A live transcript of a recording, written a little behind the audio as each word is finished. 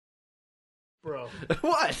Bro.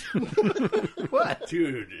 What? What?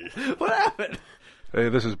 Dude. What happened? Hey,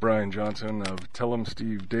 this is Brian Johnson of Tell 'em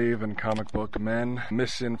Steve Dave and Comic Book Men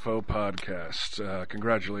Misinfo Podcast.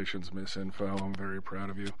 Congratulations, Misinfo. I'm very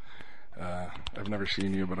proud of you. I've never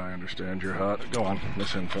seen you, but I understand you're hot. Go on,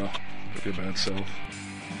 Misinfo, with your bad self.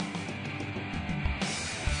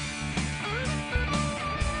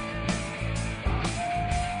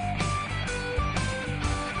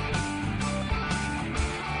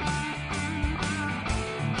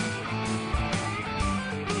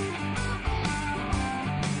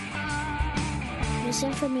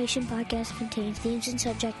 Misinformation Podcast contains themes and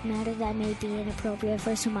subject matter that may be inappropriate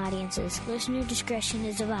for some audiences. Listener discretion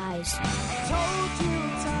is advised. Told you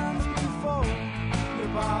times before, you're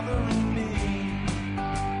bothering me.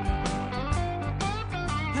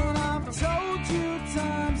 And I've told you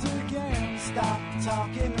times again, stop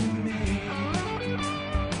talking to me.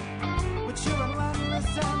 But you're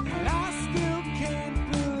relentless and I still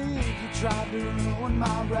can't believe you tried to ruin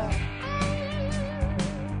my rep.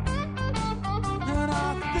 And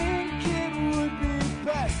I think it would be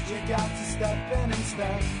best you got to step in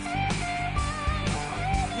instead.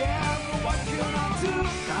 Yeah, but what can I do?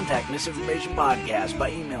 Contact Misinformation Podcast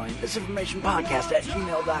by emailing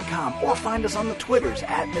misinformationpodcast@gmail.com or find us on the Twitters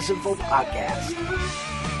 @misinfopodcast.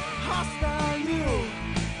 Hostile you.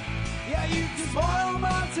 Yeah, you can spoil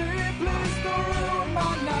my day. Please don't ruin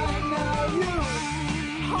my night. Now you,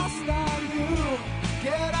 hostile you.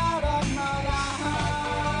 Get out of my life.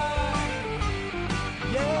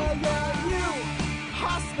 Yeah, you,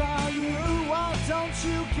 hostile you. Why don't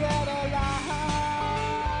you get alive?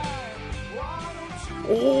 Why don't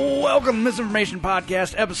you? Welcome to Misinformation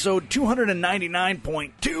Podcast, episode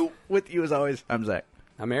 299.2. With you as always, I'm Zach.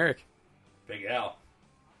 I'm Eric. Big Al.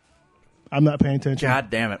 I'm not paying attention. God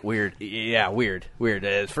damn it, weird. Yeah, weird.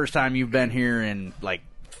 It's first time you've been here in like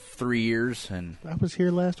 3 years, and I was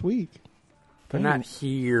here last week. But not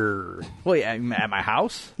here. well, yeah, at my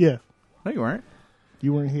house. Yeah. No, you weren't.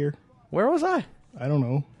 You weren't here. Where was I? I don't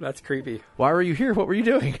know. That's creepy. Why were you here? What were you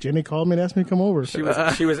doing? Jenny called me and asked me to come over. She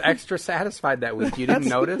was extra satisfied that week. You didn't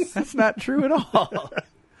notice? That's not true at all.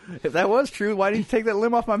 If that was true, why didn't you take that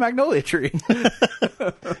limb off my magnolia tree?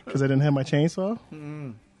 Because I didn't have my chainsaw.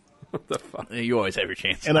 What the fuck? You always have your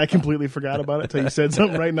chance. And I completely forgot about it until you said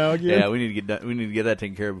something right now again. Yeah, we need to get that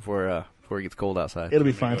taken care of before it gets cold outside. It'll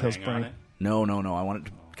be fine Go until hang on spring. it. No. I want it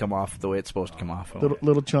to come off the way it's supposed to come off.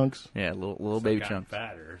 Little chunks. Yeah, little I've baby gotten chunks.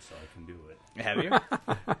 fatter, so I can do it. Have you?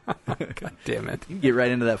 God damn it. You can get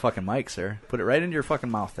right into that fucking mic, sir. Put it right into your fucking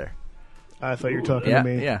mouth there. I thought you were talking Yeah, to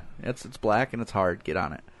me. yeah. It's black and it's hard. Get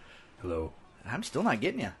on it. Hello. I'm still not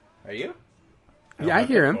getting you. Are you? Yeah, I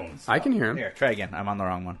hear him. Headphones. I can hear him. Here, try again. I'm on the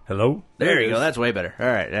wrong one. Hello. There it you go. is. That's way better. All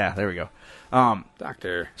right. Yeah, there we go.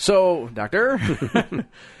 Doctor. So, Doctor.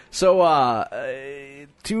 So,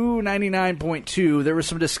 299.2, there was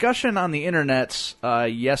some discussion on the internet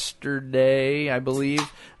yesterday, I believe,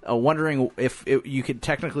 wondering if you could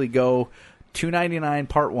technically go 299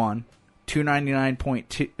 part 1,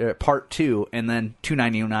 299.2 part 2, and then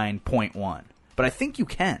 299.1. But I think you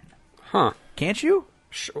can. Huh. Can't you?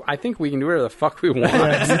 I think we can do whatever the fuck we want.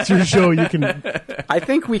 Yeah, it's your show. You can. I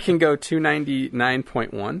think we can go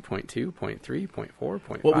 299.1, 0.2, 0.3, 0.4,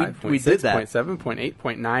 0.5, Well, we 0.6, did that. 0.7, 0.8,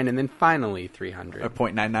 0.9, and then finally 300. Or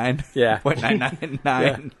 0.99? Yeah.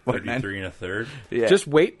 0.999. 33 and a third. Yeah. Just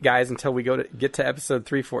wait, guys, until we get to episode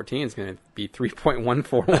 314. It's going to be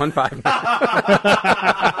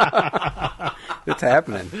 3.1415. It's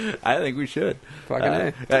happening. I think we should. Fucking A.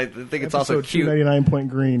 I think it's also Episode cute. 299 point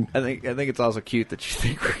green. I think it's also cute that you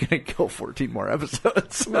think we're going to go 14 more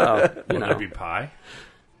episodes. Well, you Will know, there be pie?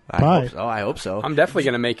 Pie. I hope so. I'm definitely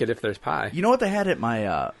going to make it if there's pie. You know what they had at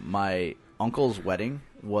my my uncle's wedding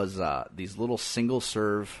was these little single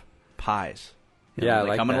serve pies. You know, Yeah, I they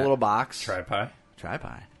like come in a that. little box. Try pie? Try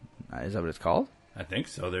pie. Is that what it's called? I think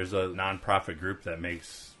so. There's a non-profit group that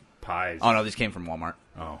makes pies. Oh no, these came from Walmart.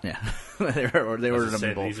 Oh. Yeah, they ordered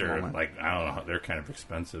them both These from are Walmart. like, I don't know, they're kind of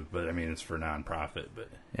expensive, but I mean it's for non-profit. But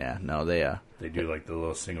Yeah, no, they they do like the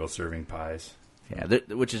little single-serving pies. yeah,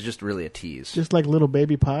 which is just really a tease. Just like little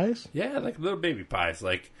baby pies. Yeah, like little baby pies.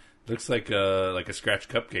 Like looks like a scratch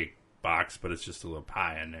cupcake box, but it's just a little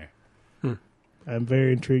pie in there. I'm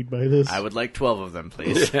very intrigued by this. I would like 12 of them,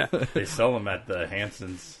 please. They sell them at the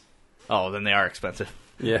Hanson's. Oh, then they are expensive.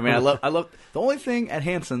 Yeah. I mean, I love the only thing at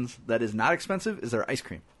Hanson's that is not expensive is their ice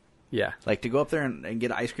cream. Yeah. Like to go up there and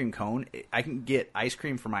get an ice cream cone, I can get ice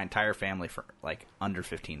cream for my entire family for like under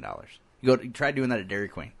 $15. You try doing that at Dairy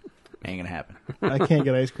Queen. Ain't gonna happen. I can't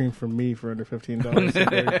get ice cream from me for under $15 at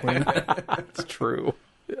Dairy Queen. It's true.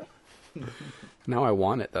 Now I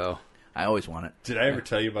want it, though. I always want it. Did I ever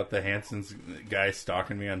tell you about the Hanson's guy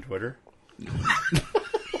stalking me on Twitter?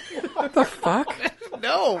 What the fuck?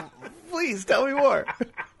 No, please tell me more.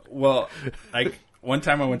 Well, one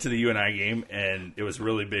time I went to the UNI game, and it was a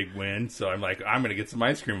really big win, so I'm like, I'm going to get some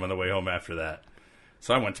ice cream on the way home after that.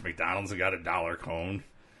 So I went to McDonald's and got a $1 cone,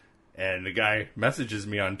 and the guy messages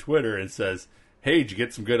me on Twitter and says, hey, did you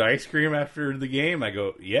get some good ice cream after the game? I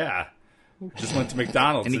go, yeah. Just went to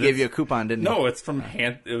McDonald's. And he gave you a coupon, didn't he? No, it's from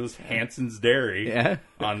it was Hanson's Dairy Yeah.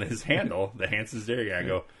 on his handle, the Hanson's Dairy guy. I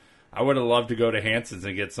go, I would have loved to go to Hanson's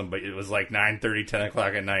and get some, but it was like 9:30, 10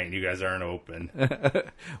 o'clock at night, and you guys aren't open.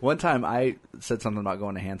 One time I said something about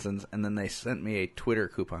going to Hanson's, and then they sent me a Twitter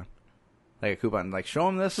coupon. Like a coupon. Like, show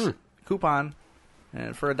them this coupon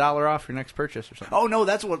and for $1 off your next purchase or something. Oh, no,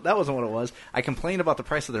 that wasn't what it was. I complained about the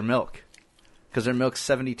price of their milk. Because their milk's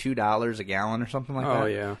 $72 a gallon or something like that. Oh,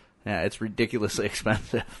 yeah. Yeah, it's ridiculously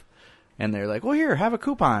expensive. And they're like, well, here, have a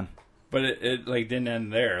coupon. But it like didn't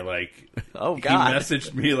end there. Like, Oh, God. he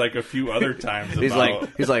messaged me like a few other times He's about.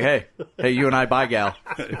 like, hey, you and I buy, gal.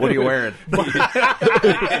 What are you wearing?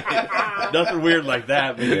 Nothing weird like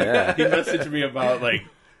that. But Yeah. he messaged me about like,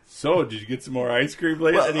 so did you get some more ice cream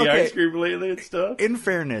lately? Well, Any okay. ice cream lately and stuff? In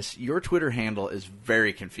fairness, your Twitter handle is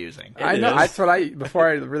very confusing. I know. is. That's what before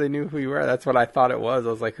I really knew who you were, that's what I thought it was. I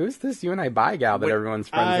was like, who's this you and I buy gal that everyone's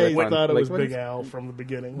friends I with? thought it Like, was what Big is- Al from the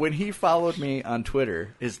beginning. When he followed me on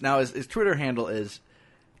Twitter, his Twitter handle is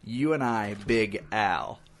you and I Big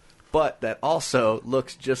Al, but that also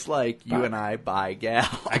looks just like you and I buy gal.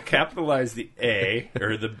 I capitalized the A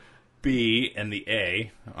or the B and the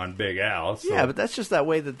A on Big Al. So Yeah, but that's just that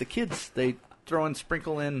way that the kids they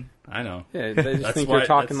sprinkle in. I know. Yeah, they just That's think why- you're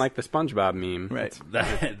talking that's- like the SpongeBob meme. Right.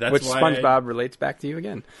 That's Which why SpongeBob relates back to you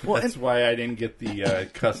again. That's why I didn't get the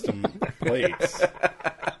custom plates.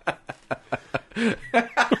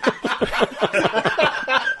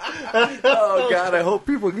 Oh God, I hope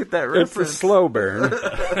people get that It's a reference. slow burn.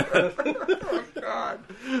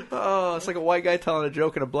 Oh, it's like a white guy telling a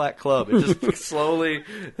joke in a black club. It just slowly,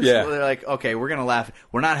 Yeah. they're like, okay, we're gonna laugh.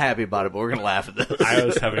 We're not happy about it, but we're gonna laugh at this. I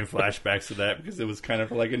was having flashbacks to that because it was kind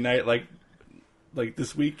of like a night like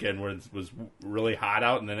this weekend where it was really hot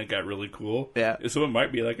out and then it got really cool. Yeah. So it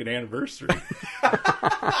might be like an anniversary.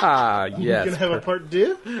 Ah, You yes. gonna have a part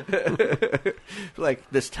two? Like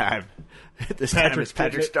this time it's Patrick's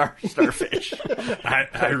Patrick Starfish.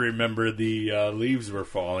 I remember the leaves were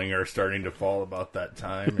falling or starting to fall about that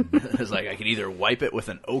time. And It's like I can either wipe it with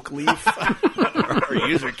an oak leaf or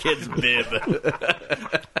use her kid's bib.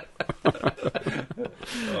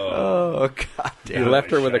 Oh God damn! You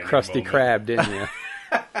left her with a Shining crusty moment. crab, didn't you?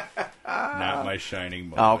 not my shining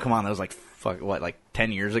moment. Oh come on, that was like like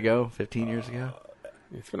 10 years ago, 15 years ago.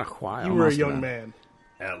 It's been a while. You were a must have young been. man.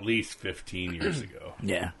 At least 15 years ago.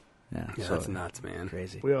 Yeah. Yeah, So that's nuts, man.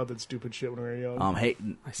 crazy. We all did stupid shit when we were young. Hey,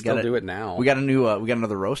 I still do it now. We got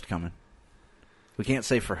another roast coming. We can't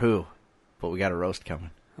say for who, but we got a roast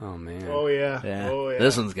coming. Oh, man. Oh yeah. Yeah. Oh yeah.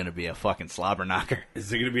 This one's gonna be a fucking slobber knocker.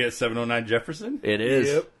 Is it going to be at 709 Jefferson? It is.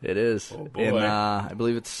 Yep. It is. Oh, boy. And I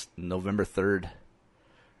believe it's November 3rd.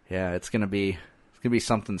 Yeah, it's gonna be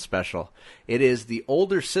something special. It is the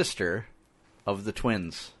older sister of the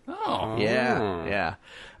twins. Oh. Yeah,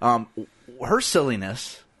 yeah. Her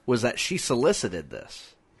silliness was that she solicited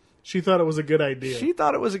this. She thought it was a good idea. She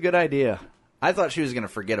thought it was a good idea. I thought she was going to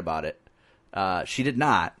forget about it. She did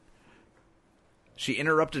not. She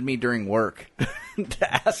interrupted me during work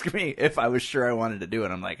to ask me if I was sure I wanted to do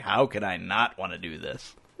it. I'm like, how could I not want to do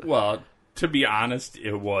this? Well, to be honest,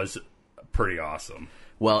 it was pretty awesome.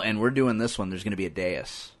 Well, and we're doing this one. There's going to be a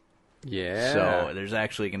dais. Yeah. So there's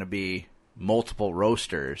actually going to be multiple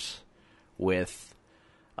roasters with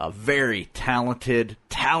a very talented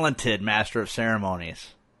master of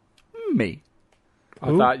ceremonies. Me. I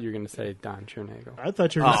thought you were going to say Don Chernagle. I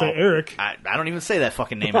thought you were going to say Eric. I don't even say that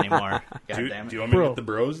fucking name anymore. God Do damn it. you want me to Bro. get the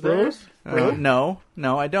bros there? Bros? No,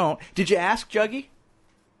 I don't. Did you ask Juggy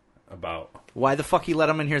About. why the fuck he let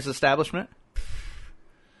him in his establishment?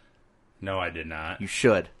 No, I did not. You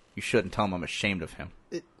should. You should and tell him I'm ashamed of him.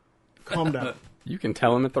 Calm down. You can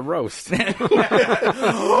tell him at the roast.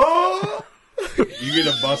 You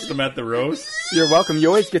gonna bust them at the roast? You're welcome. You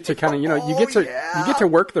always get to kind of, you get to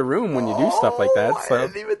work the room when you do stuff like that. I So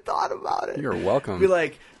hadn't even thought about it. you're welcome. Be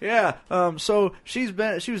like, yeah. So she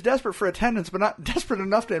was desperate for attendance, but not desperate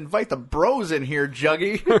enough to invite the bros in here,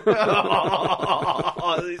 Juggy.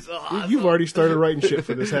 Oh, he's so awesome. You've already started writing shit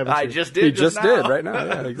for this, haven't you? I just did. He just now. did right now.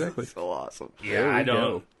 Yeah, exactly. So awesome. Yeah, I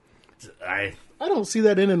don't. I I don't see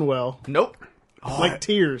that ending well. Nope. Like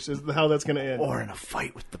tears is how that's going to end. Or in a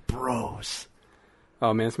fight with the bros.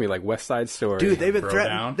 Oh man, it's gonna be like West Side Story. Dude, they've been Bro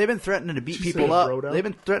threatening. down? They've been threatening to beat Did you say people up. bro down? They've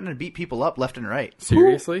been threatening to beat people up left and right.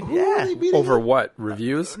 Seriously? Who are they beating Over up? what?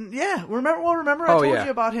 Reviews? Yeah, remember I Oh, told yeah.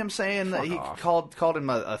 you about him saying that he off. called him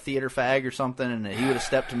a theater fag or something, and that he would have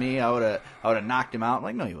stepped to me, I would have knocked him out. I'm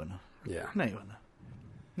like, no, you wouldn't have. Yeah. No, you wouldn't have.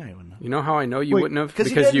 No, you wouldn't have. You know how I know you Wait, wouldn't have? 'cause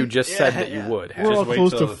you Because you didn't. just said Yeah, that yeah. you would have. We're all wait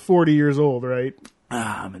close till- to 40 years old, right?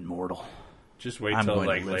 I'm immortal. Just wait I'm till going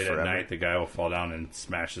to like live late forever. at night, the guy will fall down and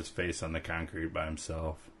smash his face on the concrete by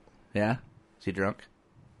himself. Yeah? Is he drunk?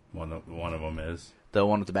 One of them is. The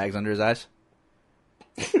one with the bags under his eyes?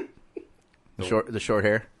 the short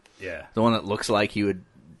hair? Yeah, The one that looks like he would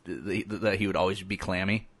that he would always be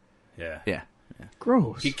clammy? yeah. Yeah.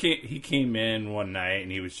 Gross. He came in one night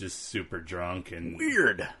and he was just super drunk and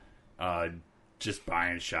Weird. just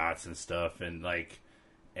buying shots and stuff and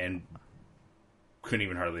couldn't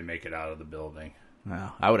even hardly make it out of the building.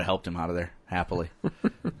 No, I would have helped him out of there happily.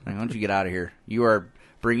 Like, why don't you get out of here? You are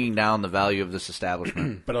bringing down the value of this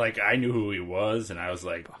establishment. But like I knew who he was and I was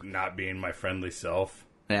like not being my friendly self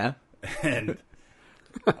Yeah. and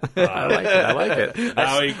I like it.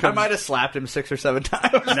 now he I comes, might have slapped him 6 or 7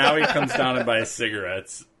 times. now he comes down and buys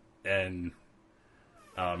cigarettes and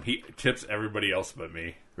he tips everybody else but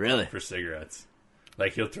me Really? for cigarettes.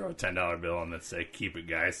 Like he'll throw a $10 bill and then say "keep it,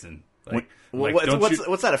 guys," and like,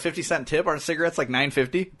 What's that? A 50-cent tip? Aren't cigarettes like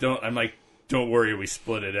 $9.50? I'm like, don't worry, we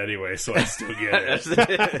split it anyway, so I still get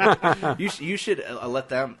it. You should let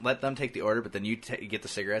them take the order, but then you get the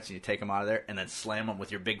cigarettes and you take them out of there, and then slam them with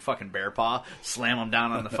your big fucking bear paw. Slam them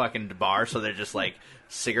down on the fucking bar, so they're just like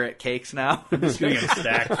cigarette cakes now. Just getting them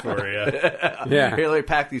stacked for you. Yeah. Here, let me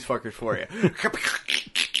pack these fuckers for you.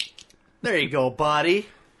 There you go, buddy.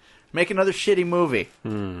 Make another shitty movie.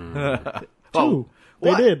 Two. They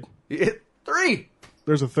what? did. 3.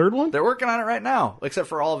 There's a third one? They're working on it right now, except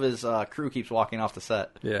for all of his crew keeps walking off the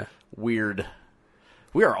set. Yeah. Weird.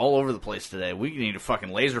 We are all over the place today. We need to fucking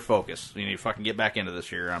laser focus. We need to fucking get back into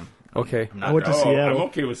this year. Okay. I'm not I went to driving. Seattle. I'm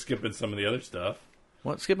okay with skipping some of the other stuff.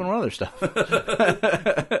 Skipping what other stuff? What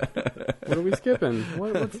are we skipping?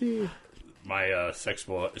 What's he? My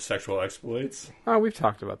sexual exploits. Oh, we've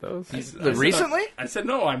talked about those. Recently? I said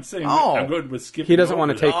no. I'm saying Oh. I'm good with skipping. He doesn't over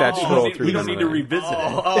want to take that We stroll don't through We don't need to memory. revisit it.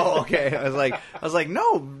 Oh, okay. I was like,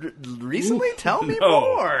 no. Recently? Tell me No.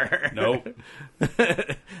 more. Nope.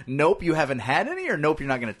 Nope. You haven't had any, or nope. You're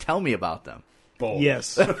not going to tell me about them. Both.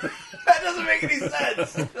 Yes. That doesn't make any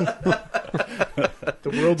sense. The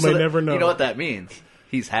world may never know. You know what that means?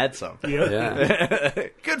 He's had some. Yep. Yeah.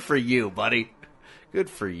 Good for you, buddy. Good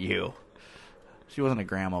for you. She wasn't a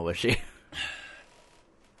grandma, was she?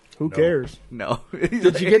 Who cares? No.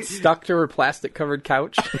 Did you get stuck to her plastic-covered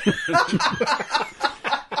couch?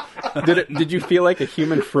 Did you feel like a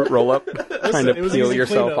human fruit roll-up trying it to was peel easy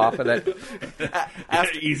yourself cleanup. off of that?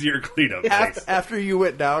 Easier cleanup. Thanks. After you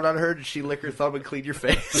went down on her, did she lick her thumb and clean your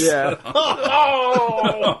face? Yeah.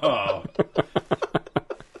 Oh.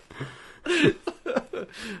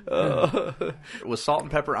 Was salt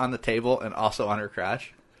and pepper on the table and also on her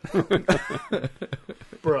crotch?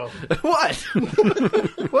 Bro. What?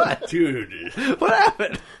 What? Dude. What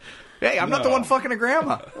happened? Hey, I'm not the No. one fucking a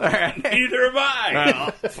grandma. All right. Neither am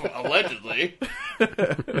I. Allegedly.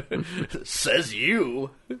 Says you.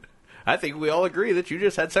 I think we all agree that you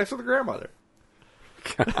just had sex with a grandmother.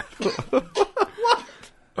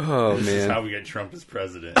 Oh, This is how man. we get Trump as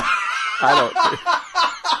president. I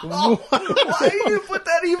Why do you put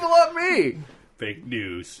that evil on me? Fake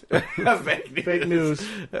news. Fake news. Fake news.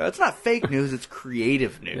 It's not fake news, it's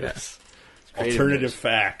creative news. It's creative Alternative news.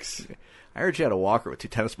 facts. I heard you had a walker with 2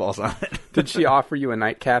 tennis balls on it. Did she offer you a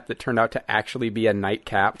nightcap that turned out to actually be a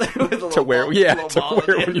nightcap a to little wear? ball- Yeah, little to ball at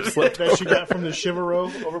wear the when end you of it. slept. That she got from the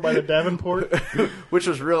Chivaro over by the Davenport. Which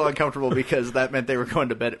was real uncomfortable because that meant they were going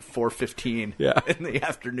to bed at 4:15 Yeah. in the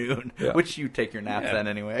afternoon, Yeah. which you take your nap Yeah. then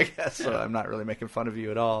anyway, I guess. So I'm not really making fun of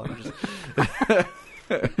you at all. I'm just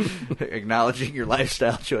acknowledging your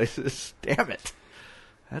lifestyle choices. Damn it.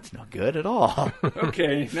 That's not good at all.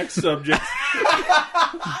 Okay, next subject.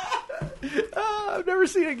 I've never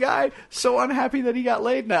seen a guy so unhappy that he got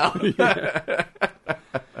laid now.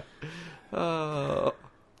 What?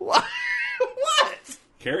 What?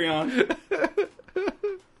 Carry on.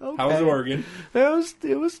 How was Oregon?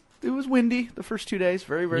 It was windy the first 2 days.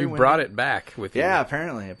 Very, very You windy. brought it back with you. Yeah,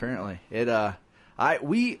 apparently.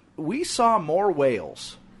 It we saw more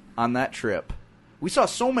whales on that trip. We saw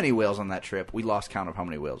so many whales on that trip. We lost count of how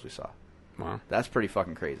many whales we saw. Wow. That's pretty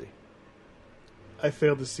fucking crazy. I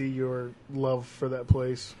failed to see your love for that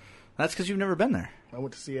place. That's because you've never been there. I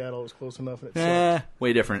went to Seattle. It was close enough. And it sucked.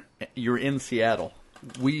 Way different. You're in Seattle.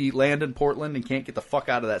 We land in Portland and can't get the fuck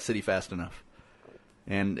out of that city fast enough.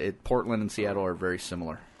 And Portland and Seattle are very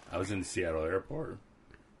similar. I was in the Seattle airport.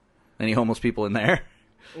 Any homeless people in there?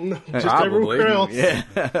 Just Probably. everywhere else.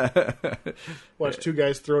 Yeah. Watch two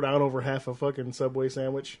guys throw down over half a fucking Subway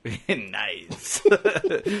sandwich. Nice.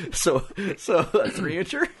 so a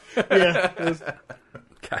 3-incher? Yeah. It was,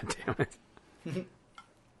 God damn it.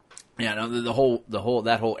 Yeah, no,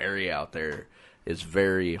 that whole area out there is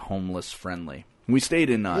very homeless friendly. We stayed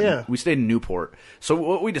in Newport. So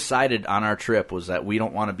what we decided on our trip was that we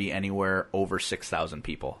don't want to be anywhere over 6,000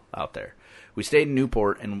 people out there. We stayed in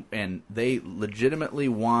Newport, and they legitimately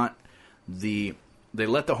they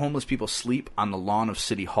let the homeless people sleep on the lawn of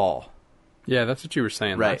City Hall. Yeah, that's what you were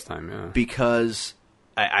saying last time. Yeah. Because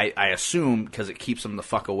I assume because it keeps them the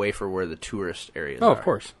fuck away from where the tourist areas are. Oh, of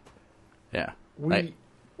course. Yeah.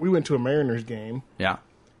 we went to a Mariners game, Yeah.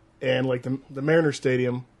 and like the Mariners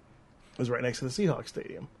stadium was right next to the Seahawks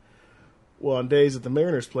stadium. Well, on days that the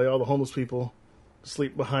Mariners play, all the homeless people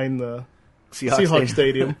sleep behind the Seahawks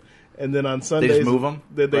stadium. And then on Sundays, They just move them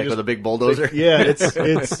they with a big bulldozer.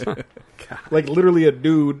 It's like literally a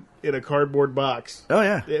dude in a cardboard box. Oh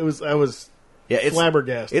yeah, I was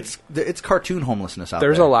flabbergasted. It's cartoon homelessness out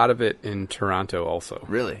There's there. a lot of it in Toronto also.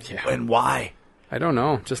 Really? Yeah. And why? I don't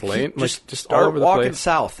know. Just laying, just all start over the walking place.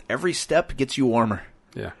 south. Every step gets you warmer.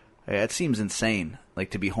 Yeah. It seems insane.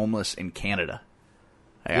 Like to be homeless in Canada.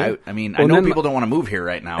 Yeah. I mean, Well, I know then, people don't want to move here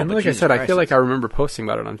right now. And but like I Jesus said, I Christ, feel like I remember posting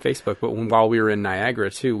about it on Facebook. But while we were in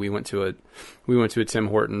Niagara too, we went to a Tim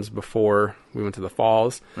Hortons before we went to the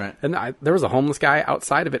falls. Right. And there was a homeless guy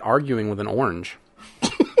outside of it arguing with an orange.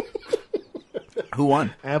 who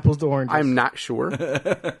won? Apples to oranges. I'm not sure.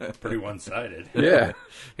 Pretty one-sided. Yeah.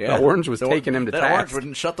 Yeah. The orange was taking him to that task. orange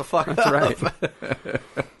wouldn't shut the fuck up. That's right.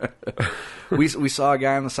 We saw a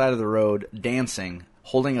guy on the side of the road dancing,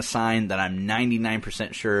 holding a sign that I'm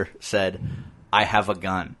 99% sure said, "I have a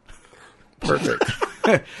gun." Perfect.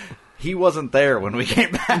 He wasn't there when we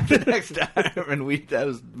came back the next time, and we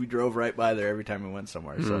drove right by there every time we went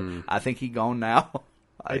somewhere. So I think he gone now.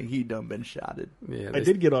 I think he done been shotted. Yeah. I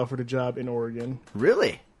did get offered a job in Oregon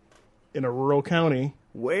Really? in a rural county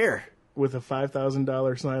Where? with a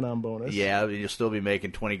 $5,000 sign-on bonus. Yeah, you'll still be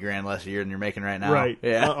making $20,000 less a year than you're making right now. Right.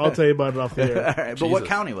 Yeah. I'll tell you about it off the All air. right. But what Jesus.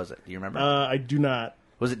 county was it? Do you remember? I do not.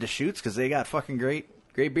 Was it Deschutes? Because they got fucking great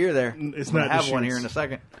beer there. It's I'm gonna not have one Deschutes. here in a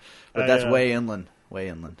second. But that's way inland. Way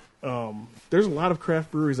inland. There's a lot of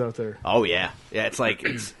craft breweries out there. Oh yeah, yeah. It's like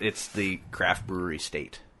it's the craft brewery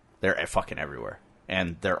state. They're fucking everywhere,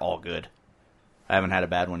 and they're all good. I haven't had a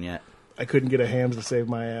bad one yet. I couldn't get a Hams to save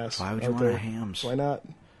my ass. Why would you out want there. a Hams? Why not?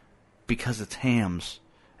 Because it's Hams.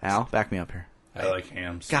 Al, back me up here. I like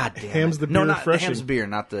hams. God damn Hams it. the No, beer not refreshing. Hams beer,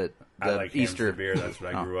 not the I like Easter Hams the beer. That's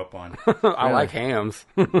what I grew up on. I like hams.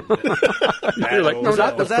 You're like, no,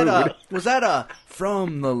 not the food. Was that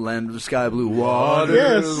from the land of sky blue waters?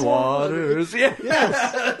 Yes. Waters. Yeah.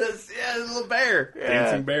 Yes. Yeah, the little bear. Yeah.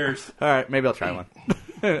 Dancing bears. All right, maybe I'll try one.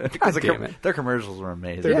 Because damn it. their commercials were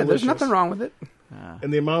amazing. They're Yeah, there's delicious. nothing wrong with it.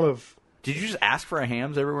 And the amount of Did you just ask for a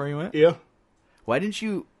Hams everywhere you went? Why didn't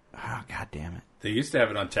you? Oh, God damn it. They used to have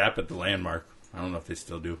it on tap at the Landmark. I don't know if they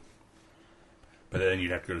still do. But then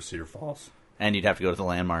you'd have to go to Cedar Falls. And you'd have to go to the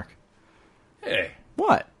Landmark. Hey,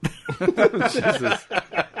 What? Jesus.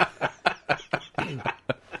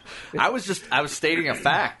 I was stating a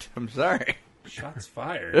fact. I'm sorry. shots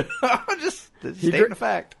fired. I'm just stating a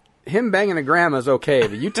fact. Him banging a grandma's okay,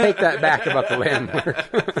 but you take that back about the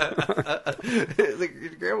Landmark.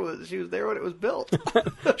 The grandma, she was there when it was built.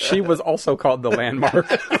 She was also called the Landmark.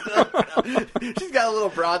 She's got a little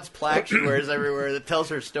bronze plaque she wears everywhere that tells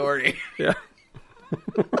her story. Yeah.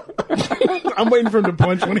 I'm waiting for him to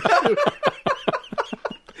punch when he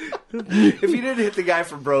If you didn't hit the guy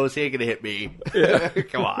from Bros, he ain't gonna hit me. Yeah.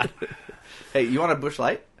 Come on. Hey, you want a Busch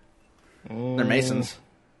Light? They're Masons.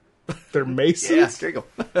 They're Masons. Yeah, there you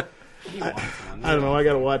go. I don't know. I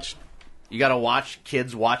gotta watch. You gotta watch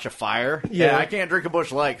kids watch a fire. Yeah. I can't drink a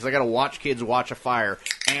Busch Light because I gotta watch kids watch a fire,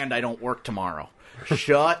 and I don't work tomorrow.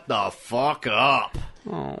 Shut the fuck up.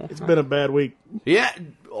 It's been a bad week. Yeah,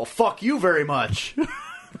 well, fuck you very much.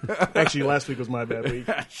 Actually, last week was my bad week.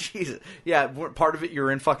 Jesus. Yeah, part of it you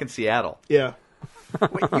were in fucking Seattle. Yeah,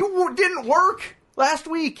 Wait, you didn't work last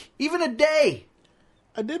week, even a day,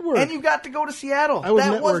 I did work. and you got to go to Seattle. I was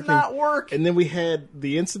That was networking. not work. And then we had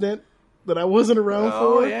the incident that I wasn't around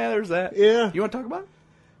Oh for. yeah, there's that. Yeah. You want to talk about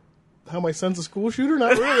it? How my son's a school shooter?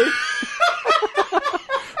 Not really.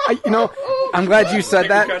 I'm glad you said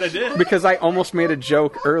that kinda did. because I almost made a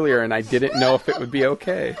joke earlier and I didn't know if it would be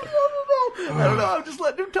okay. I don't know. I'm just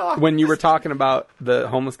letting him talk. When you were talking about the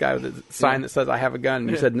homeless guy with the sign that says "I have a gun,"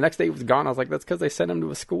 you said the next day he was gone. I was like, "That's because they sent him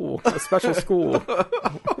to a school, a special school."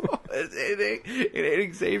 It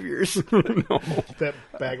ain't Xavier's. That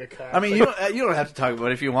bag of cock. I mean, you don't have to talk about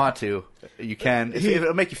it if you want to. You can.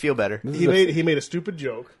 It'll make you feel better. He made a stupid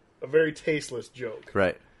joke, a very tasteless joke.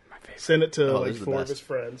 Right. Sent it to like this is the 4 of best. his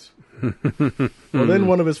friends. Well, then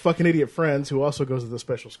one of his fucking idiot friends, who also goes to the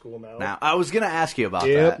special school now. Now, I was going to ask you about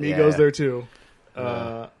Yep, that. he Yeah. goes there too.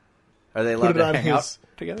 Are they Put allowed it to on hang his. out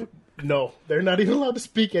together? No, they're not even allowed to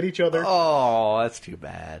speak at each other. Oh, that's too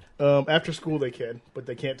bad. After school they can, but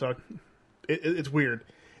they can't talk. It's weird.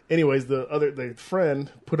 Anyways, the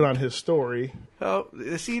friend put it on his story. Oh,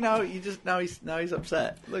 see now he's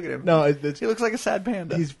upset. Look at him. No, He looks like a sad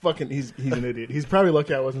panda. he's an idiot. He's probably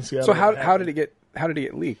lucky I was in Seattle. So when it how did happened. it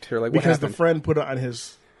get leaked, or like what Because the happened? friend put it on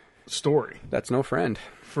his story That's no friend.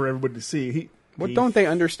 for everybody to see. What don't they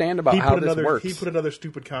understand about how this works? He put another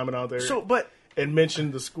stupid comment out there. But and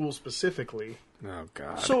mentioned the school specifically. oh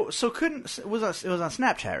God. so couldn't it was on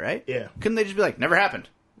Snapchat, right? Yeah. Couldn't they just be like, never happened?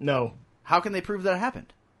 No, How can they prove that it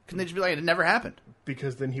happened? Couldn't they just be like, it never happened?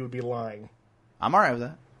 because then he would be lying. I'm alright with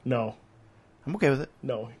that. No, I'm okay with it.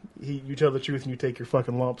 no. You tell the truth and you take your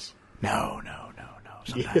fucking lumps. No.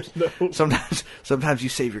 Yeah, Sometimes, no. sometimes you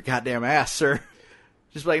save your goddamn ass, sir.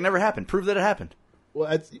 Just be like, it never happened. Prove that it happened.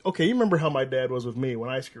 Well, okay. You remember how my dad was with me when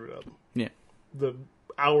I screwed up? Yeah. The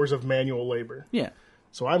hours of manual labor. Yeah.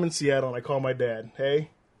 So I'm in Seattle and I call my dad. Hey,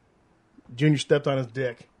 Junior stepped on his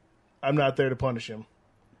dick. I'm not there to punish him.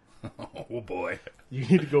 Oh boy. You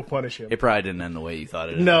need to go punish him. It probably didn't end the way you thought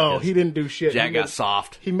it did. No, he didn't do shit. Jack He got made-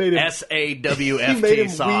 soft. He made him S-A-W-F-T He made him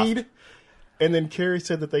soft. weed. And then Carrie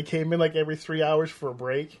said that they came in like every 3 hours for a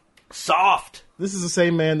break. Soft. This is the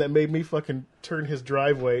same man that made me fucking turn his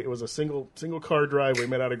driveway. It was a single car driveway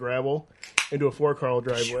made out of gravel into a 4-car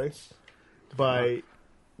driveway by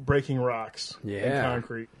breaking rocks and Yeah.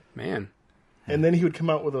 concrete. Man. And then he would come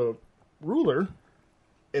out with a ruler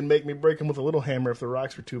and make me break them with a little hammer if the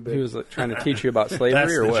rocks were too big. He was like, trying to teach you about That's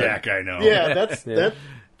slavery, or the what? Jack I know. Yeah, that.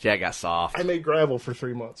 Jack got soft. I made gravel for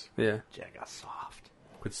 3 months. Yeah. Jack got soft.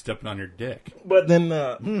 Quit stepping on your dick. But then,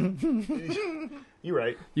 you're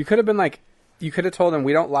right. You could have been like, you could have told him,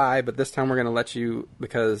 we don't lie, but this time we're going to let you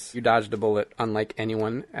because you dodged a bullet, unlike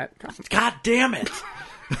anyone at. God damn it.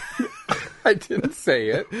 I didn't say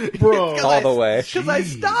it. Bro. All the way. Because I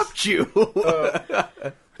stopped you.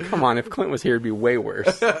 Come on, if Clint was here, it'd be way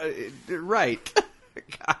worse. Right.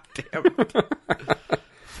 God damn it.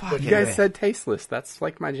 You guys said tasteless. That's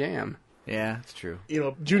like my jam. Yeah, it's true. You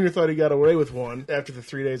know, Junior thought he got away with one after the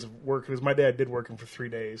 3 days of work because my dad did work him for 3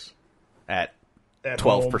 days. At 12%.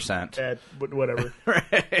 12%. At whatever.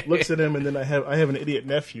 Looks at him, and then I have an idiot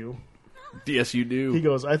nephew. Yes, you do. He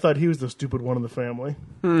goes, I thought he was the stupid one in the family.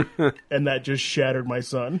 And that just shattered my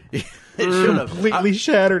son. It should have. Completely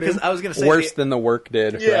shattered him. I was going to say Worse than the work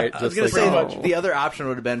did, Yeah, right? I was Just going to say like, oh. the other option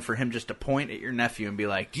would have been for him just to point at your nephew and be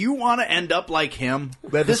like, "Do you want to end up like him?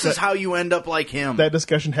 That This is- is how you end up like him." That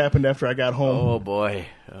discussion happened after I got home. Oh boy.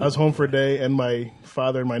 I was home for a day, and my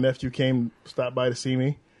father and my nephew stopped by to see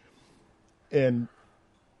me. And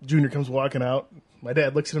Junior comes walking out. My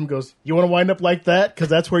dad looks at him and goes, "You want to wind up like that? Because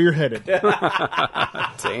that's where you're headed."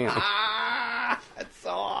 Damn. That's so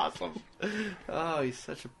awesome. Oh, he's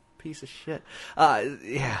such a piece of shit.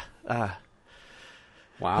 Yeah.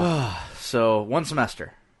 Wow. So 1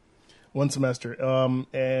 semester. 1 semester.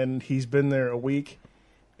 And he's been there a week,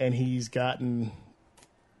 and he's gotten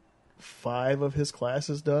 5 of his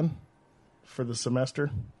classes done for the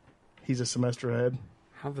semester. He's a semester ahead.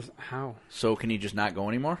 How? So can he just not go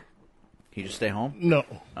anymore? Can he just stay home? No.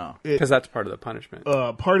 Oh. Because that's part of the punishment.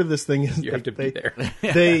 Part of this thing is You have to be there.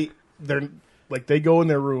 They're like, they go in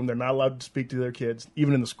their room. They're not allowed to speak to their kids,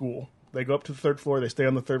 even in the school. They go up to the 3rd floor. They stay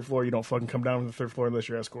on the 3rd floor. You don't fucking come down to the 3rd floor unless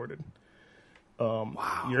you're escorted.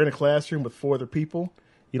 Wow. You're in a classroom with 4 other people.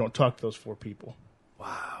 You don't talk to those 4 people.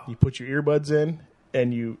 Wow. You put your earbuds in,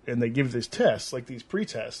 and they give you these tests, like these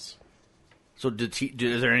pre-tests. So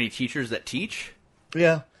is there any teachers that teach?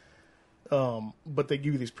 Yeah. But they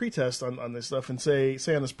give you these pre-tests on this stuff, and say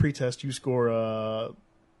on this pre-test you score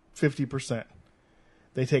 50%.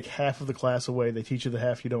 They take half of the class away. They teach you the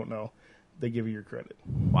half you don't know. They give you your credit.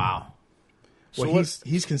 Wow. Well,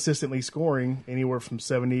 he's consistently scoring anywhere from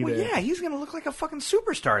 70 Well, to... yeah, he's going to look like a fucking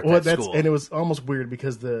superstar at Well, that school. and it was almost weird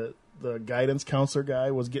because the guidance counselor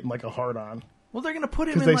guy was getting like a hard-on. Well, they're going to put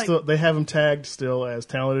him Because in they have him tagged still as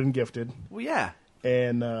talented and gifted. Well, yeah.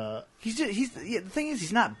 And the thing is,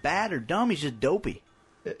 he's not bad or dumb. He's just dopey.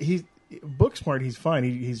 he's book smart. He's fine.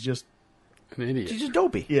 He's just An idiot. He's just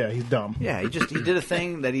dopey. yeah. He's dumb. Yeah, he did a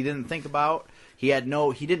thing that he didn't think about. He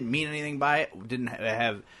didn't mean anything by it. Didn't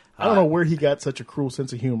have. I don't know where he got such a cruel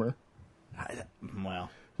sense of humor.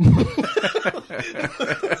 Well.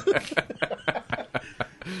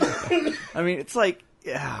 I mean, it's like,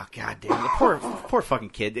 oh, God damn, the poor fucking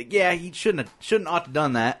kid. Yeah, he shouldn't ought to have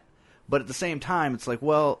done that. But at the same time, it's like,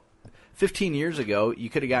 well, 15 years ago, you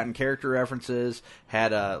could have gotten character references,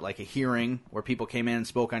 had a hearing where people came in and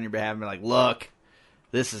spoke on your behalf and be like, look,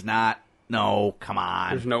 this is not, no, come on.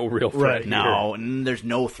 There's no real threat. No, there's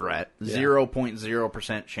no threat.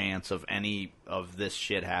 0.0% chance of any of this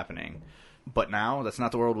shit happening. But now, that's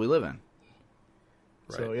not the world we live in.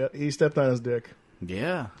 Right. So, yeah, he stepped on his dick.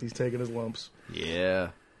 Yeah. He's taking his lumps. Yeah.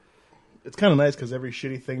 It's kind of nice because every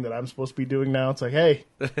shitty thing that I'm supposed to be doing now, it's like, hey.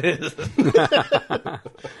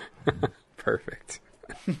 Perfect.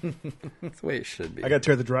 That's the way it should be. I got to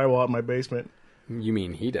tear the drywall out in my basement. You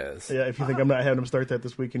mean he does? Yeah, if you think I'm not having him start that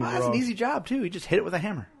this weekend, you're That's wrong. an easy job, too. He just hit it with a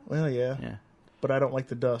hammer. Well, yeah. But I don't like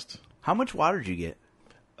the dust. How much water did you get?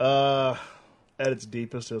 At its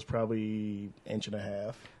deepest, it was probably 1.5 inches.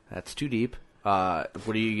 That's too deep. How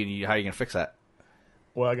are you going to fix that?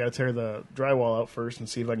 Well, I got to tear the drywall out first and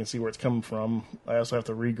see if I can see where it's coming from. I also have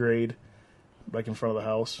to regrade back in front of the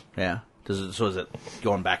house. Yeah. So is it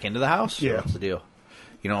going back into the house? Yeah. Or what's the deal?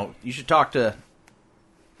 You know, you should talk to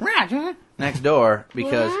Roger next door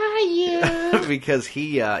because because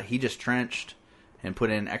he just trenched and put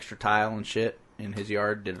in extra tile and shit in his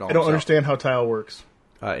yard. Did it all. I don't himself. understand how tile works.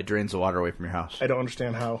 It drains the water away from your house. I don't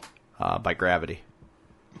understand how. By gravity.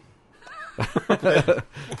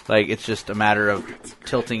 Like, it's just a matter of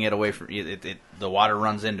tilting it away from the water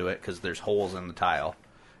runs into it because there's holes in the tile,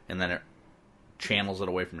 and then it channels it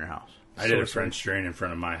away from your house. I did a French drain in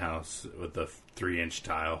front of my house with a 3-inch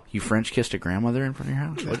tile. You French kissed a grandmother in front of your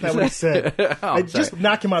house? That's not what he said. I just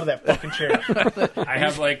knock him out of that fucking chair. I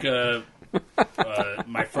have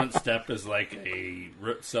my front step is like a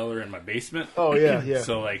root cellar in my basement. Oh yeah, yeah.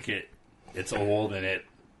 So it's old and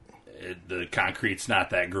the concrete's not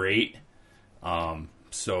that great.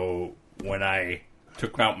 So when I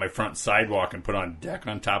took out my front sidewalk and put on deck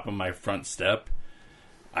on top of my front step,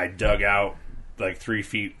 I dug out like 4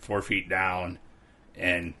 feet down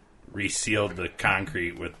and resealed the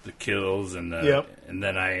concrete with the kills and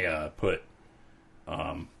then I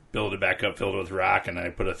built it back up, filled it with rock, and I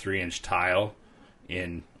put a 3-inch tile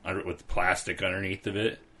in with plastic underneath of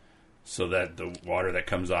it so that the water that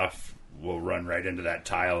comes off will run right into that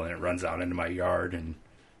tile and it runs out into my yard and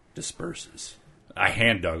disperses. I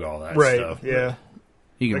hand dug all that stuff. Yeah.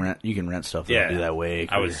 You can rent stuff that'll do that way.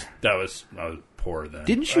 I was poor then.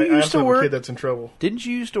 Didn't you I used to have a work? kid that's in trouble. Didn't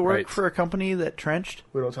you used to work Right. for a company that trenched?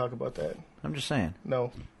 We don't talk about that. I'm just saying.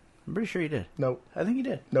 No. I'm pretty sure you did. Nope. I think you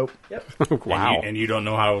did. Nope. Wow. And you don't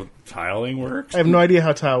know how tiling works? I have no idea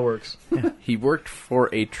how tile works. He worked for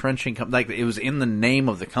a trenching company. Like, it was in the name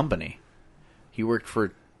of the company. He worked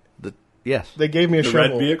for the... Yes. They gave me a The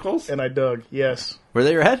shovel. red vehicles? And I dug. Yes. Were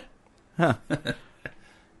they your head? Huh. I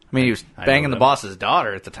mean, he was I banging know the them. boss's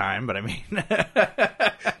daughter at the time, but I mean...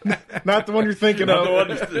 Not the one you're thinking of.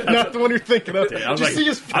 Not the one you're thinking of. I was Did you see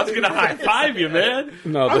his I was going to high five you, man.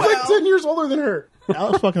 No, I was like 10 years older than her. I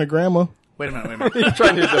was fucking a grandma. Wait a minute. he's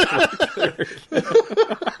trying to deflect.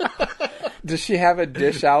 Does she have a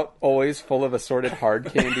dish out always full of assorted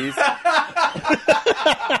hard candies?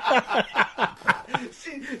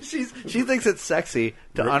 She thinks it's sexy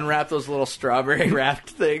to unwrap those little strawberry wrapped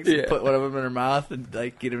things and Yeah. put one of them in her mouth and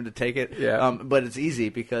like get him to take it. Yeah. But it's easy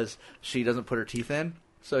because she doesn't put her teeth in,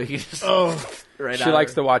 so you just right. She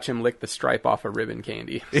likes to watch him lick the stripe off a ribbon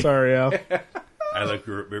candy. Sorry, Al. I like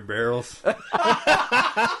root beer barrels.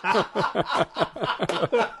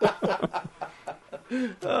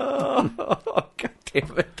 Oh, God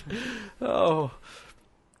damn it! Oh,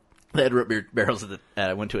 they had root beer barrels at the.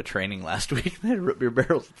 I went to a training last week. They had root beer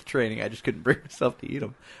barrels at the training. I just couldn't bring myself to eat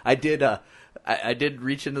them. I did. I did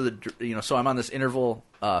reach into the. So I'm on this interval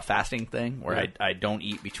fasting thing where I don't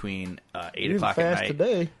eat between 8 You didn't o'clock at fast night.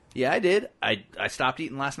 today. Yeah, I did. I stopped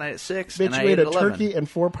eating last night at 6. Bitch, and I you ate ate a at 11. turkey and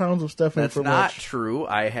 4 pounds of stuffing That's for not lunch. true.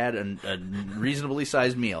 I had a reasonably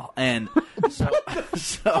sized meal, and so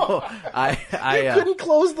I couldn't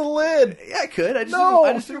close the lid. yeah, I could. I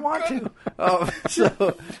just didn't want to.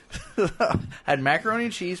 So I had macaroni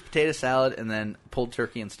and cheese, potato salad, and then pulled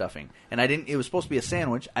turkey and stuffing. And I didn't. It was supposed to be a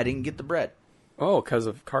sandwich. I didn't get the bread. Oh, because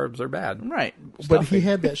of carbs are bad. Right, But he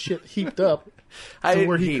had that shit heaped up. I didn't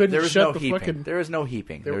where he heap. couldn't There was shut no the heaping. fucking- There was no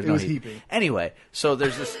heaping. There- was it no was heaping. heaping. Anyway, so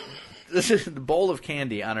there's this is the bowl of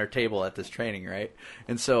candy on our table at this training, right?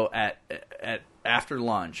 And so at after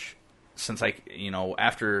lunch, since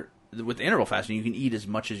after with the interval fasting, you can eat as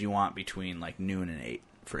much as you want between like noon and 8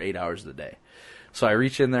 for 8 hours of the day. So I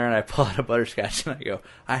reach in there and I pull out a butterscotch and I go,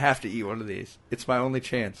 I have to eat one of these. It's my only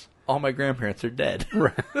chance. All my grandparents are dead.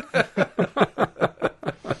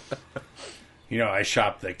 I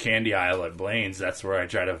shop the candy aisle at Blaine's. That's where I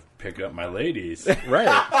try to pick up my ladies.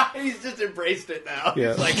 Right. He's just embraced it now. Yeah.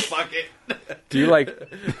 He's like, fuck it. Do you like?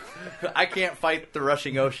 I can't fight the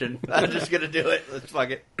rushing ocean. I'm just gonna do it. Let's fuck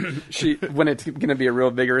it. When it's gonna be a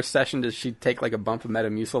real vigorous session, does she take like a bump of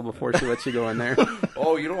Metamucil before she lets you go in there?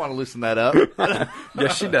 Oh, you don't want to loosen that up.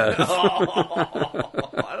 Yes, she does.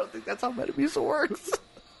 I don't think that's how Metamucil works.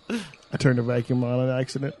 I turned the vacuum on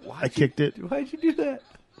accident. I kicked it. Why'd you do that?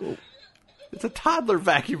 It's a toddler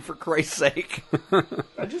vacuum, for Christ's sake.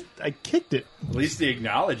 I kicked it. At least he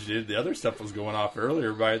acknowledged it. The other stuff was going off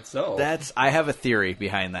earlier by itself. I have a theory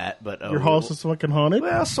behind that, but Your house is fucking haunted?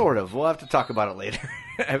 well, sort of. We'll have to talk about it later.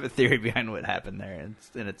 I have a theory behind what happened there,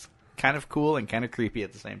 and it's kind of cool and kind of creepy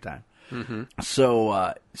at the same time. Mm-hmm.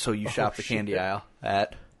 So you shop the candy aisle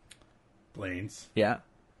at Blaine's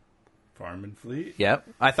Farm and Fleet. Yep.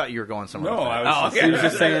 I thought you were going somewhere. No, with that. I was He was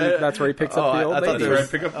just saying that's where he picks up the old I thought ladies. That's where I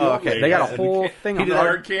pick up the old okay. ladies. They got a whole thing He on did there.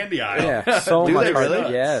 hard candy aisle. Yeah, so Do much they hard.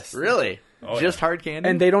 really? Yes. Really? Oh, Just yeah. hard candy?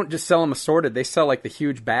 And they don't just sell them assorted. They sell like the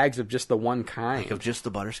huge bags of just the one kind. of just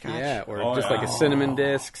the butterscotch? Yeah, or Oh, just yeah. like a cinnamon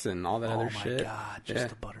discs and all that Oh other my shit. god, just Yeah.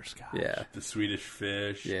 the butterscotch. Yeah. The Swedish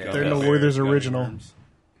fish. Yeah. gummy They're no bears, Werther's gummy original. worms.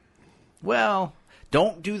 Well,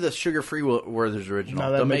 don't do the sugar-free Werther's Original.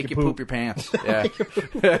 No, that'll They'll make make you you poop poop. your pants. Yeah.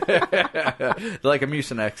 They're like a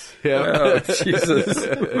Mucinex. Yeah. Oh, Jesus.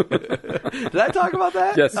 Did I talk about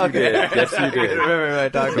that? Yes, you did. Yes, you I did. remember when I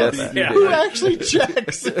talked about Yes, that. you Yeah. Who did. actually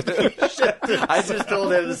checks? I just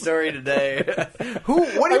told him the story today. What do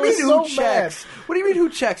I you mean was who so checks? What do you mean who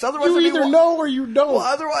checks? Otherwise, You I'd be either know or you don't. Well,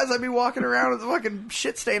 otherwise I'd be walking around with a fucking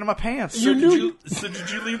shit stain on my pants. So knew- did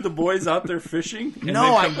you leave the boys out there fishing and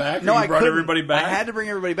No, then come back? no, and you I brought couldn't. everybody back. I had to bring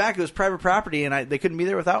everybody back. It was private property, and they couldn't be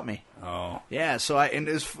there without me. Oh, Yeah, so and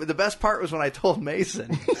it was, the best part was when I told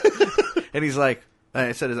Mason, and he's like,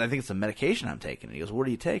 I said, I think it's a medication I'm taking. And he goes, what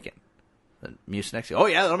are you taking? Mucinex. Oh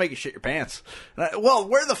yeah, that'll make you shit your pants. Well,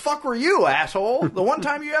 where the fuck were you, asshole? The one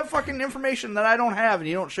time you have fucking information that I don't have and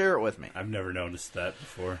you don't share it with me. I've never noticed that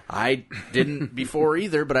before. I didn't before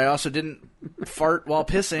either, but I also didn't fart while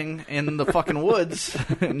pissing in the fucking woods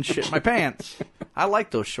and shit my pants. I like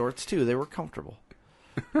those shorts too. They were comfortable.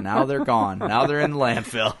 Now they're gone. Now they're in the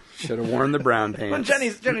landfill. Should have worn the brown When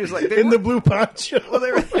pants. Jenny was like, in the blue poncho. well,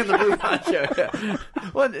 they were in the blue poncho. Yeah.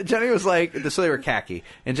 Well, Jenny was like, so they were khaki,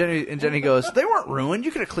 and Jenny goes, they weren't ruined.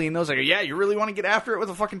 You could have cleaned those. I go, yeah, you really want to get after it with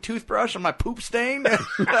a fucking toothbrush on my poop stain?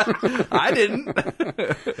 I didn't.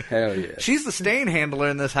 Hell yeah. She's the stain handler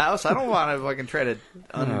in this house. I don't want to fucking try to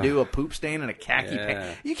undo a poop stain in a khaki.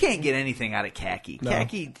 Yeah. You can't get anything out of khaki.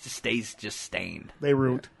 Khaki just stays just stained. They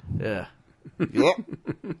root. Yeah. Oh,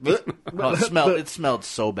 it smelled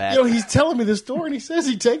so bad. You know, he's telling me this story, and he says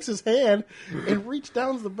he takes his hand and reaches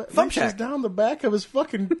down the back of his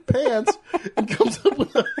fucking pants and comes up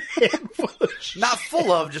with a handful of shit. Not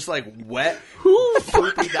full of, just like wet, Who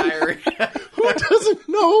poopy diarrhea. Who doesn't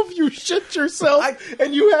know if you shit yourself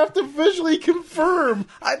and you have to visually confirm?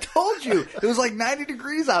 I told you. It was like 90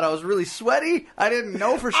 degrees out. I was really sweaty. I didn't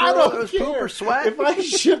know for sure I whether don't it was care. poop or sweat. If I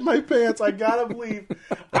shit my pants, I gotta believe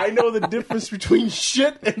I know the difference between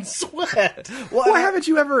shit and sweat. Well, haven't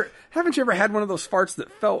you ever had one of those farts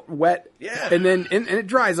that felt wet? Yeah. And then and it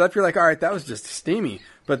dries up. You're like, all right, that was just steamy.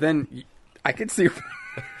 But then I could see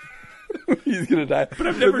he's gonna die. But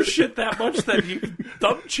I've never shit that much that you can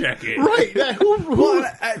thumb check it. Right.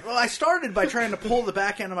 Well, I started by trying to pull the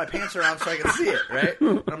back end of my pants around so I could see it, right?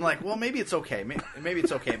 And I'm like, well, maybe it's okay. Maybe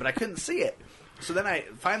it's okay. But I couldn't see it. So then I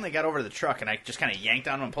finally got over to the truck, and I just kind of yanked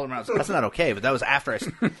on him and pulled him around. I was like, that's not okay, but that was after I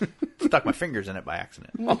stuck my fingers in it by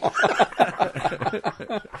accident.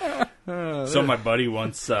 So my buddy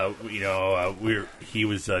once, he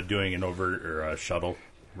was doing an overt or a shuttle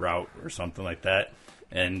route or something like that,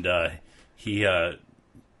 and he had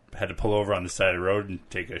to pull over on the side of the road and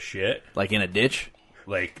take a shit, Like in a ditch?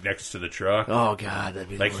 like next to the truck. Oh, God, that'd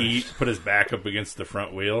be Like the he worst. put his back up against the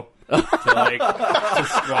front wheel to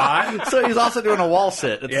squat. So he's also doing a wall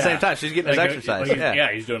sit at the Yeah. same time. So he's getting his exercise.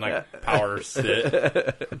 He's doing like power sit,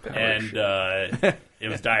 and it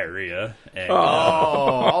was diarrhea. And,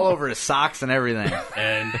 all over his socks and everything.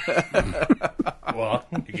 and well,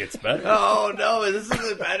 it gets better. Oh, no, this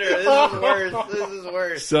isn't better. This is worse. This is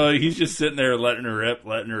worse. So he's just sitting there letting her rip,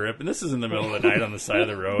 and this is in the middle of the night on the side of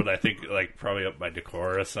the road. I think like probably up by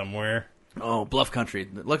Decorah somewhere. Oh, bluff country.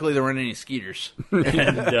 Luckily, there weren't any skeeters.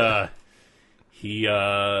 And he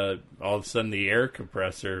all of a sudden the air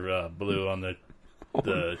compressor blew on the truck,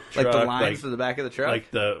 Like the lines to the back of the truck?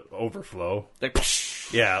 like the overflow. Like,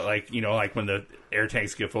 Yeah, like like when the air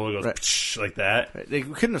tanks get full, it goes like that. They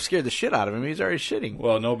couldn't have scared the shit out of him. He's already shitting.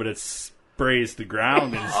 Well, no, but it sprays the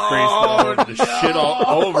ground and sprays the shit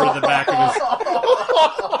all over the back of his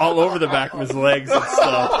all over the back of his legs and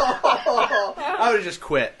stuff. I would have just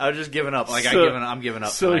quit. I would have just given up. Like, I'm giving up.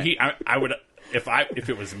 So tonight. I would. If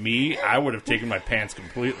it was me, I would have taken my pants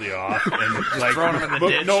completely off and like thrown them in the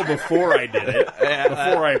ditch. No, before I did it,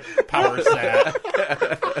 before I power sat.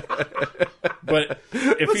 But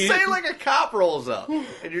if say like a cop rolls up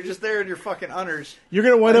and you're just there in your fucking unners. You're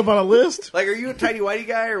going to wind up on a list? Like, are you a tidy whitey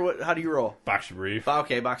guy or what? How do you roll? boxer brief,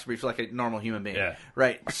 Okay, boxer briefs like a normal human being. Yeah.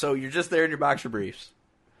 Right. So you're just there in your boxer briefs,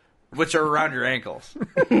 which are around your ankles.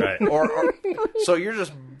 right? Or so you're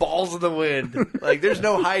just balls in the wind. Like, there's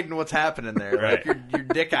no hiding what's happening there. Like, Right. your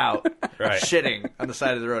dick out, Right. shitting on the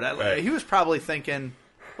side of the road. Right. He was probably thinking,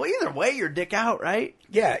 well, either way, your dick out, right?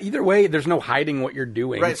 Yeah, either way, there's no hiding what you're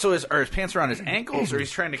doing. Right. So are his pants around his ankles, or he's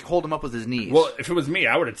trying to hold him up with his knees? Well, if it was me,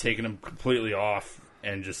 I would have taken him completely off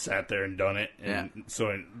and just sat there and done it. And so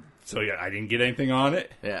yeah, I didn't get anything on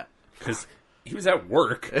it yeah. because he was at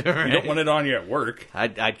work. You Right. don't want it on you at work.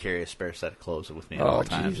 I'd carry a spare set of clothes with me at Oh, all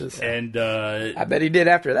times. Jesus. And I bet he did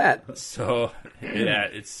after that. so yeah,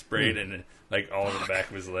 it's sprayed and like all over the back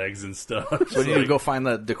of his legs and stuff. So did you go find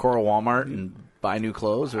the Decorah Walmart and buy new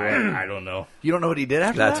clothes, or what? I don't know. You don't know what he did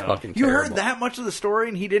after That's that? fucking You heard terrible. that much of the story,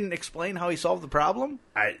 and he didn't explain how he solved the problem?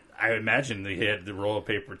 I imagine he had the roll of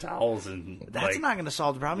paper towels and That's like, not going to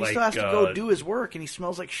solve the problem. He like, still has to go do his work, and he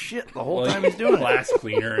smells like shit the whole time he's doing it. glass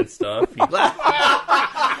cleaner and stuff.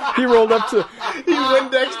 He rolled up to He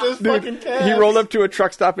Windexed his fucking calves. he rolled up to a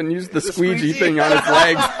truck stop and used the squeegee thing on his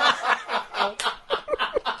legs.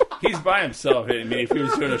 He's by himself. I mean, if he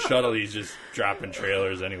was doing a shuttle, he's just dropping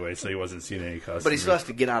trailers anyway, so he wasn't seeing any customers. But he still has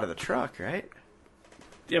to get out of the truck, right?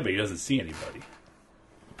 Yeah, but he doesn't see anybody.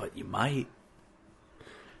 But you might.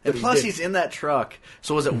 And plus, he's in that truck.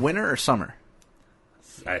 So was it winter or summer?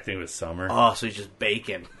 I think it was summer. Oh, so he's just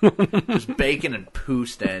baking. Just bacon and poo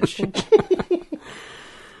stench.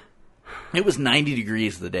 It was 90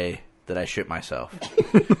 degrees the day that I shit myself.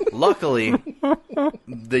 Luckily,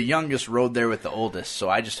 the youngest rode there with the oldest, so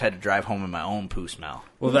I just had to drive home in my own poo smell.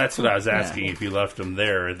 Well, that's what I was asking. If you left them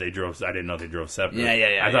there, they drove. I didn't know they drove separate.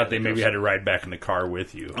 Yeah, I thought they they maybe drove had to ride back in the car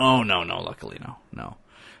with you. Oh, no, luckily, no.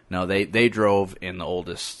 No, they drove in the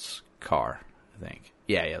oldest's car, I think.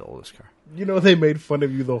 Yeah, the oldest car. You know, they made fun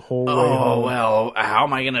of you the whole way Oh, home. well, how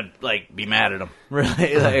am I going to, be mad at him?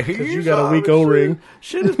 Really? Like, you got a weak O-ring.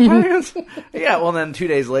 Shit his pants. Yeah, well, then 2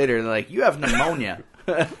 days later, they're like, you have pneumonia.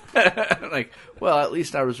 Like, well, at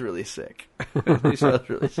least I was really sick.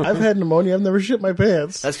 I've had pneumonia. I've never shit my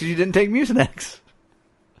pants. That's because you didn't take Mucinex.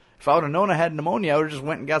 If I would have known I had pneumonia, I would have just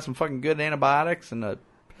went and got some fucking good antibiotics and a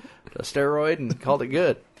steroid and called it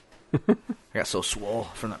good. I got so swole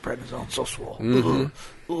from that prednisone. So swole.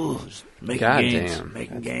 Ooh, just making God gains. damn.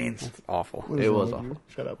 Making gains. That's awful. What is It wrong was with you? awful.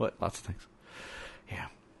 Shut up. What? Lots of things. Yeah.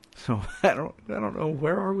 So I don't know.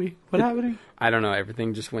 Where are we? What's happening? I don't know.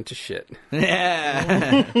 Everything just went to shit.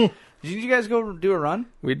 Yeah. Did you guys go do a run?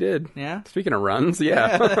 We did. Yeah. Speaking of runs,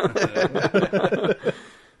 yeah.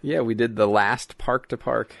 Yeah, we did the last Park to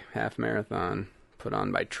Park half marathon put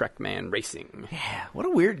on by Trekman Racing. Yeah. What a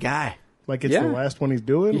weird guy. Like it's Yeah. the last one he's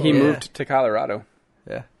doing? He or- moved to Colorado.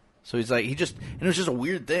 Yeah. So he's like, and it was just a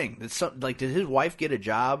weird thing. It's did his wife get a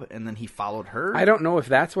job and then he followed her? I don't know if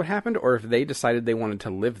that's what happened or if they decided they wanted to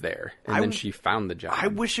live there and I then w- she found the job. I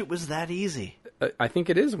wish it was that easy. I think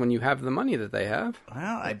it is when you have the money that they have.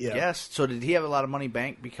 Well, I Yeah. guess. So did he have a lot of money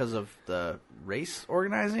banked because of the race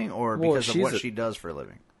organizing or Well, because of she's what a- she does for a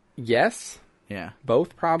living? Yes, Yeah. both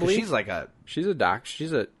 'Cause probably. she's like a She's a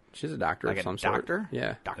doctor like of a some doctor? sort.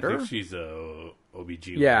 Yeah. I doctor? think she's a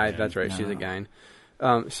OBGYN. Yeah, that's right. She's a gyne.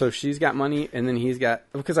 So she's got money, and then he's got,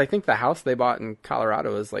 because I think the house they bought in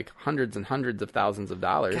Colorado is like hundreds and hundreds of thousands of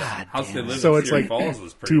dollars. God House they damn. lived So in it's Cedar like Falls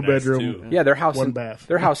was pretty nice, 2-bedroom. too. Yeah, their house, One bath.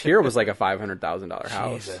 their house here was like a $500,000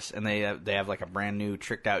 house. Jesus. And they have like a brand new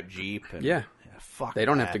tricked out Jeep. And, Yeah. fuck. They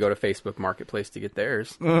don't have that. to go to Facebook Marketplace to get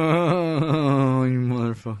theirs. Oh, you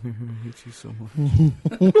motherfucker. I hate you so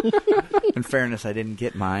much. In fairness, I didn't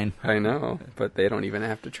get mine. I know, but they don't even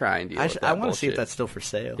have to try and deal with that I want to see if bullshit. that's still for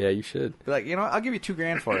sale. Yeah, you should. Be like, I'll give you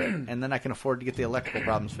 $2,000 for it, and then I can afford to get the electrical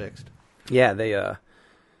problems fixed. Yeah, they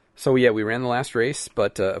so yeah, we ran the last race,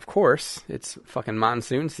 but of course, it's fucking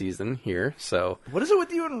monsoon season here, so What is it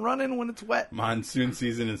with you and running when it's wet? Monsoon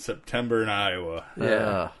season in September in Iowa.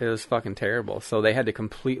 yeah, it was fucking terrible. So they had to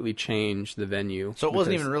completely change the venue. So it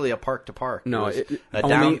wasn't because- even really a park to park. No, it was it, a only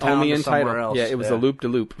downtown to in somewhere title. else. Yeah, it was a loop to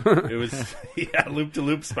loop. It was loop to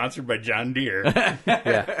loop, sponsored by John Deere.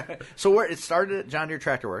 Yeah, So where it started at John Deere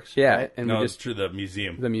Tractor Works. yeah, right? and No, we it's just to the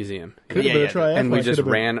museum. the museum. Could have Yeah, been yeah, a triathlon. And we Could just have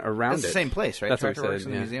been- ran around It's the it. same place, right? That's what I Tractor Works said,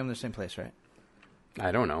 and the yeah. museum, they're the same place, right?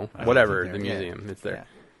 I don't know. Whatever, think the they're- museum. It's there.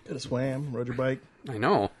 Could have swam, rode your bike. I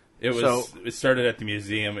know. It started at the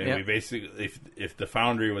museum, and Yep. we basically, if the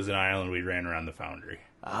Foundry was an island, we ran around the Foundry.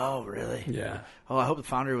 Oh, really? Yeah. Oh, I hope the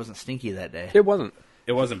Foundry wasn't stinky that day. It wasn't.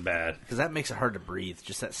 It wasn't bad. Because that makes it hard to breathe.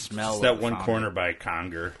 Just that smell. Just that of the one Foundry. corner by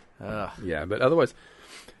Conger. Yeah, but otherwise,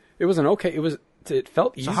 it was an okay. It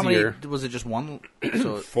felt easier. So how many was it? Just one?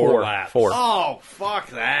 So Four laps. Four. Oh, fuck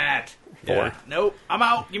that. Yeah. Nope. I'm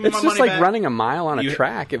out. Give me It's my just money like back. running a mile on a You-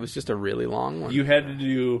 track. It was just a really long one. You had to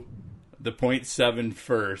do the 0.7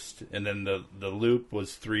 first, and then the loop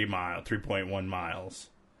was 3.1 miles.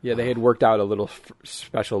 Yeah, they had worked out a little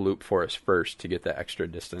special loop for us first to get the extra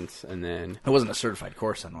distance, and then It wasn't a certified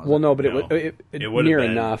course then, was well, it? no, but No. it would've near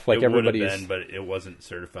been. enough. Like it would've everybody's, been, but it wasn't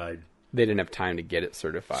certified. they didn't have time to get it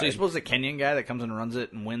certified. So you suppose the Kenyan guy that comes and runs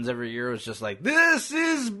it and wins every year was just like, this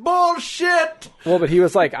is bullshit! Well, but he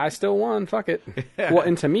was like, I still won. Fuck it. Well,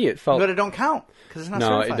 and to me, it felt But it don't count, because it's not no,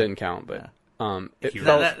 certified. it didn't count. But it He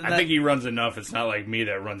felt. runs- I think he runs enough. It's not like me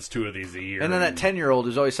that runs 2 of these a year. And then that 10-year-old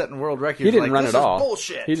who's always setting world records. He didn't like, run this it all. Is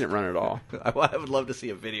bullshit. He didn't run it all. I would love to see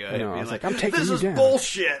a video. of him know, I being was like, I'm taking this you is down.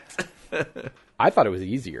 bullshit. I thought it was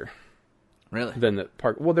easier Really? than the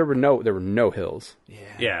park. Well, there were no hills.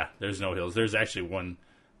 Yeah, there's no hills. There's actually one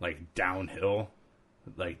like downhill,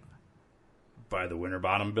 like by the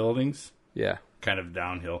Winterbottom buildings, Yeah, kind of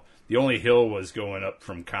downhill. The only hill was going up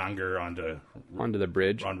from Conger onto the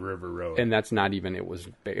bridge, on River Road. and that's not even. It was.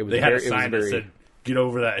 It was. they had very, a sign that said "Get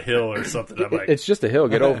over that hill" or something. I'm like, It's just a hill.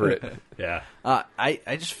 Get over it. yeah.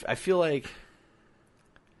 I feel like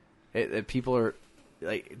people are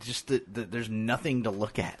like just there's nothing to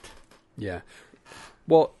look at. Yeah.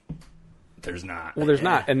 Well, There's not. there's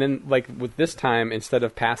not. And then, like, with this time, instead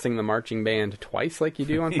of passing the marching band twice like you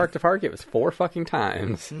do on Park to Park, it was 4 fucking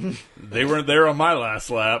times. They weren't there on my last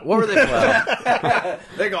lap. What were they playing?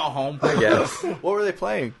 They go home. I guess. What were they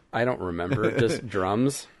playing? I don't remember. Just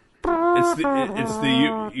drums. It's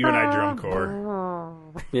the UNI drum corps.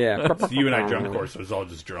 Yeah. The UNI drum corps was all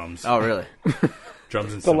just drums. Oh, really?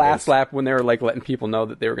 Drums and The last cymbals. lap, when they were, like, letting people know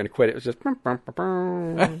that they were going to quit, it was just...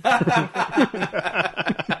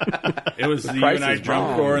 It was the price UNI is drum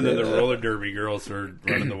wrong, corps, and then dude. the roller derby girls were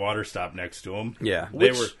running the water stop next to them. Yeah.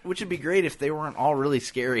 They were Which would be great if they weren't all really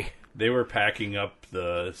scary. packing up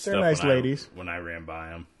the stuff nice ladies. when I ran by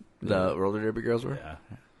them. The roller derby girls were. Yeah.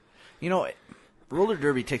 You know, roller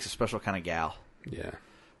derby takes a special kind of gal. Yeah.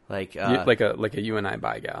 Like, Like a UNI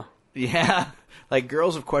bi gal. yeah, like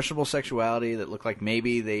girls of questionable sexuality that look like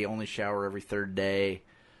maybe they only shower every 3rd day.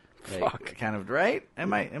 Like, Fuck. kind of right?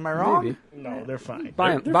 Am I wrong? Maybe. No, they're fine.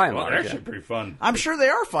 By and Well, large, they're actually yeah. pretty fun. I'm sure they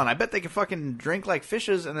are fun. I bet they can fucking drink like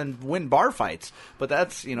fishes and then win bar fights. But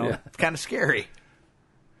that's Yeah. it's kind of scary.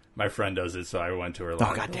 My friend does it, so I went to her.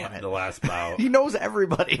 God damn it. The last bout. He knows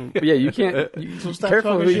everybody. But yeah, you can't... You, So stop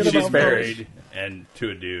careful talking who you shit She's about disparage. married and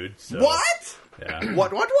to a dude. So, What? Yeah.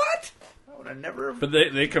 What? I would have never. But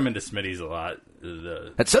they come into Smitty's a lot.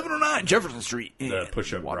 The At 709 Jefferson Street. the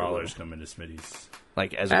push-up Waterloo. brawlers come into Smitty's.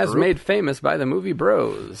 Like as a As group? made famous by the movie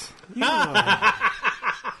Bros.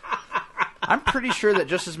 I'm pretty sure that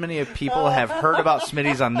just as many people have heard about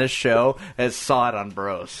Smitty's on this show as saw it on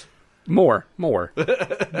Bros. More.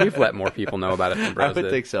 We've let more people know about it than Bros I would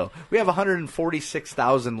did. think so. We have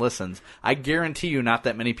 146,000 listens. I guarantee you not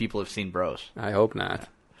that many people have seen Bros. I hope not.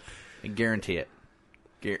 I guarantee it.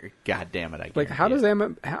 God damn it! I Like, how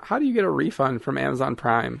guarantee does how do you get a refund from Amazon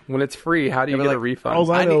Prime when it's free? How do you but get a like, refund?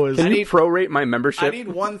 All I know is Can you need- prorate my membership? I need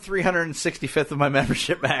 1/365th of my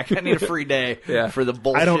membership back. I need a free day Yeah. for the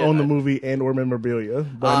bullshit. I don't own the movie and or memorabilia,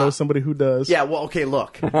 but I know somebody who does. Yeah, well, okay,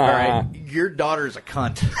 look. All right, your daughter's a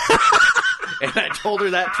cunt. And I told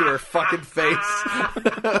her that to her fucking face.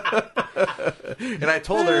 And I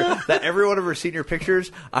told her that every one of her senior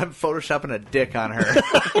pictures, I'm photoshopping a dick on her.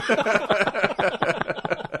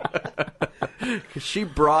 'Cause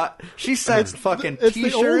she sent fucking it's the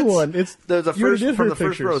t-shirts. old one. It's the you already first did from her the first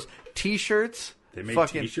pictures. rows. T-shirts. They made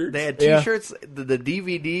fucking, t-shirts? They had Yeah. t-shirts, the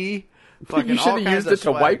DVD. Fucking you should all have kinds used of it to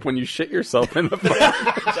swag. wipe when you shit yourself in the face.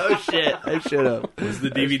 Oh shit! I should have. Was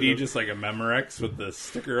the DVD just like a Memorex with the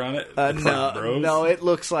sticker on it? Bros? No, it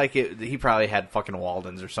looks like it. He probably had fucking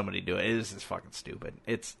Walden's or somebody do it. It is just fucking stupid.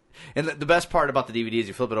 And the best part about the DVD is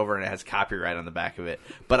you flip it over and it has copyright on the back of it.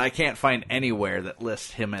 But I can't find anywhere that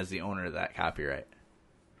lists him as the owner of that copyright.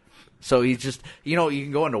 So he's just, you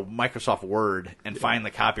can go into Microsoft Word and find the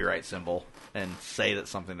copyright symbol and say that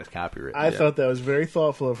something is copyrighted. I thought that was very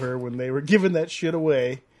thoughtful of her when they were giving that shit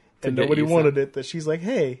away and get nobody you wanted it. That she's like,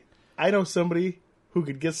 "Hey, I know somebody who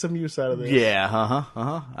could get some use out of this." Yeah,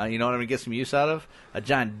 you know what I'm gonna get some use out of? A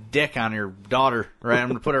giant dick on your daughter. Right, I'm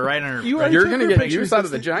gonna put it right on her. You already You're took gonna her get pictures. use out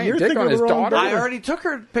of the That's giant you're dick thinking on of his the wrong daughter? I already took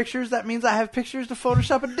her pictures. That means I have pictures to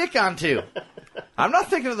Photoshop a dick onto. I'm not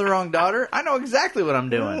thinking of the wrong daughter. I know exactly what I'm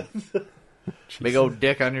doing. Big old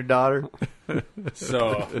dick on your daughter.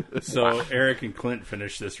 So Eric and Clint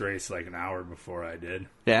finished this race like an hour before I did.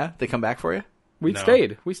 Yeah, they come back for you. We No.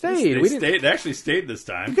 stayed. We stayed. They We didn't. They actually stayed this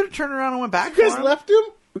You time. could have turned around and went back. You guys for 'em. left him?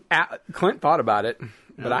 Clint thought about it,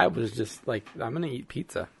 but I was just like, I'm gonna eat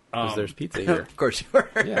pizza because there's pizza here. Of course you were.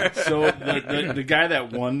 Yeah. So the guy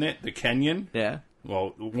that won it, the Kenyan, Yeah.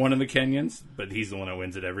 well, one of the Kenyans, but he's the one that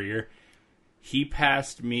wins it every year. He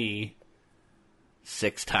passed me.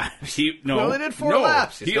 6 times. He only did 4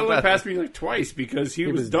 laps. He only passed me like twice because he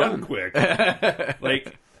was done quick.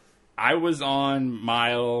 Like I was on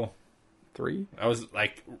mile 3. I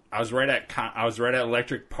was right at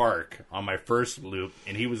Electric Park on my first loop,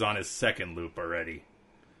 and he was on his second loop already.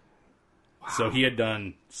 Wow. So he had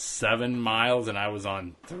done 7 miles, and I was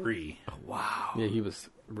on 3. Wow. Yeah, he was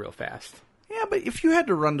real fast. Yeah, but if you had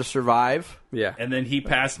to run to survive, Yeah. And then he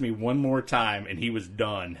passed me one more time, and he was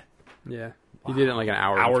done. Yeah. He did it in like an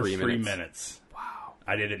hour and 3 minutes. Wow.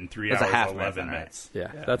 I did it in 3 That's a hours half 11 marathon, right? minutes.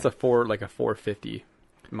 Yeah. That's a 450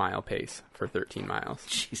 mile pace for 13 miles.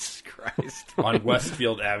 Jesus Christ. On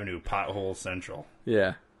Westfield Avenue, Pothole Central.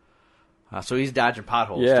 Yeah. So he's dodging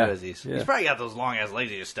potholes, Yeah, too, as he's probably got those long-ass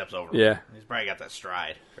legs he just steps over. Yeah. He's probably got that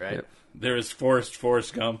stride, right? Yep. There was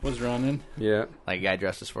Forrest Gump was running. Yeah. Like a guy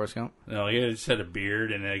dressed as Forrest Gump? No, he just had a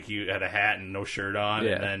beard, and like he had a hat and no shirt on,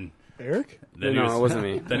 Yeah. and then Eric? he No, was, it wasn't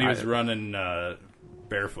me. Then he was running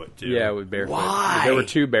barefoot too. Yeah, with barefoot. Why? There were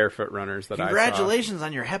 2 barefoot runners that Congratulations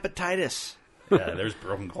on your hepatitis. Yeah, there's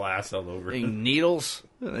broken glass all over. Needles.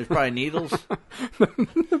 There's probably needles. I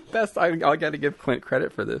saw. Best, I got to give Clint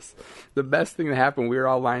credit for this. The best thing that happened, we were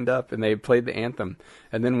all lined up and they played the anthem.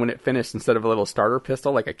 And then when it finished, instead of a little starter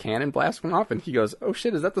pistol, like a cannon blast went off, and he goes, "Oh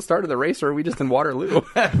shit, is that the start of the race, or are we just in Waterloo?"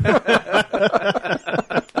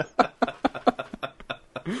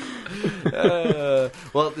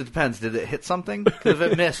 Well, it depends. Did it hit something? 'Cause if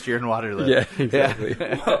it missed, you're in Waterloo. Yeah, exactly.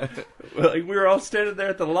 Well, like we were all standing there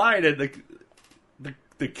at the line, and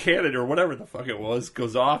the cannon or whatever the fuck it was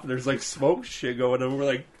goes off, and there's like smoke shit going, and we're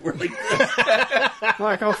like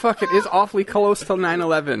Like, oh fuck, it is awfully close to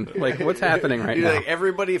 9/11. Like, what's happening right now? Like,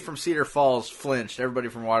 everybody from Cedar Falls flinched. Everybody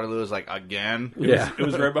from Waterloo was like, again? Yeah. it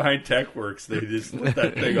was right behind Tech Works. They just lit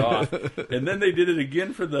that thing off, and then they did it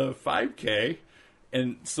again for the 5K.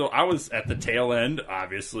 And so I was at the tail end,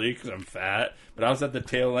 obviously, because I'm fat. But I was at the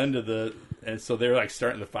tail end of and so they were like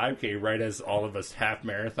starting the 5K right as all of us half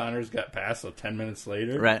marathoners got past. So 10 minutes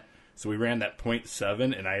later, Right. So we ran that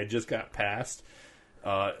 0.7, and I had just got past.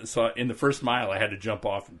 So in the first mile, I had to jump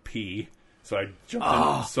off and pee. So I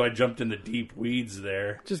jumped in the deep weeds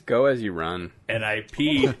there, Just go as you run. and I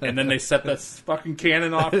peed, and then they set that fucking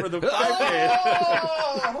cannon off for the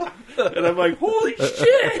 5K. And I'm like, holy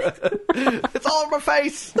shit! It's all over my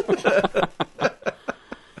face.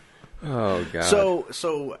 Oh god.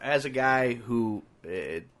 So as a guy who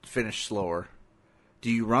finished slower, do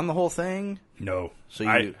you run the whole thing? No, So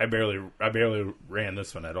I barely ran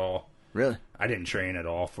this one at all. Really? I didn't train at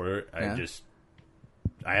all for it.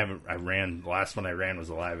 The last one I ran was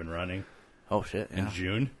Alive and Running Oh shit! in Yeah.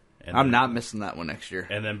 June. And I'm then, not missing that one next year.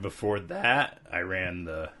 And then before that, I ran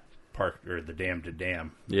the the Dam to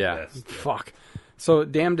Dam. Yeah. Test. Fuck. So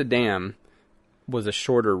Dam to Dam was a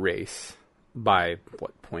shorter race by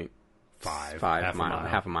what, 0.5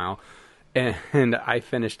 half a mile. And I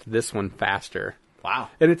finished this one faster. Wow.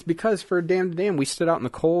 And it's because for Dam to Dam, we stood out in the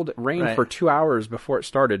cold rain Right. for 2 hours before it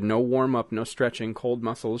started. No warm up, no stretching, cold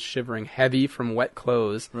muscles, shivering, heavy from wet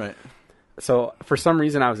clothes. Right. So for some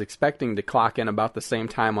reason, I was expecting to clock in about the same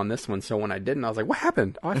time on this one. So when I didn't, I was like, "What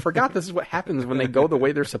happened? Oh, I forgot this is what happens when they go the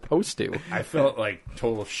way they're supposed to." I felt like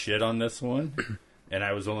total shit on this one, and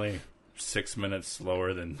I was only 6 minutes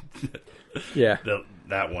slower than Yeah.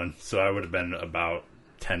 that one. So I would have been about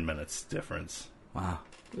 10 minutes difference. Wow.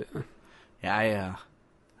 Yeah.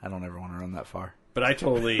 I don't ever want to run that far. But I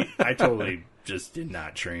totally just did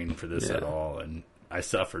not train for this at all, and I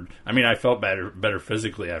suffered. I mean, I felt better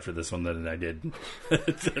physically after this one than I did.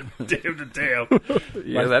 Damn to damn.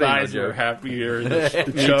 Yeah, My that ain't no thighs were joke. happier.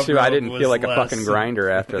 The Me chub too. I rub didn't was feel like a less. fucking grinder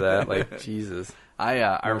after that. Like, Jesus. I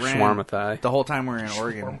Or ran shawarma thigh. the whole time we were in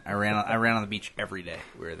Oregon. I ran on the beach every day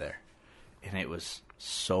we were there, and it was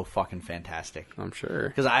so fucking fantastic. I'm sure.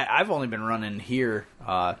 Because I've only been running here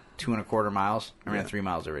 2.25 miles. I ran 3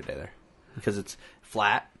 miles every day there because it's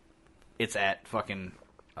flat. It's at fucking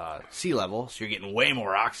sea level, so you're getting way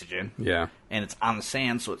more oxygen. Yeah. And it's on the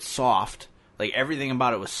sand, so it's soft. Like everything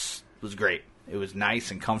about it was great. It was nice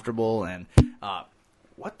and comfortable. And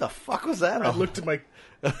what the fuck was that? I looked at my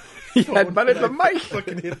He had butted the I mic.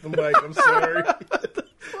 fucking hit the mic. I'm sorry.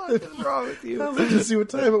 fuck is wrong with you? I was looking to see what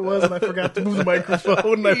time it was, and I forgot to move the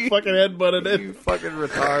microphone, and I fucking headbutted it. You fucking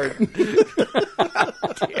retard.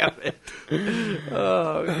 Damn it.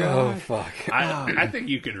 Oh, God. Oh, fuck. I think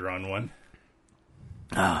you could run one.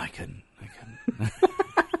 Oh, I couldn't.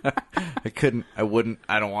 I couldn't. I wouldn't.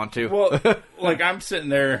 I don't want to. Well, like I'm sitting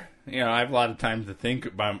there, I have a lot of time to think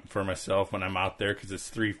for myself when I'm out there because it's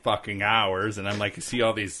 3 fucking hours, and I'm like, you see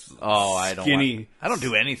all these I skinny. I don't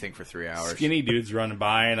do anything for 3 hours. Skinny dudes running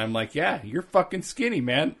by, and I'm like, yeah, you're fucking skinny,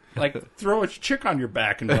 man. Like, throw a chick on your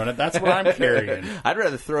back and run it. That's what I'm carrying. I'd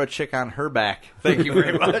rather throw a chick on her back. Thank you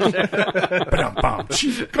very much. Ba-dum-bum.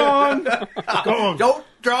 Gong. Gong. Don't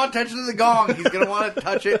draw attention to the gong. He's going to want to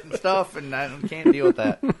touch it and stuff, and I can't deal with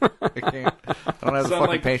that. I can't. I don't have the I'm fucking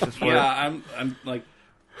like, patience for yeah, it. I'm like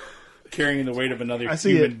carrying the weight of another I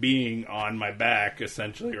see human it. being on my back,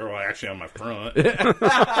 essentially, or actually on my front.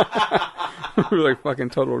 We're like fucking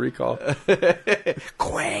Total Recall.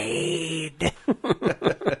 Quaid.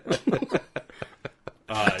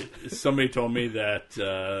 Somebody told me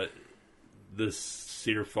that this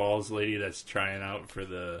Cedar Falls lady that's trying out for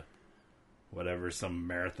the some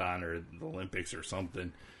marathon or the Olympics or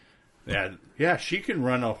something. Yeah, she can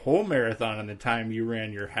run a whole marathon in the time you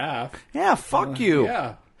ran your half. Yeah, fuck you.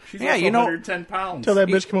 Yeah, she's Yeah, also 110 pounds. Tell that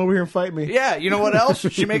bitch come over here and fight me. Yeah, you know what else?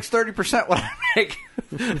 She makes 30% what I make.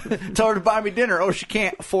 Tell her to buy me dinner. Oh, she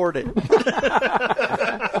can't afford it.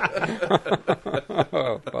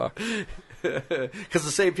 Oh, fuck. Because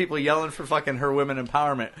the same people yelling for fucking her women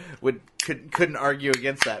empowerment couldn't argue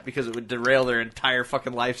against that because it would derail their entire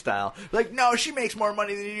fucking lifestyle. Like, no, she makes more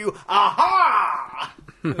money than you. Aha!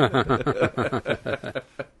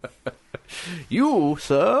 You,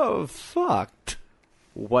 sir, fucked.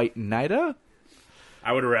 White Knighter?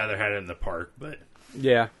 I would have rather had it in the park, but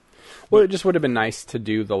Yeah. Well, it just would have been nice to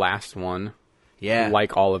do the last one. Yeah.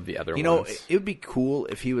 Like all of the other You know, ones. it would be cool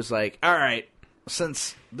if he was like, all right,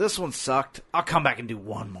 since this one sucked, I'll come back and do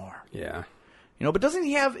one more. Yeah. But doesn't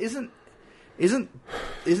he have isn't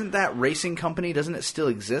that racing company, doesn't it still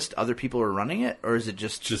exist? Other people are running it, or is it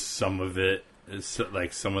just some of it. It's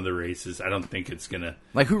like some of the races. I don't think it's gonna.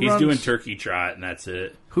 Like who he's runs, doing Turkey Trot, and that's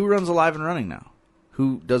it. Who runs Alive and Running now?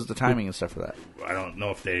 Who does the timing and stuff for that? I don't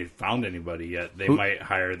know if they found anybody yet. They Who- might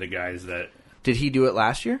hire the guys that. Did he do it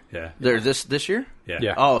last year? Yeah. This year? Yeah.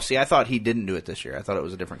 Yeah. Oh, see, I thought he didn't do it this year. I thought it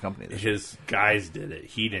was a different company this year. His guys did it.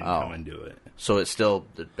 He didn't come and do it. So it's still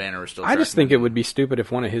the banner is still. I just tracking think it would be stupid if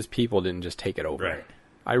one of his people didn't just take it over. Right.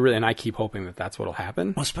 I keep hoping that that's what'll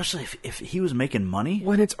happen. Well, especially if he was making money.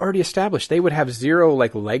 When it's already established, they would have zero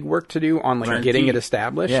legwork to do on Guaranteed. getting it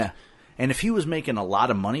established. Yeah. And if he was making a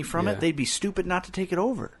lot of money from Yeah. it, they'd be stupid not to take it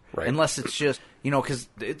over. Right. Unless it's just, because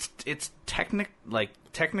it's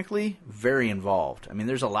technically very involved. I mean,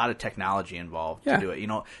 there's a lot of technology involved Yeah. to do it,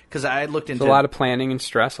 because I looked into There's a lot of planning and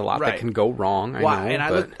stress, a lot Right. that can go wrong.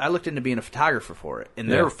 I looked into being a photographer for it, and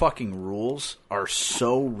Yeah. their fucking rules are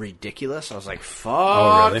so ridiculous. I was like, "Fuck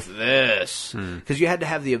Oh, really? this!" Because you had to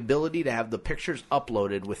have the ability to have the pictures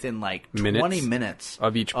uploaded within 20 minutes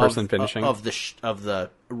of each person finishing? of the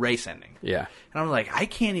race ending. Yeah. And I'm like, I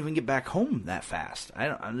can't even get back home that fast.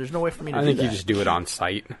 There's no way for me to I do think that. you just do it on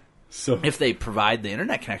site. So If they provide the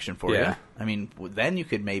internet connection for Yeah. you, I mean, then you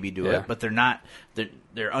could maybe do Yeah. it. But they're not.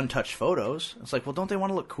 They're untouched photos. It's like, well, don't they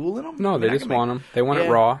want to look cool in them? No, they just want them. They want it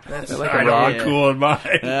Yeah, raw. that's- They like I it don't raw. look cool in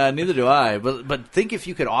mine. Neither do I. But think if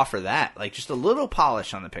you could offer that, just a little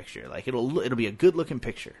polish on the picture, it'll be a good looking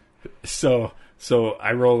picture. So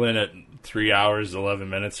I roll in at 3 hours 11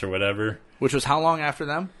 minutes or whatever. Which was how long after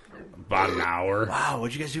them? About an hour. Wow,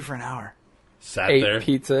 what'd you guys do for an hour? Sat Ate there.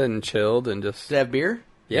 pizza and chilled and just Did they have beer?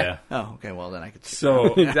 yeah. Oh, okay. Well, then I could.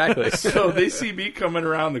 So Exactly. So they see me coming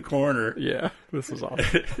around the corner. Yeah, this was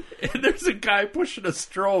awesome. And there's a guy pushing a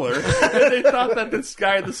stroller, and they thought that this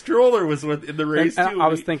guy in the stroller was in the race And too. I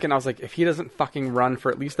was thinking, if he doesn't fucking run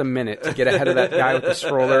for at least a minute to get ahead of that guy with the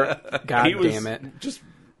stroller, god he was damn it. just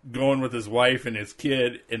going with his wife and his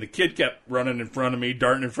kid, and the kid kept running in front of me,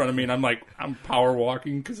 darting in front of me, and I'm like, I'm power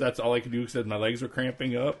walking because that's all I could do because my legs were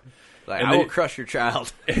cramping up. Like, And I they- will crush your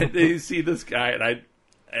child. And they see this guy,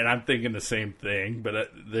 and I'm thinking the same thing, but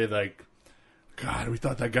they're like, God, we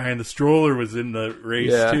thought that guy in the stroller was in the race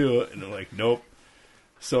Yeah. too, and they're like, nope.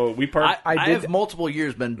 So we parked. I did- have multiple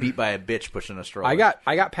years been beat by a bitch pushing a stroller.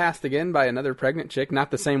 I got passed again by another pregnant chick, not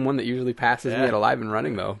the same one that usually passes me Yeah. at Alive and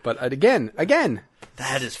Running though, but again.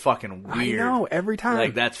 That is fucking weird. I know, every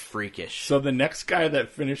time. That's freakish. So the next guy that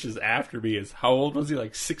finishes after me is, how old was he?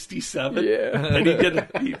 Like 67? Yeah.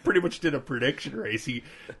 And he pretty much did a prediction race.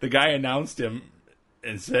 The guy announced him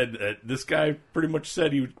and said that this guy pretty much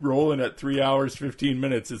said he would roll in at 3 hours 15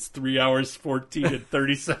 minutes. It's 3 hours 14 and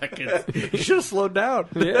 30 seconds. You should have slowed down.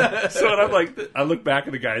 Yeah. So and I'm like, I look back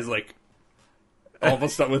at the guy's like,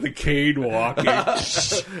 almost up with a cane walking.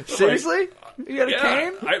 Seriously? You got a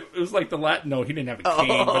cane? It was like the Latin. No, he didn't have a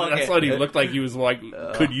cane. But okay. that's what he looked like. He was like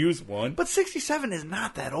could use one. But 67 is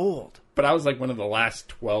not that old. But I was like one of the last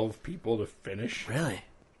 12 people to finish. Really?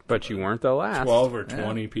 But you weren't the last. 12 or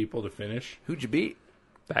 20 people to finish. Who'd you beat?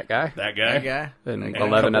 That guy. That guy. That guy? And And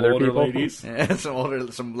 11 a couple other older people. ladies. Yeah,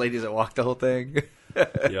 some ladies that walked the whole thing.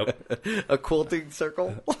 Yep. A quilting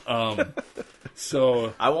circle.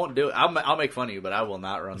 So I won't do it. I'll make fun of you, but I will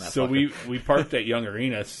not run that. So fucker. we parked at Young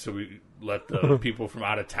Arena, so we let the people from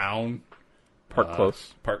out of town Park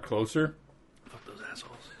close. park closer. Fuck those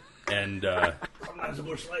assholes. And Sometimes the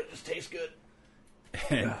Busch Light just tastes good.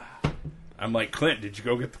 and I'm like, Clint, did you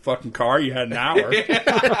go get the fucking car? You had an hour.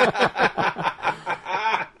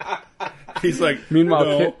 He's like, Meanwhile,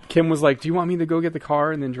 no. Kim was like, "Do you want me to go get the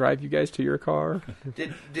car and then drive you guys to your car?"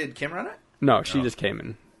 Did Kim run it? No, she just came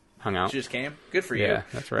and hung out. She just came. Good for you. Yeah,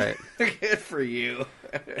 that's right. Good for you.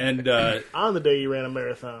 And On the day you ran a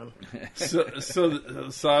marathon. so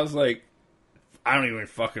I was like, I don't even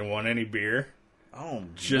fucking want any beer. Oh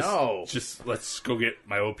Just let's go get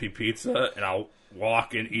my OP pizza, and I'll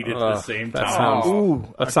walk and eat it at the same that time. sounds-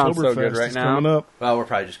 Ooh, That sounds so good Oktoberfest right is now. coming up. Well, we'll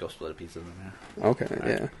probably just go split a pizza then. Okay,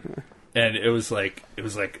 yeah. And it was like,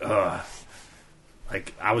 like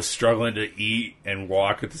I was struggling to eat and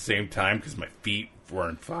walk at the same time because my feet were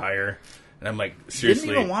on fire. And I'm like, seriously,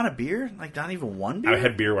 Didn't even want a beer? Like, not even one beer? I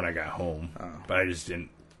had beer when I got home, but I just didn't.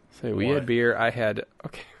 So we What? had beer. I had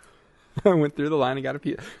I went through the line and got a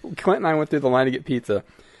pizza. Clint and I went through the line to get pizza,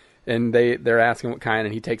 and they're asking what kind,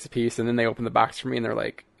 and he takes a piece, and then they open the box for me, and they're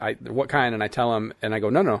like, "What kind?" And I tell them, and I go,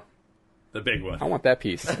 "No, The big one. I want that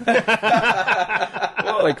piece."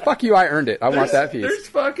 Like, fuck you, I earned it. I want that piece. There's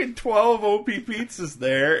fucking 12 OP pizzas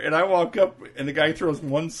there, and I walk up, and the guy throws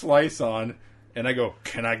one slice on, and I go,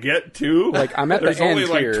 "Can I get two?" Like, I'm at the There's only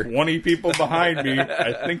end like here. 20 people behind me.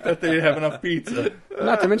 I think that they have enough pizza.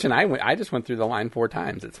 Not to mention, I just went through the line 4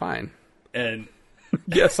 times. It's fine. And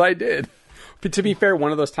Yes, I did. But to be fair,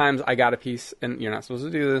 one of those times I got a piece, and you're not supposed to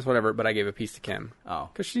do this, whatever, but I gave a piece to Kim. Oh.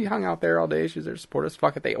 Because she hung out there all day. She was there to support us.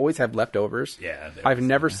 Fuck it. They always have leftovers. Yeah, they I've always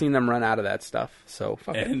never seen them run out of that stuff. So,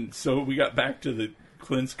 fuck it. And so we got back to the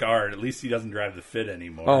Clint's car, and at least he doesn't drive the Fit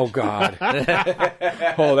anymore. Oh, God.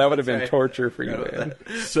 Oh, that would have been torture for you, man.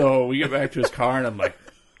 So we get back to his car, and I'm like,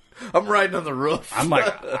 I'm riding on the roof.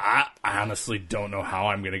 I honestly don't know how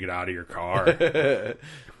I'm going to get out of your car.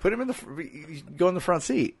 Put him in go in the front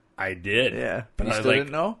seat. I did. Yeah. But You I still like,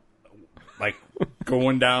 didn't know? like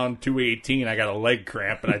going down 218, I got a leg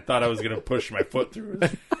cramp, and I thought I was going to push my foot through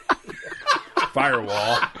his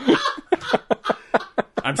firewall.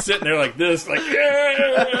 I'm sitting there like this, like,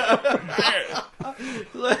 yeah.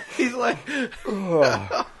 He's like,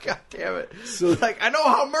 oh, God damn it. So, like, I know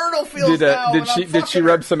how Myrtle feels now. Did she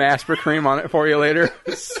rub some Aspercream on it for you later?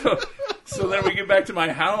 So then we get back to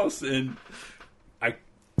my house, and I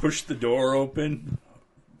push the door open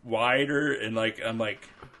wider, and I'm like,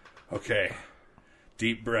 okay,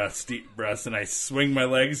 deep breaths, and I swing my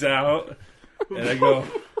legs out, and I go,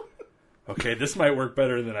 okay, this might work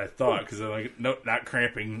better than I thought, because I'm like, nope, not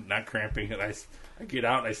cramping, and I get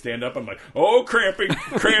out and I stand up. I'm like, oh, cramping,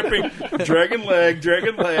 dragging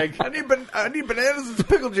leg. I need bananas and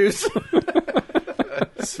pickle juice.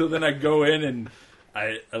 So then I go in and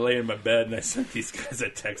I lay in my bed, and I sent these guys a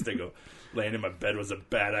text. I go, laying in my bed was a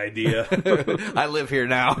bad idea. I live here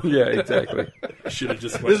now. Yeah, exactly. I should have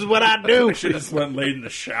just went. This is what I do. I should have just went and laid in the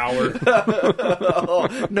shower.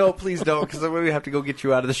 Oh, no, please don't, because then we have to go get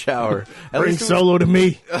you out of the shower. At Bring least it was- Solo to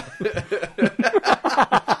me.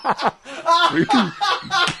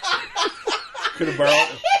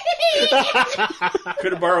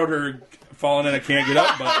 Could have borrowed her falling in a can't get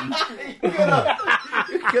up button.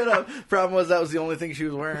 Good up. Problem was that was the only thing she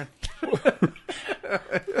was wearing.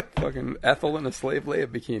 Fucking Ethel in a slave layup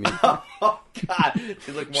bikini. Oh, God.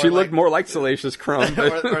 She looked more like Salacious Crumb.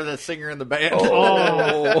 But... or the singer in the band.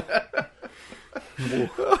 Oh. Shit,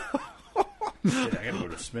 I gotta go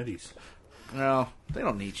to Smitty's. No, they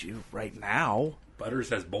don't need you right now. Butters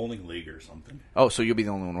has bowling league or something. Oh, so you'll be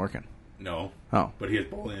the only one working. No. Oh. But he has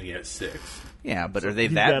bowling league at 6. Yeah, but are they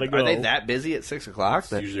gotta go. that busy at 6 o'clock?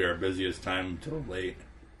 It's usually our busiest time until late.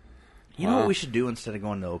 You know what we should do instead of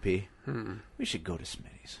going to OP? We should go to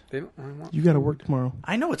Smitty's. They don't want... You got to work tomorrow.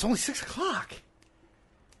 I know, it's only 6 o'clock.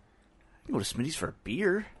 I can go to Smitty's for a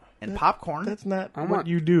beer. and popcorn. That's not I what want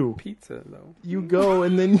you do. pizza though. You go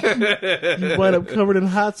and then you wind up covered in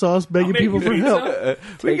hot sauce begging make people you for pizza.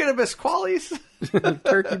 help. We get a Miss Qualies.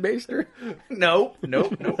 Turkey baster. Nope.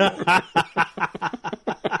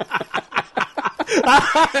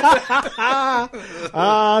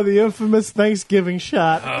 The infamous Thanksgiving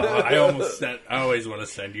shot. I always want to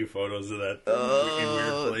send you photos of that in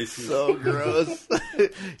weird places. So gross.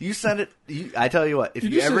 You send it. I tell you what. If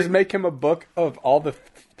Did you you ever just make him a book of all the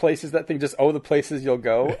places that thing just the places you'll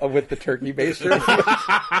go with the turkey baster?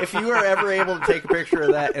 if you are ever able to take a picture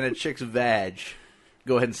of that in a chick's vag,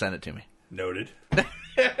 go ahead and send it to me. Noted.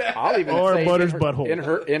 I'll even Or say Butter's in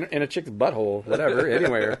her, butthole. in a chick's butthole, whatever,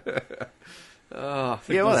 anywhere. Yeah, well,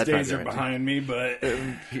 Those that's days fine, are too. behind me, but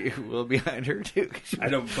You will behind her too. I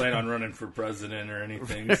don't plan on running for president or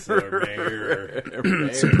anything, so or mayor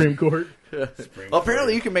or Supreme Court. Supreme Well,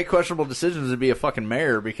 apparently Court. you can make questionable decisions and be a fucking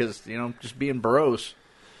mayor because just being bros.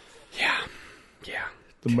 Yeah.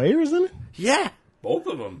 The mayor's in it? Yeah, Both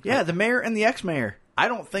of them. yeah, the mayor and the ex-mayor. I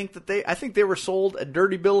don't think that I think they were sold a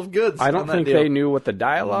dirty bill of goods. I on don't that think deal. they knew what the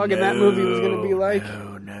dialogue in that movie was going to be like.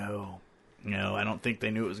 No, I don't think they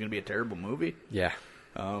knew it was going to be a terrible movie. Yeah.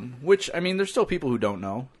 Which, I mean, there's still people who don't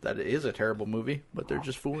know that it is a terrible movie, but they're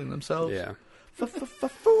just fooling themselves. Yeah.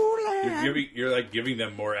 Fooling. You're like giving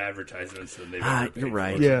them more advertisements than they've ever paid You're for.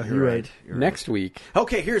 right. Yeah, you're you're right. right. You're right. Next week.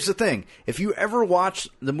 Okay, here's the thing. If you ever watch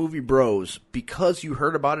the movie Bros because you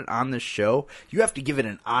heard about it on this show, you have to give it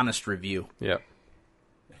an honest review. Yep.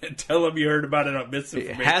 Tell them you heard about it on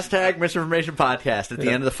Misinformation. Hashtag Misinformation Podcast at the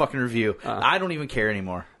end of the fucking review. I don't even care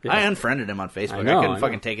anymore. Yeah. I unfriended him on Facebook. I know, I couldn't I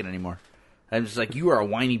fucking know. take it anymore. I'm just like, you are a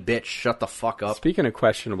whiny bitch. Shut the fuck up. Speaking of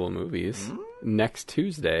questionable movies, next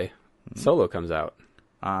Tuesday, Solo comes out,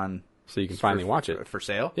 On so you can finally watch it. for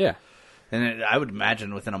sale. Yeah, And I would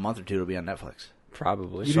imagine within a month or two it'll be on Netflix.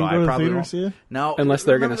 probably. You So didn't I go to the probably theater won't. to see it? No, Unless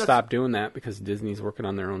they're going remember to that's- stop doing that because Disney's working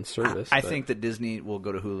on their own service. I but think that Disney will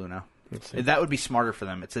go to Hulu now. see. That would be smarter for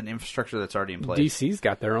them. It's an infrastructure that's already in place. DC's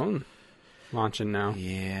got their own launching now.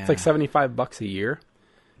 Yeah. It's like $75 a year,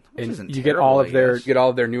 isn't and you get terrible, all I of their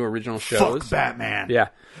guess. new original shows. Fuck Batman. Yeah,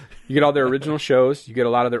 you get all their original shows. You get a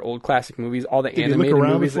lot of their old classic movies. All the Did you look animated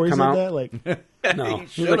around movies before that you come said out. that? Like, No, He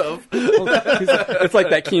should have. it's like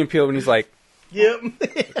that Key and Peele when he's like, yep.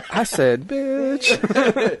 "I said,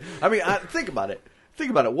 bitch." I mean, think about it.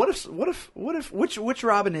 Think about it. What if? Which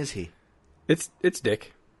Robin is he? It's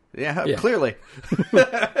Dick. Yeah, Yeah. clearly.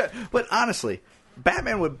 But honestly,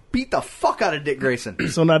 Batman would beat the fuck out of Dick Grayson.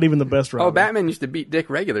 So not even the best Robin. Oh, Batman used to beat Dick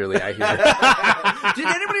regularly. I hear. Did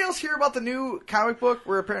anybody else hear about the new comic book?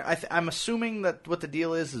 Where apparently, I'm assuming that what the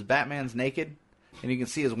deal is Batman's naked and you can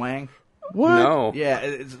see his wang. What? No.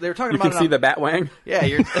 Yeah, they're talking You about can it see on, the Batwang. Yeah,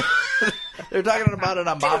 you're. They're talking about it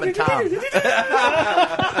on Bob and Tom.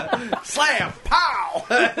 Slam! Pow!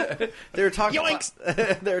 They're talking.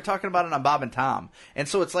 They're talking about it on Bob and Tom, and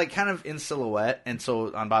so it's like kind of in silhouette. And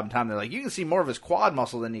so on Bob and Tom, they're like, you can see more of his quad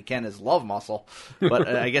muscle than you can his love muscle. But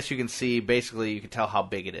I guess you can see basically, you can tell how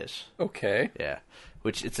big it is. Okay. Yeah,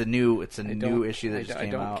 which it's a new don't- issue that I just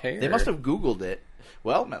don't came out. care. They must have Googled it.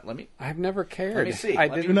 Well, let me I've never cared. Let me see. I Let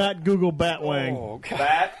me- didn't. Do not Google Batwang. Oh, God.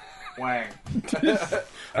 Bat Wang.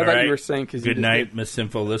 I thought you were saying because Good night,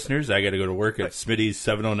 Misinfo listeners. I got to go to work at Smitty's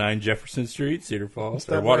 709 Jefferson Street, Cedar Falls, or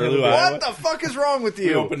Stop Waterloo, looking at Iowa. What the fuck is wrong with We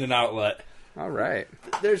you? opened an outlet. All right.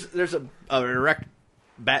 There's a erect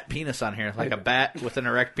bat penis on here, like a bat with an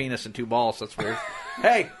erect penis and two balls. That's weird.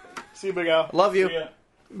 Hey, See you, Big Al. love you. See ya.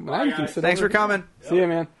 Well, you can sit Thanks over for coming. See you,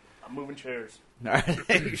 man. I'm moving chairs. All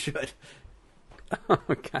right, you should. Oh,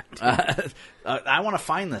 God. I want to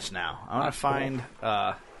find this now. I want to find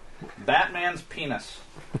Batman's penis.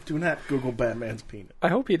 Do not Google Batman's penis. I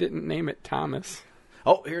hope he didn't name it Thomas.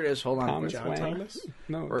 Oh, here it is. Hold on. Thomas John Wayne. Thomas?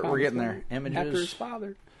 No, We're Thomas getting Wayne. there. Images. After his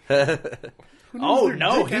father. Oh their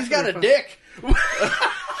no, dick he's got after a the dick.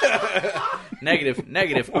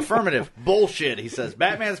 Negative, affirmative, bullshit. He says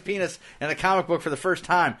Batman's penis in a comic book for the first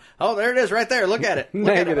time. Oh, there it is, right there. Look at it. Look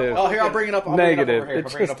at it. Negative. Oh, here I'll bring it up. Negative. I'll bring It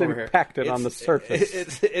up over just here. impacted on the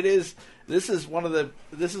surface. It is. This is one of the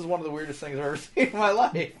weirdest things I've ever seen in my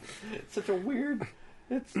life. It's such a weird.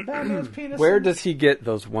 It's Batman's penis. Where does he get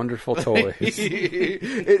those wonderful toys?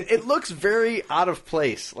 it looks very out of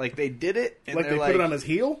place. Like they did it, and Like they're they put it on his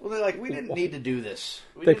heel? Well, they're like, we didn't need to do this.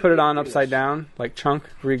 They put it on upside down, like Chunk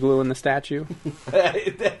re-gluing the statue.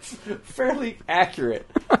 That's fairly accurate.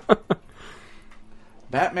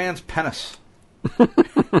 Batman's penis. All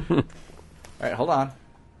right, hold on. I'm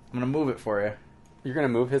gonna move it for you. You're gonna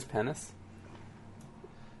move his penis?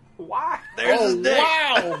 Why? There's his dick.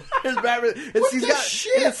 Wow! There's Batman.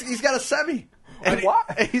 He's got a semi.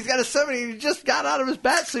 And he's got a 70. He just got out of his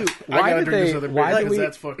bat suit. I Why gotta did drink this they? other beer Why did because we?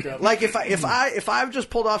 that's fucked up. Like if I've just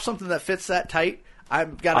pulled off something that fits that tight,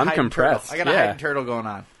 I've got a I'm hiding turtle. compressed, I got a yeah. hiding turtle going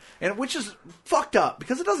on, and which is fucked up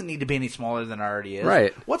because it doesn't need to be any smaller than it already is.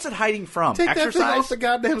 Right. What's it hiding from? Take that thing Exercise? off the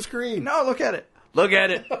goddamn screen. No, look at it. Look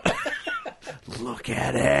at it. Look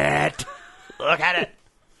at it. Look at it.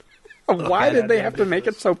 Why did they have to make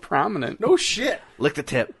it so prominent? No shit. Lick the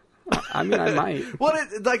tip. I mean, I might. Well,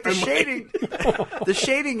 like the shading, the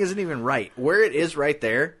shading isn't even right. Where it is right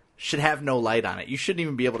there should have no light on it. You shouldn't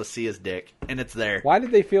even be able to see his dick, and it's there. Why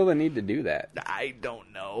did they feel the need to do that? I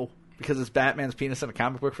don't know. Because it's Batman's penis in a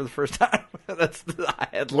comic book for the first time. That's the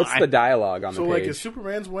headline. What's the dialogue on So, the like, page? is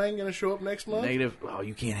Superman's wang going to show up next month? Negative. Oh,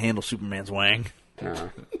 you can't handle Superman's wang. No.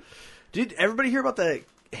 Did everybody hear about the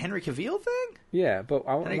Henry Cavill thing? Yeah, but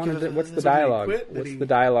I think wanted. it was- What's the did he dialogue? quit? Did What's he- the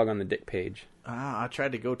dialogue on the dick page? I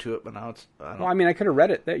tried to go to it, but now it's. I don't Well, I mean, I could have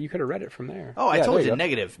read it. You could have read it from there. Oh, I Yeah, told there you. go.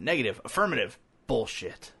 Negative. Affirmative.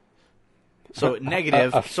 Bullshit. So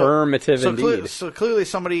negative. Affirmative so, indeed. so clearly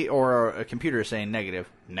somebody or a computer is saying negative.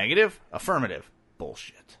 Negative. Affirmative.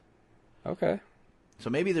 Bullshit. Okay. So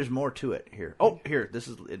maybe there's more to it here. Oh, here. This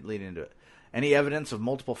is leading into it. Any evidence of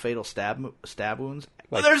multiple fatal stab wounds?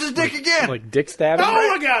 Like- oh, there's his dick again. Like dick stabbing.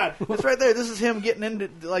 Oh my god! It's right there. This is him getting into,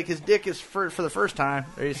 like, his dick is for the first time.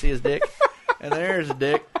 There you see his dick. And there's his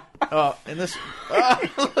dick. Oh, and this.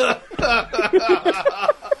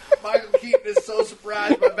 Michael Keaton is so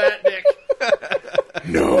surprised by Bat Dick.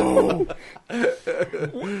 No!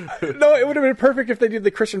 No, it would have been perfect if they did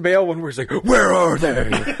the Christian Bale one where he's like, "Where are they?"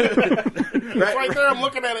 It's right there, I'm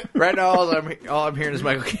looking at it. Right now, all I'm hearing is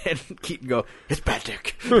Michael Keaton go, "It's Bat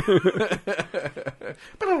Dick."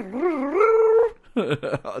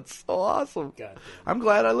 Oh, it's so awesome. God damn. I'm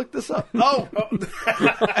glad I looked this up. Oh,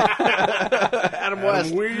 Adam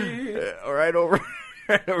West. Right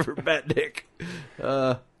over Bat Dick.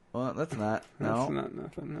 Well, that's not. No. That's not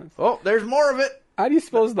nothing. That's... Oh, there's more of it. How do you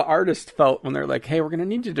suppose the artist felt when they're like, "Hey, we're going to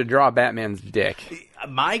need you to draw Batman's dick"?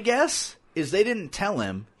 My guess is they didn't tell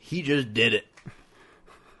him. He just did it.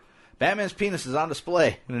 Batman's penis is on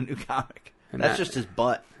display in a new comic. And That's that- just his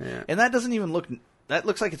butt. Yeah. And that doesn't even look... That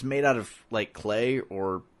looks like it's made out of, like, clay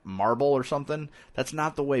or marble or something. That's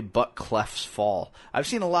not the way butt clefts fall. I've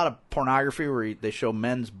seen a lot of pornography where they show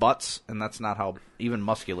men's butts, and that's not how... Even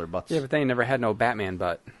muscular butts. Yeah, but they never had no Batman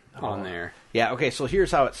butt on there. Yeah, okay, so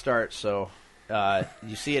here's how it starts. So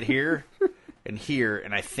you see it here and here,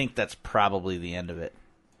 and I think that's probably the end of it.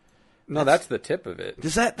 No, that's the tip of it.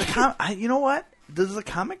 Does that... you know what? Does the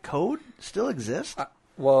comic code still exist?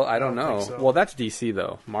 Well, I don't know. think so. Well, that's DC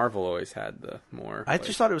though. Marvel always had the more. I like-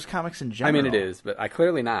 just thought it was comics in general. I mean, it is, but I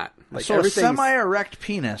clearly not. Like So a everything's- semi-erect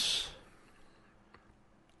penis.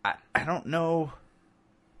 I don't know.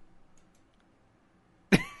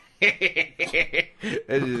 It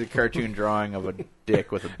is a cartoon drawing of a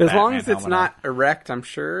dick with a. As long Batman as it's helmet not on. erect, I'm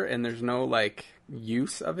sure, and there's no like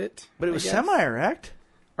use of it. But it I was guess. semi-erect.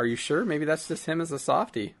 Are you sure? Maybe that's just him as a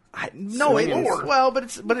softie. No, it, Lord. well, but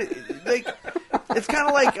it's like it's kind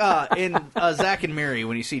of like in Zack and Miri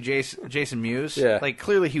when you see Jason Mewes. Yeah. Like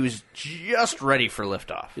clearly he was just ready for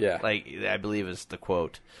liftoff. Yeah. Like I believe is the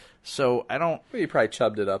quote. So I don't. Well, you probably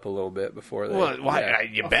chubbed it up a little bit before that. Well, why, yeah.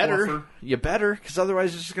 you A better, fluffer. because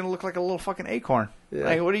otherwise it's just going to look like a little fucking acorn. Yeah.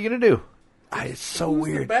 Like, what are you going to do? It's so Who's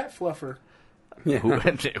the weird. bat fluffer?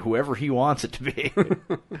 Whoever he wants it to be.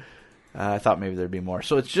 I thought maybe there'd be more.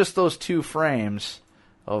 So it's just those two frames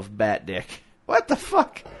of Bat Dick. What the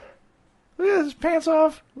fuck? Look at his pants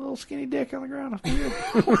off, little skinny dick on the ground.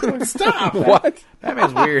 It's weird. Stop! What?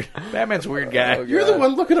 Batman's weird. Batman's a weird guy. Oh, You're the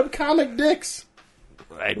one looking up comic dicks.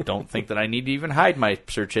 I don't think that I need to even hide my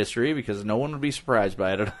search history because no one would be surprised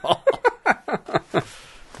by it at all.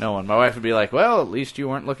 No one. My wife would be like, well, at least you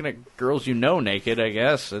weren't looking at girls you know naked, I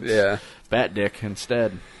guess. It's Yeah. Bat Dick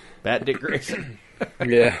instead. Bat Dick Grayson.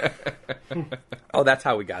 Yeah. Oh, that's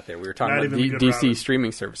how we got there. We were talking Not about even the good DC route.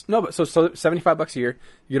 streaming service. No, but so $75 a year.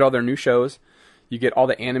 You get all their new shows. You get all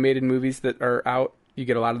the animated movies that are out. You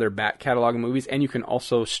get a lot of their back catalog of movies, and you can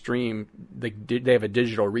also stream. They have a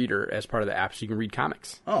digital reader as part of the app, so you can read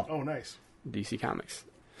comics, Oh, nice. DC Comics.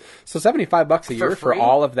 So $75 a year for free?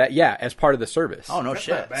 all of that. Yeah, as part of the service. Oh, no That's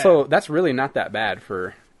shit. not bad. So that's really not that bad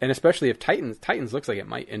for, and especially if Titans looks like it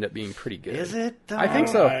might end up being pretty good. Is it? I think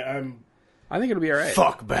so. I'm I think it'll be all right.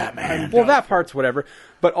 Fuck Batman. Well, that part's whatever.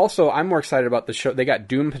 But also, I'm more excited about the show. They got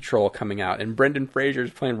Doom Patrol coming out, and Brendan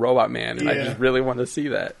Fraser's playing Robot Man, and I just really want to see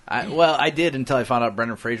that. I did until I found out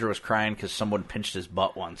Brendan Fraser was crying because someone pinched his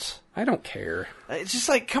butt once. I don't care. It's just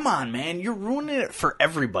like, come on, man. You're ruining it for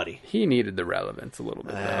everybody. He needed the relevance a little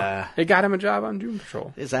bit, though. It got him a job on Doom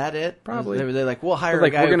Patrol. Is that it? Probably. They're like, we'll hire They're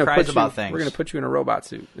like, a guy who cries put about things. We're going to put you in a robot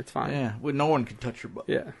suit. It's fine. Yeah, well, no one can touch your butt.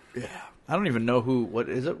 Yeah. I don't even know who. What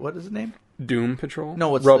is it? What is the name? Doom Patrol? No,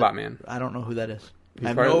 what's Robot Man. I don't know who that is.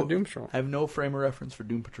 He's part of the Doom Patrol. I have no frame of reference for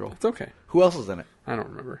Doom Patrol. It's okay. Who else is in it? I don't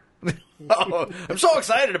remember. Oh, I'm so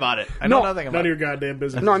excited about it. I know nothing about None of it. your goddamn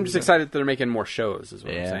business. No, I'm just excited that they're making more shows. Is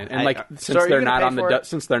what I'm saying. And so are you gonna pay for it?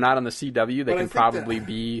 since they're not on the CW, they I can think probably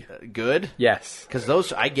be Good? yes. Because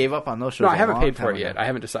those, I gave up on those shows. No, I a haven't long paid for time it yet. ago. I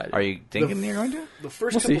haven't decided. Are you thinking you're going to? The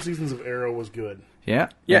first We'll couple see. seasons of Arrow was good. Yeah.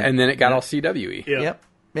 Yeah, and then it got all CWE. Yeah. Yep.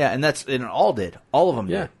 Yeah, and it all did. All of them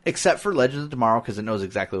Yeah. did. Except for Legends of Tomorrow because it knows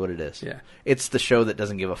exactly what it is. Yeah. It's the show that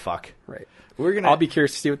doesn't give a fuck. Right. We're gonna. I'll be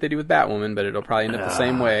curious to see what they do with Batwoman, but it'll probably end up the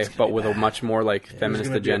same way, but with a much more like feminist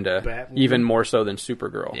gonna be a agenda, Batwoman? even more so than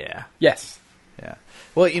Supergirl. Yeah. Yes. Yeah.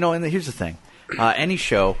 Well, and here's the thing. Any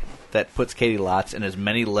show that puts Katie Lotz in as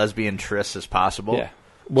many lesbian trysts as possible. Yeah.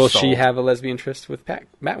 Will she sold. have a lesbian tryst with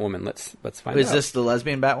Batwoman? Let's find out. Is this the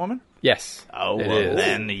lesbian Batwoman? Yes. Oh, it well, is.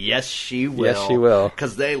 then yes, she will. Yes, she will.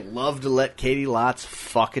 Because they love to let Katie Lotz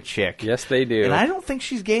fuck a chick. Yes, they do. And I don't think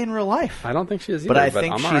she's gay in real life. I don't think she is either. But I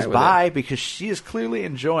think I'm she's all right with bi it. because she is clearly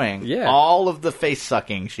enjoying Yeah. all of the face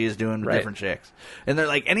sucking she is doing with Right. different chicks. And they're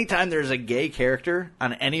like, anytime there's a gay character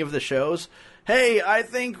on any of the shows, hey, I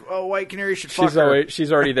think White Canary should fuck her.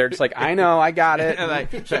 She's already there, just like I know, I got it. And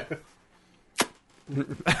like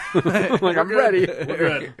I'm ready.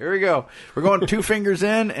 Here we go. We're going 2 fingers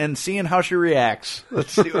in and seeing how she reacts.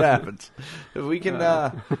 Let's see what happens. If we can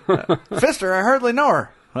fist her, I hardly know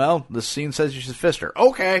her. Well, this scene says you should fist her.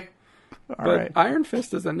 Okay. All But right. Iron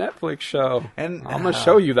Fist is a Netflix show, And, I'm gonna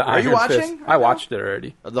show you the are Iron you watching Fist. right I now? watched it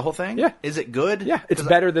already. The whole thing? Yeah. Is it good? Yeah, it's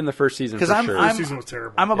better than the first season for I'm, sure. I'm, First season was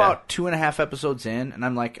terrible. I'm about 2.5 episodes in, and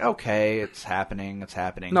I'm like, okay, it's happening.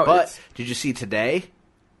 No, but it's- did you see today?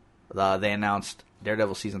 They announced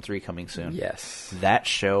Daredevil season 3 coming soon. Yes. That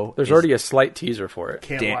show. There's is, already a slight teaser for it.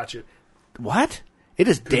 Can't damn- watch it. What? It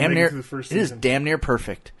is damn make it near. through the first It is season. damn near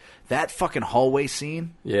perfect. That fucking hallway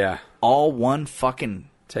scene, Yeah. all one fucking.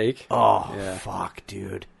 Take. Oh Yeah. fuck,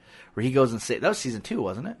 dude. Where he goes and that was season 2,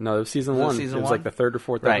 wasn't it? No, it was season Was it 1. season it was one? like the third or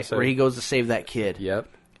fourth Right, episode. where he goes to save that kid. Yep.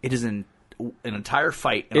 It is an entire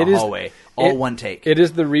fight in It a is- hallway, all it- one take. It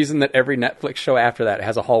is the reason that every Netflix show after that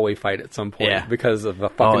has a hallway fight at some point Yeah. because of the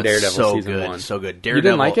fucking it's Daredevil so season good, 1. so good. You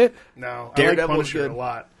didn't like it? No, I like Daredevil was Punisher good. a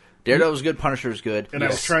lot. Daredevil was good. Punisher was good. And I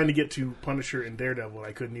was trying to get to Punisher and Daredevil, and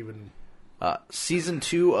I couldn't even. Season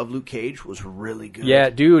 2 of Luke Cage was really good. Yeah,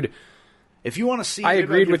 dude. If you want to see, I it,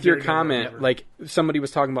 agreed give with your Daredevil comment. never. Like somebody was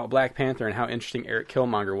talking about Black Panther and how interesting Eric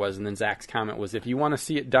Killmonger was, and then Zach's comment was, "If you want to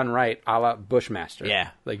see it done right, a la Bushmaster." Yeah.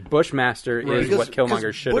 like Bushmaster is what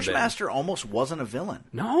Killmonger should have been. Bushmaster almost wasn't a villain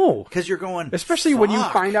No, because you're going, especially when you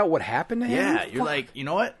 "Fuck." find out what happened to him. Yeah, you're Fuck. like, you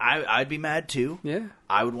know what? I'd be mad too. Yeah.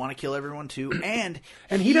 I would want to kill everyone too. And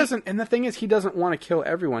he doesn't. And the thing is, he doesn't want to kill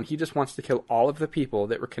everyone. He just wants to kill all of the people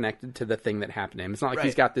that were connected to the thing that happened to him. It's not like Right.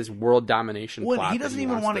 he's got this world domination. Well, plot he that doesn't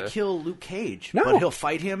even wants want to kill Luke Cage, No. but he'll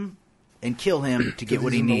fight him and kill him to get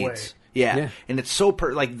what he he's in the needs. way. Yeah. Yeah. And it's so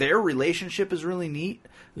like their relationship is really neat.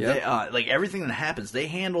 Yep. They, like everything that happens, they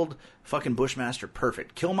handled fucking Bushmaster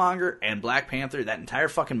perfect. Killmonger and Black Panther, that entire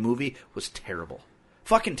fucking movie was terrible.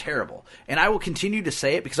 Fucking terrible. And I will continue to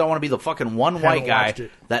say it because I want to be the fucking one white guy watched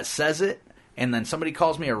it. that says it, and then somebody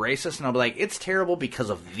calls me a racist, and I'll be like, it's terrible because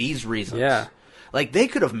of these reasons. Yeah. Like, they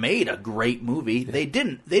could have made a great movie. They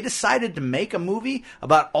didn't. They decided to make a movie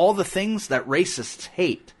about all the things that racists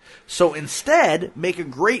hate. So instead, make a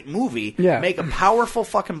great movie, Yeah. make a powerful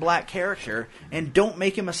fucking black character, and don't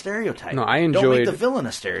make him a stereotype. No, I Don't make enjoyed- the villain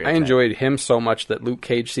a stereotype. I enjoyed him so much that Luke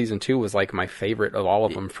Cage season 2 was like my favorite of all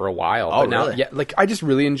of them for a while. Oh, but now, really? yeah, like I just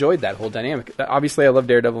really enjoyed that whole dynamic. Obviously, I love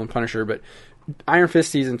Daredevil and Punisher, but Iron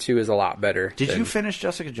Fist season 2 is a lot better. Did than- you finish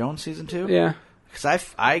Jessica Jones season 2? Yeah,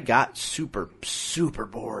 Because I got super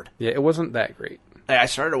bored. yeah, it wasn't that great. I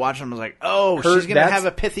started watching and was like, oh, Her- she's going to that's have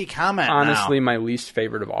a pithy comment Honestly, now. my least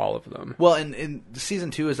favorite of all of them. Well, in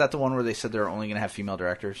season 2, is that the one where they said they're only going to have female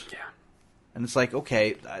directors? Yeah. And it's like,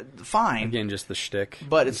 okay, fine. Again, just the shtick.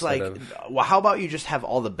 But it's instead like, of- well, how about you just have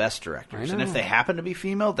all the best directors? I And if know. they happen to be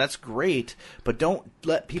female, that's great. But don't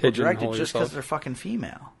let people direct it Pigeonhole just yourself. because they're fucking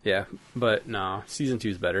female. yeah, but no, season 2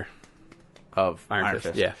 is better. Of Iron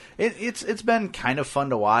Fist, yeah. It's been kind of fun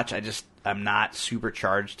to watch. I'm not super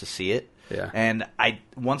charged to see it. Yeah. And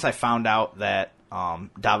once I found out that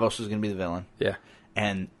Davos was going to be the villain, Yeah,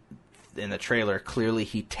 and in the trailer, clearly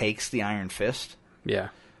he takes the Iron Fist. Yeah.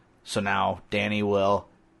 So now Danny will,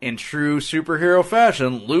 in true superhero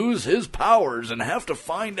fashion, lose his powers and have to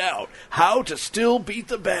find out how to still beat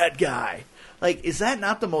the bad guy. Like, is that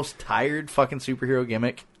not the most tired fucking superhero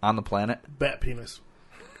gimmick on the planet? Bat penis.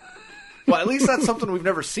 Well, at least that's something we've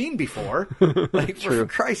never seen before. Like, for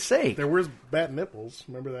Christ's sake. There was bat nipples.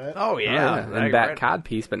 Remember that? Oh, yeah. And bat cod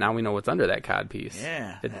piece, but now we know what's under that cod piece.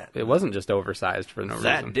 Yeah. It wasn't just oversized for no reason.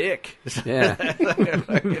 That dick. Yeah.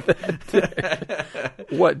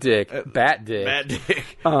 What dick? Bat dick. Bad dick.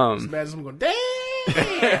 Just imagine someone going,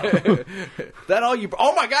 damn! That all you...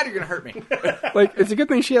 Oh, my God, you're going to hurt me. Like, it's a good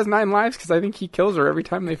thing she has 9 lives because I think he kills her every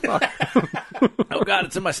time they fuck. Oh, God,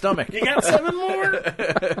 it's in my stomach. You got 7 more?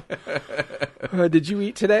 Did you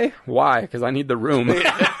eat today? Why? Because I need the room.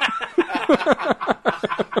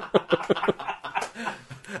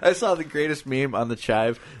 I saw the greatest meme on the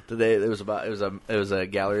Chive today. It was a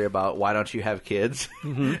gallery about why don't you have kids?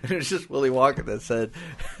 And it was just Willy Wonka that said,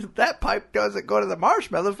 that pipe doesn't go to the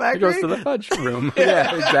marshmallow It factory. goes to the fudge room.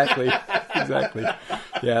 Yeah, exactly. Exactly.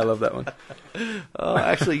 Yeah, I love that one.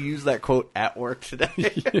 I actually used that quote at work today.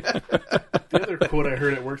 The other quote I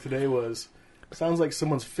heard at work today was, sounds like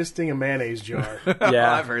someone's fisting a mayonnaise jar.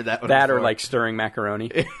 Yeah, I've heard that one That or before. like stirring macaroni.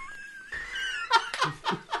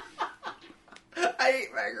 I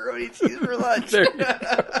ate macaroni and cheese for lunch.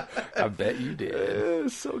 I bet you did. It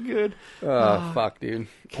was so good. Oh, fuck, dude.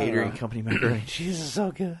 Catering company macaroni and cheese is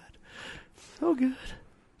so good. So good.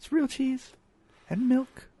 It's real cheese. And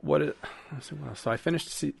milk. Let's see what else. So I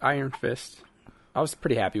finished Iron Fist. I was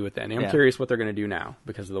pretty happy with that. And I'm Yeah. curious what they're going to do now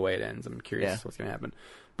because of the way it ends. I'm curious what's going to happen.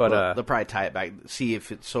 But Well, they'll probably tie it back. See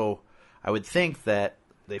if it's so. I would think that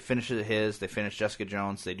they finish his. They finish Jessica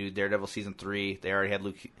Jones. They do Daredevil season 3. They already had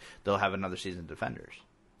Luke. They'll have another season of Defenders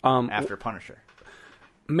after Punisher.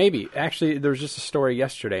 maybe. Actually, there was just a story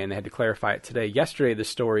yesterday, and they had to clarify it today. Yesterday, the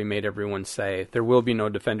story made everyone say there will be no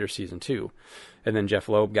Defenders season 2. And then Jeff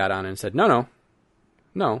Loeb got on and said, no.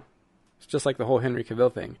 It's just like the whole Henry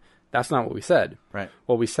Cavill thing. That's not what we said. Right.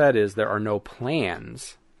 What we said is there are no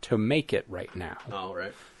plans to make it right now. Oh,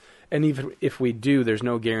 right. And even if we do, there's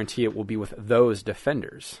no guarantee it will be with those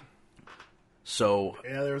Defenders. So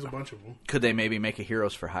Yeah, there was a bunch of them. could they maybe make a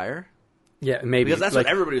Heroes for Hire? Yeah, maybe. Because that's like,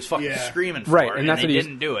 what everybody was fucking Yeah. screaming for, right, and that's they what he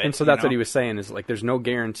didn't do it. And so that's what he was saying is like, there's no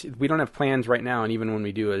guarantee. We don't have plans right now, and even when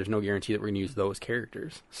we do it, there's no guarantee that we're going to use those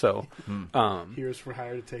characters. So, Heroes for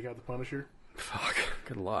Hire to take out the Punisher. fuck,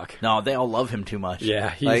 good luck. No, they all love him too much. Yeah,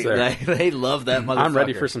 he's like, there. they love that motherfucker. I'm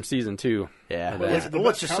ready for some season 2. Yeah. of Well, that. the Well,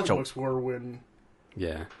 it's best just comic such a- books were when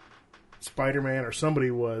Yeah. Spider-Man or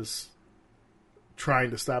somebody was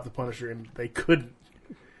trying to stop the Punisher and they couldn't.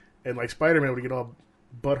 And like Spider-Man would get all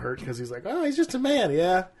butthurt because he's like, oh, he's just a man,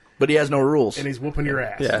 yeah. But he has no rules. And he's whooping your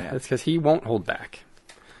ass. Yeah, that's because he won't hold back.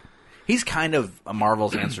 He's kind of a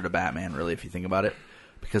Marvel's answer to Batman, really, if you think about it.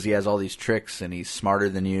 Because he has all these tricks, and he's smarter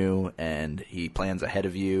than you, and he plans ahead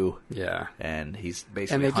of you, Yeah. and he's And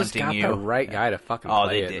basically they just hunting got you. the right guy to fucking Oh,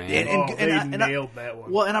 play they it, did. man. Oh, they I- nailed that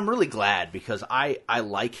one. Well, and I'm really glad because I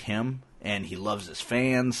like him, and he loves his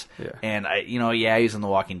fans. Yeah. And he's in The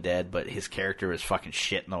Walking Dead, but his character is fucking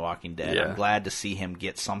shit in The Walking Dead. Yeah. I'm glad to see him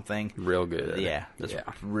get something. Real good. Yeah, that's Yeah.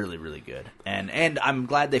 really, really good. And I'm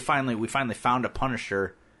glad we finally found a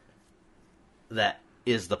Punisher that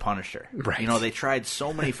is the Punisher. Right. You know, they tried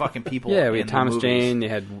so many fucking people. Yeah, we in had the Thomas movies. Jane, they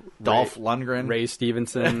had Dolph Lundgren. Ray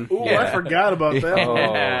Stevenson. Ooh, Yeah. I forgot about that. Oh,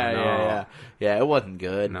 no. Yeah, it wasn't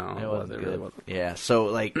good. No, it it wasn't really good. wasn't. Yeah, so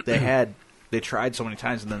like they tried so many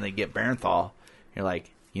times, and then they get Barenthal. You're like,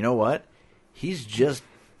 you know what? He's just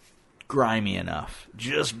grimy enough,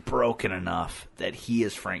 just broken enough that he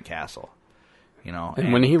is Frank Castle. You know,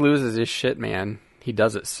 And when he loses his shit, man, he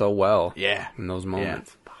does it so well. yeah, In those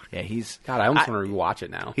moments. yeah, he's God, I almost want to rewatch it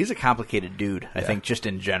now. He's a complicated dude, I think, just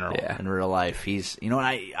in general, Yeah. in real life. He's, and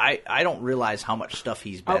I don't realize how much stuff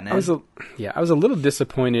he's been I was in. I was a little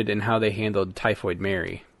disappointed in how they handled Typhoid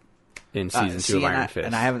Mary in season 2 of Iron Fist.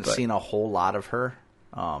 and I haven't but seen a whole lot of her,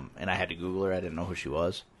 and I had to Google her. I didn't know who she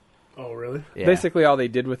was. Oh, really? Yeah. Basically, all they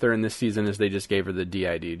did with her in this season is they just gave her the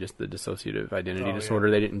DID, just the dissociative identity Oh, disorder.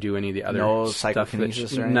 yeah. They didn't do any of the other No stuff that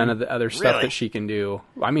psychokinesis or none anything? of the other stuff Really? that she can do.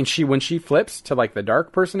 I mean, when she flips to like the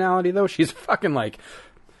dark personality, though, she's fucking like.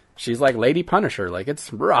 She's like Lady Punisher, like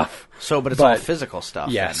it's rough. So, but it's all physical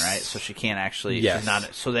stuff, yes. then, right? So she can't actually. Yes. She's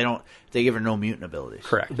not. So they give her no mutant abilities.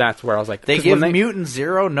 Correct. That's where I was like, They give mutant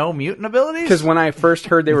zero no mutant abilities. Because when I first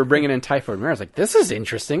heard they were bringing in Typhoid Mary, I was like, this is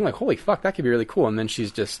interesting. Like, holy fuck, that could be really cool. And then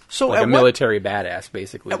she's just So like at a what- military badass,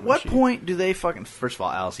 basically. At when what she- point do they fucking? First of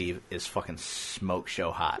all, Alice Eve is fucking smoke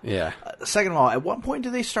show hot. Yeah. Second of all, at what point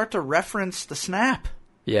do they start to reference the snap?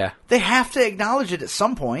 Yeah. They have to acknowledge it at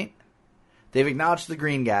some point. they've acknowledged the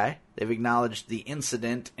green guy. They've acknowledged the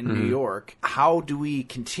incident in New York. How do we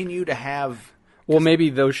continue to have... Well, maybe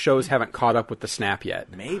those shows haven't caught up with the snap yet.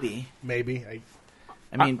 Maybe. I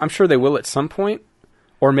mean, I'm sure they will at some point,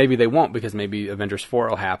 or maybe they won't because maybe Avengers 4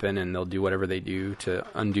 will happen and they'll do whatever they do to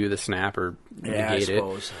undo the snap or yeah, I negate it.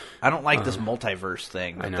 suppose. I don't like this multiverse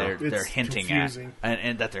thing that they're It's hinting confusing. at,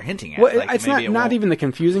 and that they're hinting at. Well, like, it's maybe not won't. even the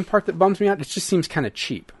confusing part that bums me out. It just seems kind of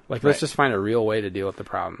cheap. Like, let's Right. just find a real way to deal with the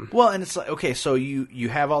problem. Well, and it's like, okay, so you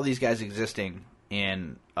have all these guys existing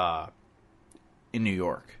in New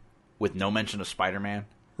York with no mention of Spider-Man,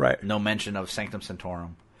 Right. no mention of Sanctum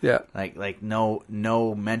Sanctorum. Yeah. Like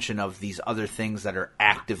no mention of these other things that are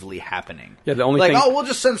actively happening. Yeah, the only like, thing... oh, we'll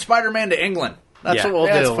just send Spider-Man to England. That's Yeah. what we'll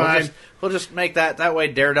That's do. fine. We'll just make that way.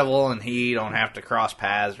 Daredevil and he don't have to cross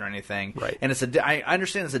paths or anything. Right. And I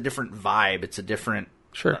understand it's a different vibe. It's a different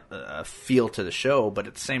Sure. feel to the show. But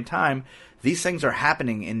at the same time, these things are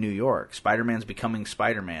happening in New York. Spider-Man's becoming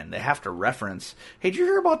Spider-Man. They have to reference. Hey, did you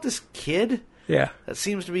hear about this kid? Yeah. That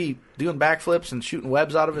seems to be doing backflips and shooting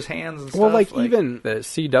webs out of his hands and stuff. Well, like, even the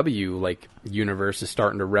CW, like, universe is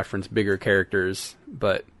starting to reference bigger characters,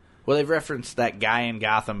 but... Well, they've referenced that guy in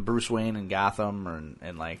Gotham, Bruce Wayne in Gotham,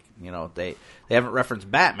 and like, you know, they haven't referenced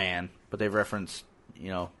Batman, but they've referenced, you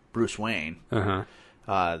know, Bruce Wayne.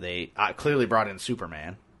 Uh-huh. They clearly brought in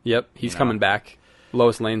Superman. Yep, he's You know. coming back.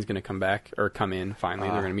 Lois Lane's going to come back, or come in, finally.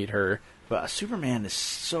 They're going to meet her. But Superman is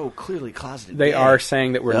so clearly closeted. They gay. are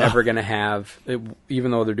saying that we're Ugh. never going to have,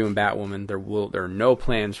 even though they're doing Batwoman, there are no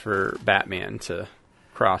plans for Batman to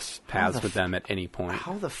cross paths with them at any point.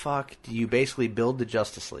 How the fuck do you basically build the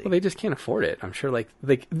Justice League? Well, they just can't afford it. I'm sure,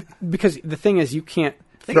 because the thing is, you can't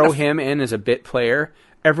throw him in as a bit player.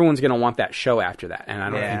 Everyone's going to want that show after that, and I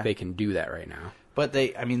don't think they can do that right now. But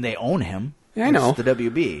they own him. Yeah, I know. It's the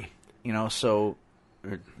WB, you know, so,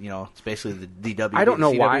 you know, it's basically the DW. I don't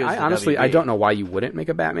know CW why. is I the honestly, WB. I don't know why you wouldn't make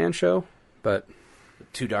a Batman show, but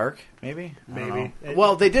Too dark, maybe? I don't Maybe. know.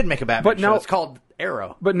 Well, they did make a Batman But show. now- It's called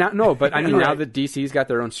Arrow. I mean, now Right. that DC's got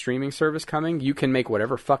their own streaming service coming, you can make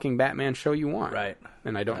whatever fucking Batman show you want. Right.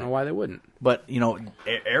 And I don't know why they wouldn't. But, you know,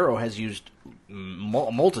 Arrow has used a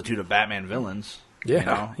multitude of Batman villains. Yeah, You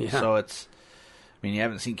know? yeah. So it's... I mean, you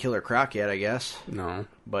haven't seen Killer Croc yet, I guess. No.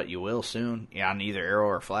 But you will soon. Yeah, on either Arrow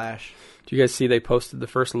or Flash. Do you guys see they posted the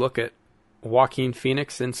first look at Joaquin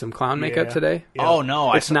Phoenix in some clown makeup Yeah. today? Yeah. Oh,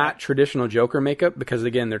 no. It's not traditional Joker makeup because,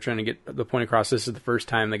 again, they're trying to get the point across. This is the first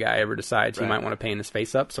time the guy ever decides he Right. might want to paint his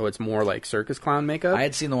face up, so it's more like circus clown makeup. I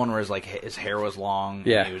had seen the one where his hair was long.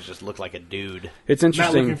 Yeah. And he was just looked like a dude. It's Not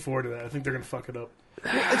interesting. looking forward to that. I think they're going to fuck it up.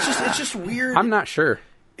 It's just weird. I'm not sure.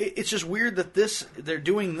 It's just weird that they're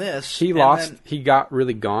doing this. He and lost. then- He got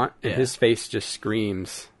really gaunt, and Yeah. his face just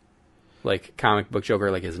screams like comic book Joker.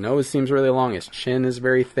 Like his nose seems really long, his chin is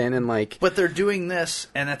very thin, and like But they're doing this,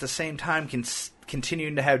 and at the same time,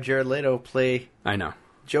 continuing to have Jared Leto play I know.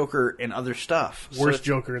 Joker in other stuff. So Worst it's-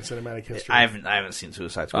 Joker in cinematic history. I haven't seen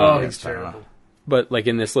Suicide Squad. Oh, yet, he's so I don't know. terrible. But like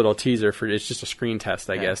in this little teaser for it's just a screen test,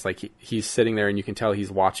 I guess. Like he's sitting there, and you can tell he's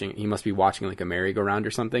watching. He must be watching like a merry-go-round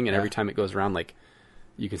or something. And every time it goes around, like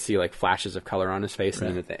you can see like flashes of color on his face, and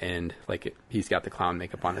then at the end, like he's got the clown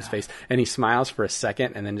makeup on his face, and he smiles for a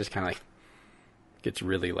second, and then just kind of like gets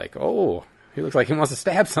really like, oh, he looks like he wants to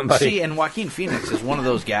stab somebody. See, and Joaquin Phoenix is one of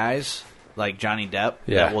those guys like Johnny Depp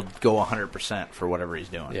Yeah. that will go 100% for whatever he's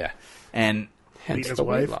doing. Yeah. And Hence his the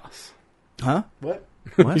weight wife? loss. huh? What?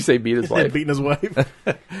 You say beat his wife? Beating his wife.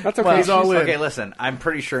 That's okay. Well, He's all in. okay. Listen, I'm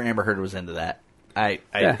pretty sure Amber Heard was into that. I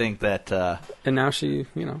Yeah. think that And now she,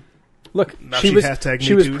 look, Now she she was hashtag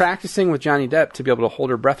she me was too. practicing with Johnny Depp to be able to hold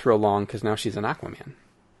her breath real long because now she's an Aquaman.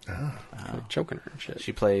 Like choking her and shit.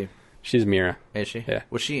 she played. She's Mira. Is she? Yeah.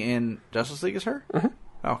 Was she in Justice League as her? Uh-huh.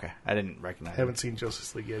 Okay, I didn't recognize. Haven't seen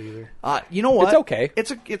Justice League yet either. You know what? It's okay.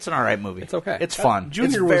 It's an all right movie. It's okay. It's fun. Junior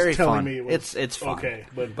it's was very telling fun. me it was it's fun. okay,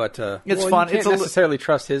 but But It's well, fun. You can't It's a li- necessarily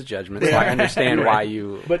trust his judgment, so I understand why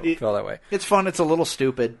you But it- feel that way. It's fun. It's a little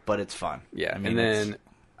stupid, but it's fun. Yeah, I mean, and then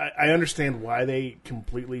I understand why they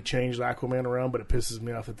completely changed Aquaman around, but it pisses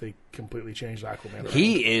me off that they completely changed Aquaman around.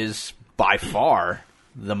 he is by far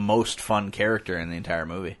the most fun character in the entire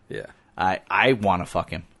movie. yeah, I want to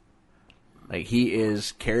fuck him. Like, he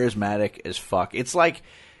is charismatic as fuck. It's like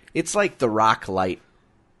The Rock light.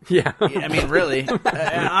 yeah, I mean, really,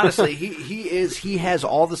 honestly, he has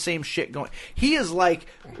all the same shit going. He is like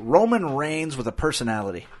Roman Reigns with a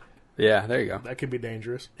personality. yeah. There you go. That could be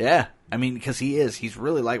dangerous. Yeah, I mean, because he's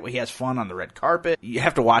really like, he has fun on the red carpet. You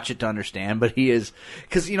have to watch it to understand, but he is,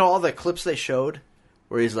 because all the clips they showed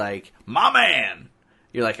where he's like, "My man,"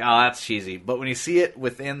 you're like, "Oh, that's cheesy," but when you see it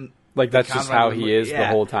within, Like the that's just confines how of the he movie- is the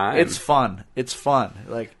whole time. It's fun. It's fun.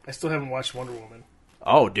 Like, I still haven't watched Wonder Woman.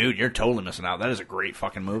 Oh, dude, you're totally missing out. That is a great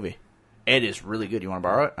fucking movie. It is really good. You want to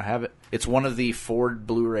borrow it? I have it. It's one of the 4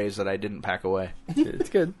 Blu-rays that I didn't pack away. It's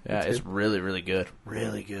good. Yeah, it's really, really good.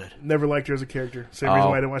 Really good. Never liked her as a character. Same reason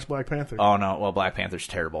why I didn't watch Black Panther. Oh, no. Well, Black Panther's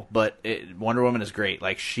terrible. But Wonder Woman is great.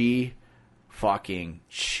 Like, she fucking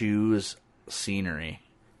chews scenery.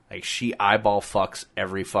 Like, she eyeball fucks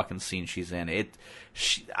every fucking scene she's in.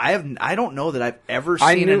 I don't know that I've ever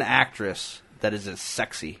seen an actress that is as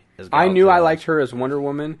sexy as Gal I knew Gadot I is. liked her as Wonder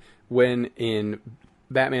Woman when in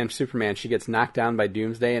Batman Superman she gets knocked down by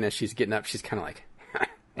Doomsday, and as she's getting up, she's kind of like,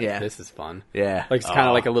 Yeah. this is fun. Yeah. Like, it's kind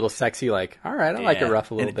of like a little sexy, like, all right, I like it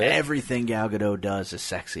rough a little and bit. Everything Gal Gadot does is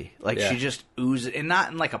sexy. Like, Yeah. she just oozes, and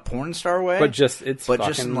not in like a porn star way, But just, just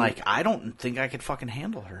fucking, in like, I don't think I could fucking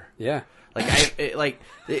handle her. Yeah. Like,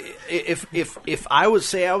 if I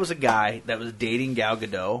was a guy that was dating Gal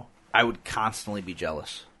Gadot, I would constantly be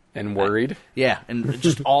jealous. And worried. Yeah, and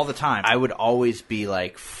just all the time. I would always be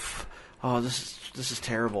like, oh, this is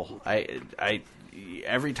terrible.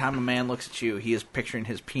 Every time a man looks at you, he is picturing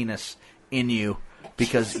his penis in you,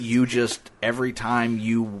 because you just, every time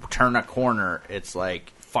you turn a corner, it's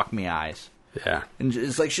like, fuck me eyes. Yeah. And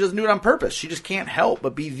it's like she doesn't do it on purpose. She just can't help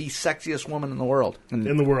but be the sexiest woman in the world. And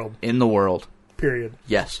In the world. in the world. Period.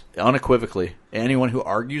 Yes, unequivocally. Anyone who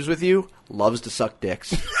argues with you loves to suck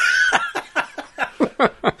dicks.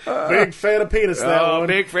 Big fan of penis, that one.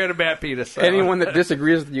 big fan of Bat Penis. Anyone that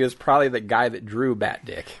disagrees with you is probably the guy that drew Bat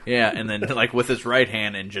Dick. Yeah, and then like with his right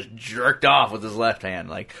hand and just jerked off with his left hand.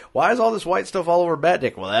 Like, why is all this white stuff all over Bat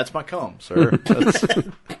Dick? Well, that's my cum, sir.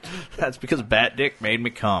 That's because Bat Dick made me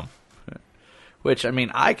cum. Which, I mean,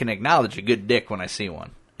 I can acknowledge a good dick when I see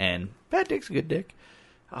one. And Bat Dick's a good dick.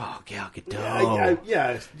 Oh, Gal Gadot.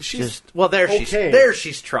 Yeah, she's Just, well, there okay.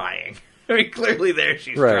 she's trying. I mean, clearly there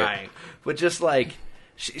she's Right. trying. But just like,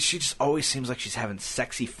 she just always seems like she's having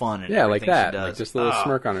sexy fun. In Yeah, like everything that. She does. Like just a little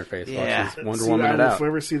smirk on her face yeah. while she's Wonder See, Woman I it will out.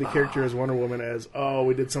 forever see the character as Wonder Woman as, oh,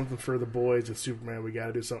 we did something for the boys with Superman. We got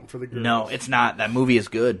to do something for the girls. No, it's not. That movie is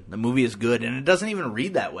good. The movie is good, and it doesn't even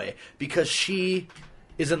read that way because she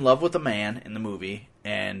is in love with a man in the movie,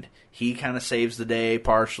 and he kind of saves the day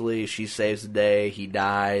partially. She saves the day. He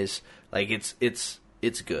dies. Like it's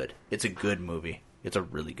good. It's a good movie. It's a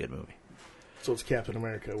really good movie. So it's Captain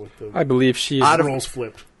America with the I believe she's... roles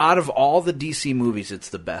flipped. Out of all the DC movies, it's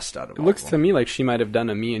the best out of It all looks of to them. me like she might have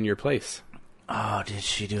done a Me in Your Place. Oh, did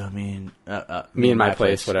she do a Me in My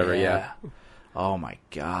Place, whatever, yeah. Oh my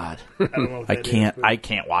God. I don't know what I that can't. is, but- I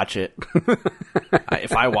can't watch it.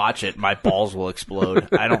 If I watch it, my balls will explode.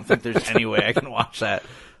 I don't think there's any way I can watch that.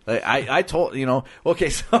 I told Okay,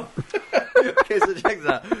 so check this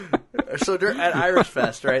out. So at Irish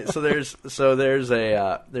Fest, right? So there's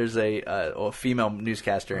a female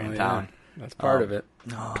newscaster in town. That's part of it.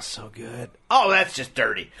 Oh, so good. Oh, that's just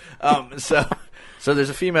dirty. So there's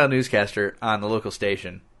a female newscaster on the local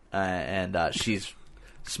station, and she's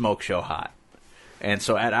smoke show hot. And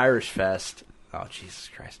so at Irish Fest, oh Jesus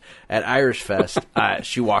Christ! At Irish Fest,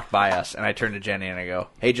 she walked by us, and I turned to Jenny and I go,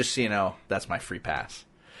 "Hey, just so you know, that's my free pass."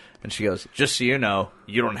 And she goes, "Just so you know,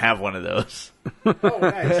 you don't have one of those." Oh,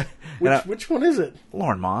 nice. Which one is it?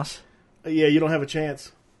 Lauren Moss. Yeah, you don't have a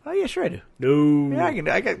chance. Oh yeah, sure I do. No.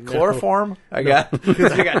 Yeah, I got chloroform. I got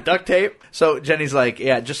duct tape. So Jenny's like,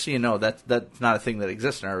 "Yeah, just so you know, that's not a thing that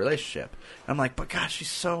exists in our relationship." I'm like, "But gosh,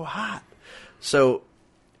 she's so hot." So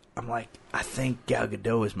I'm like, I think Gal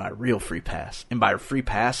Gadot is my real free pass, and by free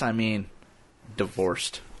pass I mean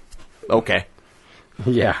divorced. Okay.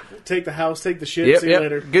 Yeah. Take the house, take the shit, see you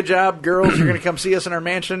later. Good job, girls. You're gonna come see us in our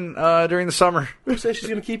mansion during the summer. Who says she's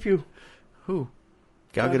going to keep you? Who?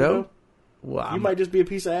 Gal Gal Gadot? Gadot? Well, You might just be a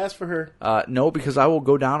piece of ass for her. no, because I will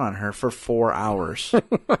go down on her for 4 hours.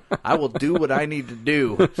 I will do what I need to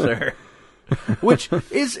do, sir. Which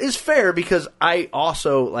is fair because I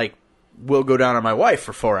also will go down on my wife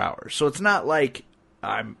for 4 hours. So it's not like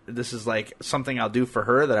this is like something I'll do for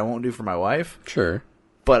her that I won't do for my wife. Sure.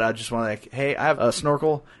 But I just want hey, I have a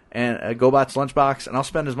snorkel and a GoBots lunchbox, and I'll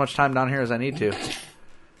spend as much time down here as I need to.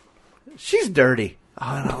 She's dirty. Oh,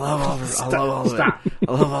 and I love all of it. I love all of it.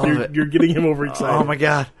 I love all of it. You're getting him overexcited. Oh my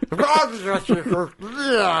God!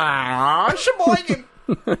 Sheboygan.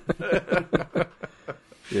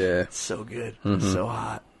 Yeah. So good. So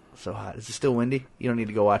hot. So hot. Is it still windy? You don't need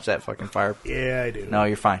to go watch that fucking fire. Yeah, I do. No,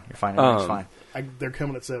 you're fine. You're fine. Everything's fine. They're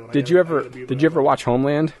coming at 7. Did you ever watch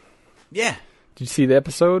Homeland? Yeah. Did you see the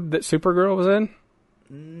episode that Supergirl was in?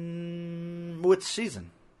 Which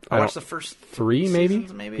season? I I watched don't- the first 3, maybe?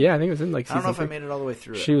 seasons, maybe. Yeah, I think it was in I don't know if I season made it all the way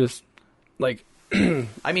through it. She was like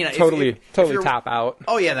I mean, totally if you're- top out.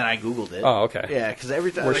 Oh yeah, then I googled it. Oh, okay. Yeah, because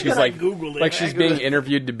every time Where she's like Googled it. like she's I being Googled it.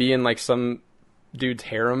 interviewed to be in like some dude's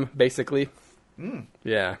harem, basically.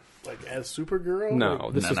 Yeah. Like as Supergirl?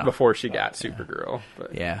 No, this was No. before she got Supergirl.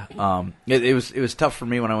 But Yeah. It was tough for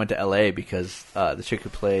me when I went to L.A. because the chick who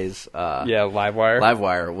plays yeah, Livewire.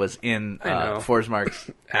 Livewire was in I know.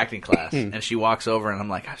 Forsmark's acting class, and she walks over, and I'm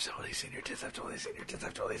like, I've totally seen your tits. I've totally seen your tits.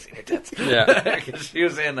 I've totally seen your tits. Yeah. 'Cause she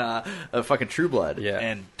was in a fucking True Blood, Yeah.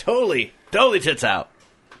 and totally tits out,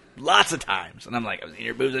 lots of times. And I'm like, I've seen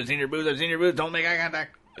your boobs. I've seen your boobs. I've seen your boobs. Don't make eye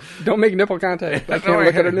contact. Don't make nipple contact. I can't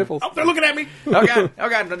look at her nipples. Oh, they're looking at me. Oh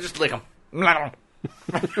god, no, just lick them.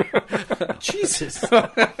 Jesus. It's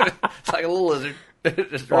like a little lizard.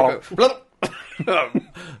 Just real quick.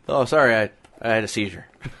 Oh, sorry, I had a seizure.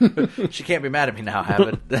 She can't be mad at me now, have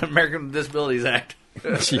it? The American with Disabilities Act.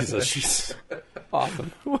 Jesus.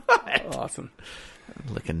 Awesome. What? Awesome.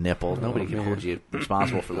 Lick a nipple. Nobody can hold you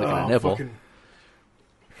responsible for licking a nipple.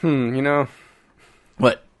 You know,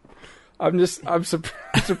 What? I'm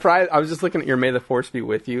surprised. I was just looking at your "May the Force be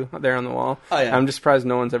with you" there on the wall. Oh, yeah. I'm just surprised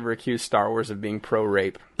no one's ever accused Star Wars of being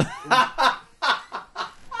pro-rape.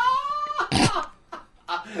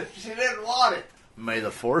 She didn't want it. May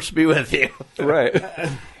the Force be with you. Right.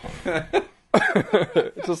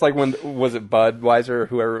 It's just like when, was it Budweiser or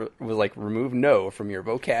whoever was like, remove "no" from your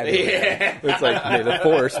vocabulary. Yeah. It's like, may the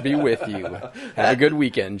Force be with you. Have a good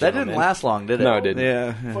weekend, That gentlemen. didn't last long, did it? No, it didn't.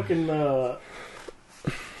 Yeah. Fucking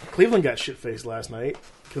Cleveland got shit-faced last night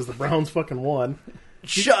because the Browns fucking won.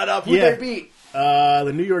 Shut up. Who'd Yeah. they beat?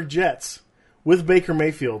 The New York Jets with Baker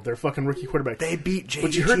Mayfield, their fucking rookie quarterback. They beat JGTS.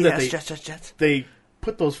 But you heard that Jets. they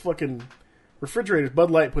put those fucking refrigerators.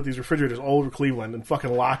 Bud Light put these refrigerators all over Cleveland and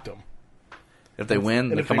fucking locked them. If they win,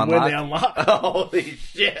 And they if come they unlocked. win, they unlock. Holy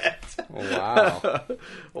shit. Wow.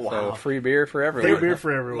 Wow. So free beer for Free everyone. beer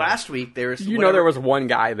for everyone. Last week there was You know there was one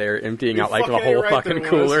guy there emptying You're out like the fucking whole right, fucking there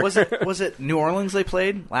cooler. was it New Orleans they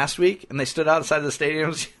played last week and they stood outside the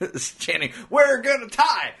stadium chanting, "We're gonna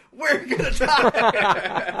tie! We're gonna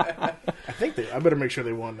tie!" I better make sure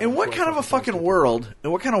they won. In what kind of a fucking world?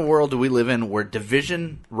 In what kind of world do we live in where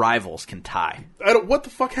division rivals can tie? What the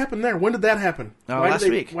fuck happened there? When did that happen? Last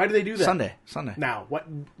week. Why did they do that? Sunday. Now,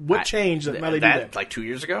 what changed that now they do that? Like 2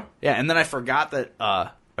 years ago? Yeah, and then I forgot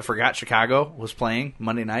that Chicago was playing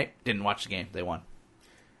Monday night. Didn't watch the game. They won.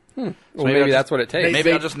 Well, I'll maybe just- that's what it takes.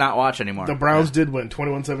 Maybe I'll just not watch anymore. The Browns did win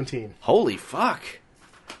 21-17. Holy fuck.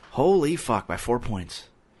 By 4 points.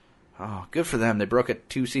 Oh, good for them. They broke a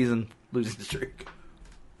 2-season losing streak.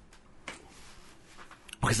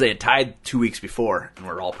 Because they had tied 2 weeks before, and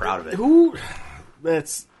we're all proud of it. Who?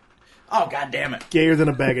 That's Oh, god damn it. gayer than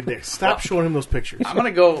a bag of dicks. Stop showing him those pictures. I'm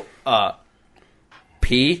going to go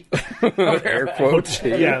pee. Air quotes.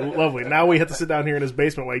 Yeah, lovely. Now we have to sit down here in his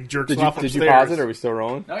basement while he jerks Did off you upstairs. pause it? Or are we still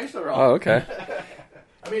rolling? No, you're still wrong. Oh, okay.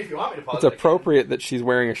 I mean, if you want me to pause It's appropriate that she's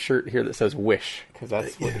wearing a shirt here that says "wish" because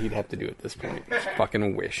that's what he'd have to do at this point.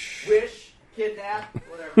 Fucking wish. Wish, kidnap,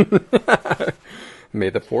 whatever. May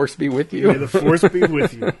the Force be with May you. the Force be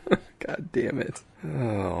with you. God damn it.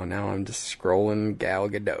 Oh, now I'm just scrolling Gal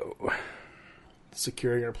Gadot.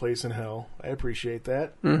 Securing our place in hell. I appreciate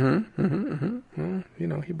that. You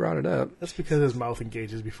know, he brought it up. That's because his mouth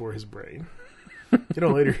engages before his brain. You know,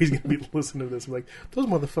 later he's going to be listening to this and be like, those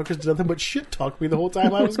motherfuckers did nothing but shit talk me the whole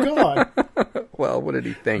time I was gone. Well, what did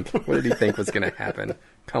he think? What did he think was going to happen?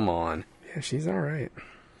 Come on. Yeah, she's all right.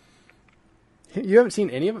 You haven't seen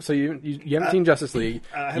any of it? So you haven't seen Justice League.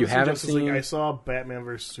 I You haven't Justice League. seen... I saw Batman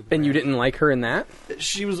vs. Superman. And you didn't like her in that?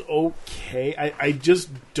 She was okay. I just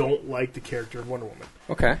don't like the character of Wonder Woman.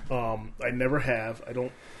 Okay. I never have. I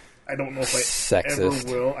don't know if I Sexist.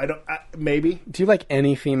 ever will. Maybe. Do you like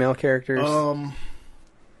any female characters?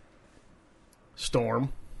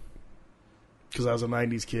 Storm. Because I was a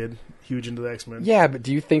 90s kid. Huge into the X-Men. Yeah, but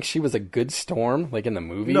do you think she was a good Storm, like in the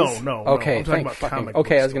movies? No. Okay, I'm talking thank about fucking. comic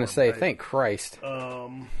Okay, book I was gonna Storm, say, right? thank Christ.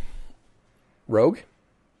 Rogue? Rogue?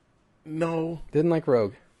 No, Didn't like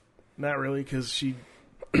Rogue. not really, because she...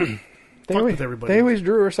 They Fuck always, with everybody. They always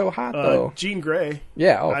drew her so hot, though. Jean Grey.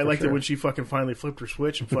 Yeah, oh, I for liked sure. it when she fucking finally flipped her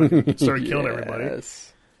switch and fucking started killing everybody.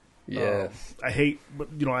 Yes. I hate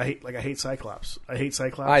Cyclops. I hate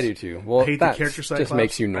Cyclops. I do too. Well, I hate the that character Cyclops. just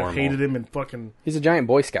makes you normal. I hated him and fucking... He's a giant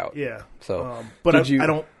Boy Scout. Yeah. So, but did you- I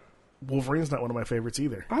don't... Wolverine's not one of my favorites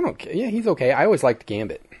either. I don't care. Yeah, he's okay. I always liked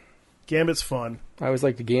Gambit. Gambit's fun. I always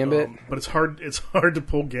liked Gambit. But it's hard to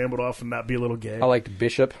pull Gambit off and not be a little gay. I liked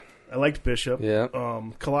Bishop. I liked Bishop. Yeah.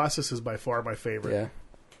 Colossus is by far my favorite.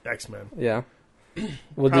 Yeah. X-Men. Yeah.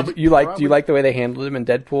 Well, Probably- do you like probably- the way they handled him in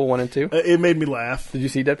Deadpool 1 and 2? It made me laugh. Did you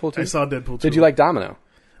see Deadpool 2? I saw Deadpool 2. Did you like Domino?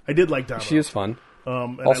 I did like Domino. She was fun.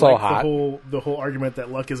 And also I liked hot. The whole argument that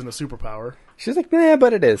luck isn't a superpower. She's like, nah,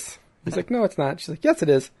 but it is. He's like, no, it's not. She's like, yes, it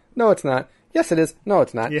is. No, it's not. Yes, it is. No,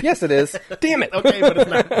 it's not. Yeah. Yes, it is. Damn it. Okay, but it's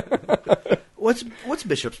not. What's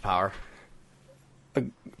Bishop's power?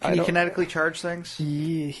 Can he kinetically charge things?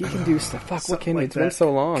 He can do stuff. Fuck, what can he? like It's been that.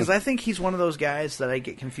 so long. Because I think he's one of those guys that I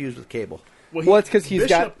get confused with Cable. Well, it's because he's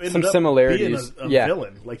Bishop got some ended up similarities. Being a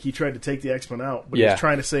villain. Like, he tried to take the X-Men out, but he Yeah. was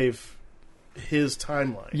trying to save his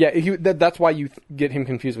timeline. Yeah, that's why you get him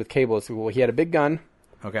confused with Cable. It's, well, he had a big gun,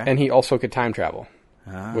 Okay. and he also could time travel,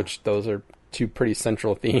 which those are two pretty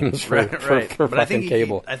central themes for, right. for But I fucking think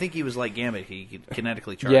Cable. I think he was like Gambit. He could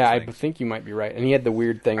kinetically charge Yeah, I things. think you might be right. And he had the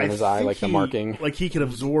weird thing in his eye, think like the he- marking, Like, he could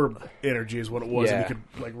absorb energy is what it was, yeah, and he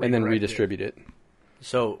could, like, and then redirect it. redistribute it.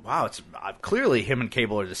 So, wow, it's clearly him and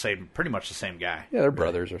Cable are the same, pretty much the same guy. Yeah, they're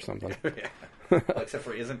brothers or something. Except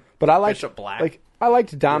for he isn't But I liked Bishop Black. like I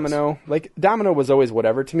liked Domino. Like Domino was always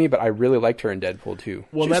whatever to me, but I really liked her in Deadpool too.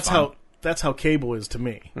 Well, She's that's how Cable is to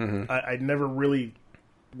me. I never really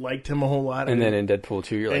liked him a whole lot. And then in Deadpool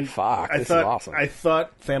 2, you're like, fuck, this is awesome. I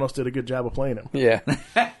thought Thanos did a good job of playing him. Yeah.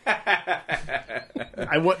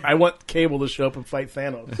 I want Cable to show up and fight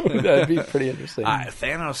Thanos. That'd be pretty interesting.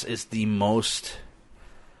 Thanos is the most.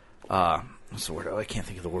 What's the word? Oh, I can't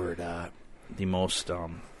think of the word. The most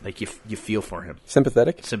like you feel for him.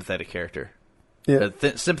 Sympathetic? Sympathetic character. Yeah.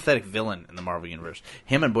 Sympathetic villain in the Marvel universe.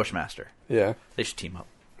 Him and Bushmaster. Yeah. They should team up.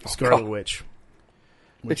 Scarlet Witch.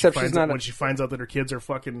 When Except she she's finds not out, a- when she finds out that her kids are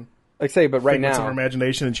fucking Like say, but right figments of now. her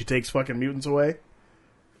imagination and she takes fucking mutants away.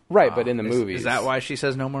 Right, but in the movies. Is that why she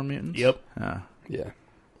says no more mutants? Yep. Yeah.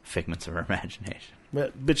 Figments of her imagination.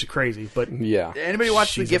 That bitch is crazy, but Yeah. Anybody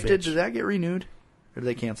watch The She's a Gifted? bitch. Did that get renewed? Or did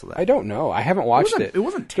they cancel that? I don't know. I haven't watched it. It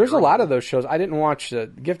wasn't There's a lot terrible. of those shows. I didn't watch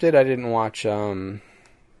Gifted. I didn't watch.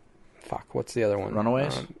 Fuck, what's the other one?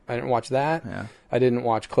 Runaways? I didn't watch that. Yeah. I didn't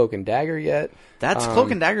watch Cloak and Dagger yet. That's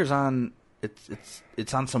Cloak and Dagger's on.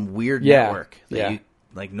 It's on some weird Yeah, network that yeah. you,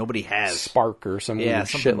 like nobody has. Spark or some Yeah, weird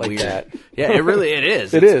something shit like weird. that. Yeah, it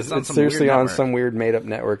is. It is. on It's some seriously weird on network. some weird made up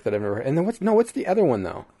network that I've never heard. And then what's the other one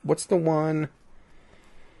though? What's the one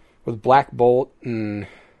with Black Bolt and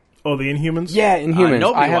oh, the Inhumans. yeah, Inhumans?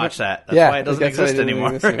 Nobody I haven't- watched that. That's yeah, why it doesn't that's why exist it doesn't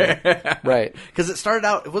anymore. exist anymore. Right. Because it started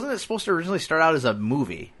out. Wasn't it supposed to originally start out as a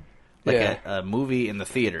movie, like Yeah. a movie in the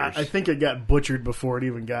theaters? I think it got butchered before it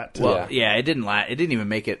even got to. Well, yeah, it didn't. It didn't even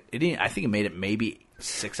make it. It didn't. I think it made it maybe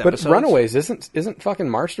 6 But episodes. Runaways isn't fucking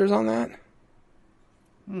Marsters on that?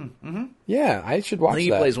 Mm-hmm. Yeah, I should watch I think he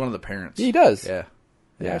that. plays one of the parents. He does. Yeah.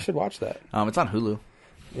 Yeah, I should watch that. It's on Hulu.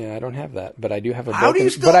 Yeah, I don't have that, but I do have a. How do broken, you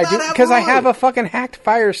still But I not do have because I Hulu? have a fucking hacked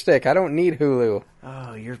Fire Stick. I don't need Hulu.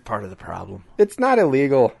 Oh, you're part of the problem. It's not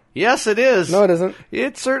illegal. Yes, it is. No, it isn't.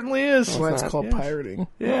 It certainly is. That's why it's not, called yes. pirating.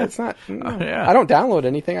 Yeah, it's not. No. yeah. I don't download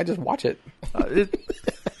anything. I just watch it.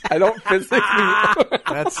 I don't physically.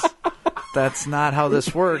 That's not how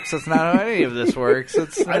this works. That's not how any of this works.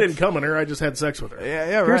 I didn't come in her. I just had sex with her.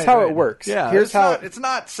 Yeah, Here's how it works. Yeah, Here's it's how. Not, it's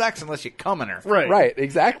not sex unless you come in her. Right. Right.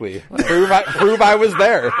 Exactly. Prove I was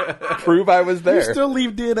there. Prove I was there. You still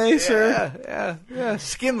leave DNA, sir. Yeah.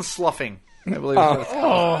 Skin sloughing. I believe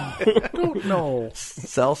it's No.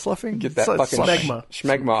 cell sloughing. Get that Cell fucking Smegma.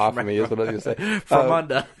 schmegma off of me is what I was going to say. From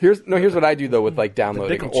under. Here's what I do though with like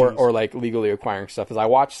downloading pickle cheese. or like legally acquiring stuff is I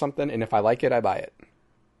watch something and if I like it I buy it.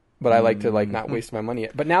 But I like to like not waste my money.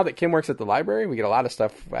 But now that Kim works at the library, we get a lot of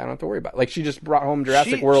stuff I don't have to worry about. Like she just brought home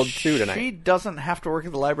Jurassic World 2 tonight. She doesn't have to work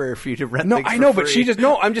at the library for you to rent. No, things I for know, but free.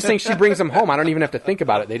 I'm just saying she brings them home. I don't even have to think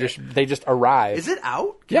about it. They just arrive. Is it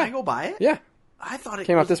out? Can Yeah. I go buy it? Yeah. I thought it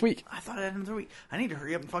Came out was- this week. I thought it had another week. I need to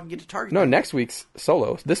hurry up and fucking get to Target. No, next week's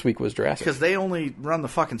Solo. This week was Jurassic. because they only run the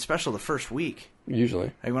fucking special the first week.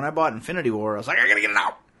 Usually. Like when I bought Infinity War, I was like, I gotta get it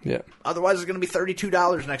out. Yeah. Otherwise, it's gonna be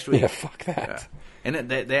 $32 next week. Yeah, fuck that. Yeah. And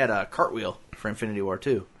they had a cartwheel for Infinity War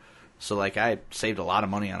too, so like I saved a lot of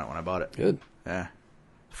money on it when I bought it. Good. Yeah.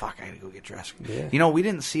 Fuck, I gotta go get Jurassic. Yeah. You know, we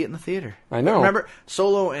didn't see it in the theater. I know. Remember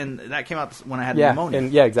Solo, and that came out when I had Yeah, pneumonia.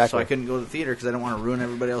 and- yeah, exactly. So I couldn't go to the theater because I didn't want to ruin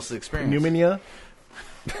everybody else's experience. Pneumonia.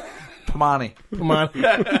 Pamani.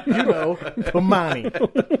 Pamani. You know. Pamani.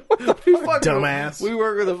 Dumbass. We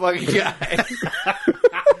work with a fucking guy.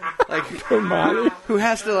 like who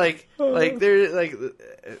has to like they're like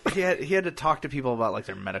he had to talk to people about like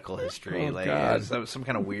their medical history. Oh, like God. it was some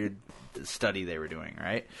kind of weird study they were doing,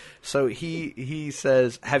 right? So he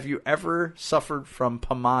says, "Have you ever suffered from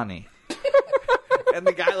Pamani?" And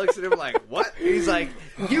the guy looks at him like, "What?" He's like,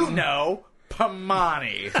 "You know,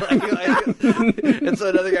 Pamani." And so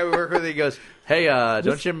another guy we work with, he goes, "Hey,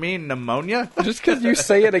 don't you mean pneumonia?" Just because you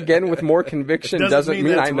say it again with more conviction Doesn't doesn't mean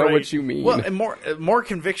mean that's I know right. what you mean. Well, and more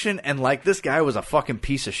conviction, and like this guy was a fucking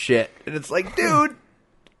piece of shit. And it's like, dude,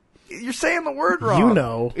 you're saying the word wrong. You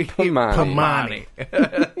know. Pamani.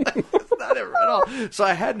 It's not it at all. So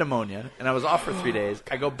I had pneumonia, and I was off for 3 days.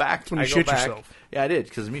 I go back. when you I go shit back. yourself. Yeah, I did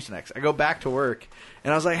because of Mucinex. I go back to work,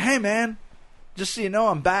 and I was like, "Hey, man, just so you know,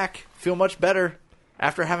 I'm back. Feel much better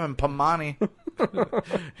after having Pamani.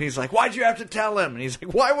 He's like, why'd you have to tell him? And he's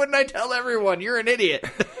like, why wouldn't I tell everyone? You're an idiot.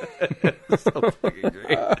 So fucking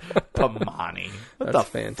great. Pamani. What That's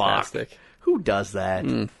the fantastic. fuck? Who does that?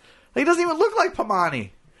 Like, he doesn't even look like Pamani.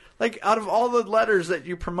 Like, out of all the letters that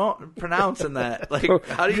you pronounce in that, like,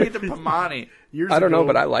 how do you get to Pamani? Years I don't know, ago,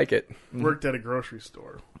 but I like it. worked at a grocery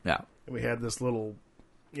store. Yeah. And we had this little,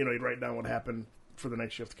 you'd write down what happened for the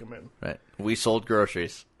next shift to come in. Right. We sold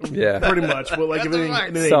groceries. Yeah. Pretty much. Well, like if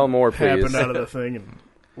anything Sell more, happened please. out of the thing, and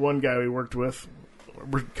one guy we worked with,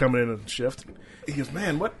 we're coming in on shift. He goes,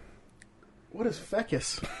 "Man, what is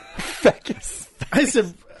fecus?" Fecus. I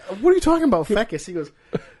said, "What are you talking about, fecus?" He goes,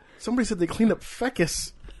 "Somebody said they cleaned up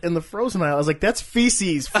fecus in the frozen aisle." I was like, "That's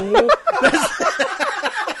feces, fool."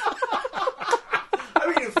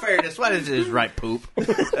 I mean, in fairness, why does it just write poop?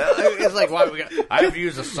 It's like, why we got... I have to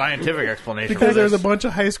use a scientific explanation Because for there's a this. bunch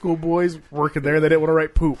of high school boys working there that didn't want to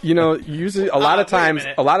write poop. Usually a lot of wait a times,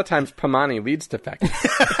 minute. Pamani leads to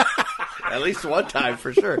fecus. At least one time,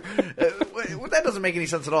 for sure. That doesn't make any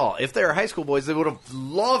sense at all. If they were high school boys, they would have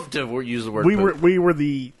loved to use the word poop. We were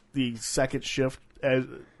the second shift, as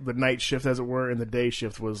the night shift, as it were, and the day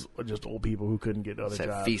shift was just old people who couldn't get other Said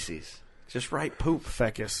jobs. feces. Just write poop.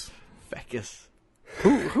 Fecus. Fecus.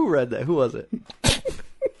 Who read that? Who was it?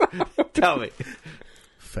 Tell me.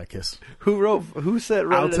 Fecus. Who said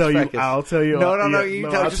wrote I'll it as tell you. fecus? I'll tell you. No. Yeah, You no,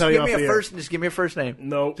 tell. I'll Just tell you give me off a the first. Just give me a first name.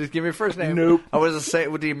 Nope. Just give me a first name. Nope. I was to say,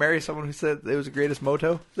 did you marry someone who said it was the greatest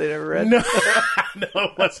motto they'd ever read? No, no,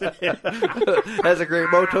 it wasn't him. That's a great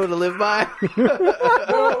motto to live by.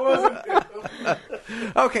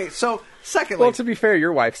 Okay, so secondly, Well, to be fair,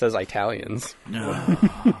 your wife says Italians. Not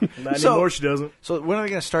So- anymore. She doesn't. so when are they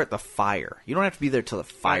going to start the fire? You don't have to be there till the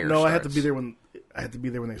fire. No, starts. I have to be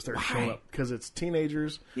there when they start showing up because it's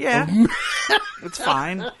teenagers. Yeah, it's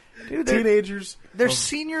fine, dude. Teenagers. They're of-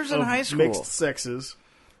 seniors in of high school. Mixed sexes.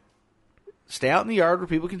 Stay out in the yard where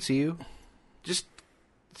people can see you. Just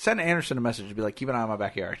send Anderson a message and be like, "Keep an eye on my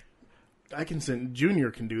backyard." I can send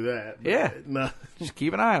Junior can do that. But Yeah. No. Just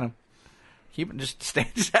keep an eye on him. Just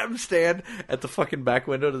have him stand at the fucking back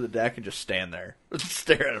window to the deck and just stand there, just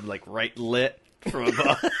stare at him like right lit from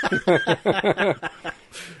above,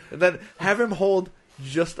 and then have him hold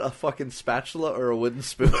just a fucking spatula or a wooden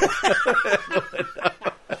spoon.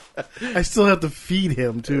 I still have to feed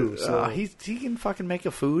him too. So He can fucking make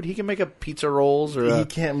a food. He can make a pizza rolls or he a,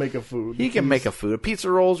 can't make a food. he can make a food, a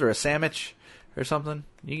pizza rolls or a sandwich or something.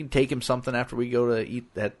 You can take him something after we go to eat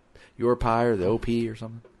at your pie or the OP or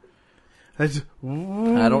something. I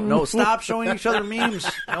don't know. Stop showing each other memes.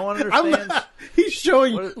 No one understands. He's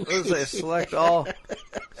showing. What is it? Select all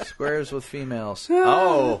squares with females.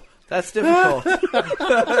 Oh, that's difficult.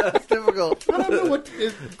 That's difficult. I don't know what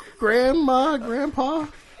is grandma, grandpa.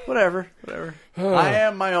 Whatever. I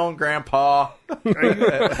am my own grandpa.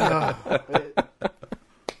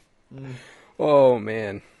 Oh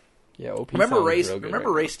man, yeah. OP Remember sounds Ray? real good Remember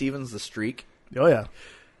right Ray Stevens, The Streak? Oh yeah,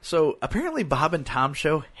 So apparently, Bob and Tom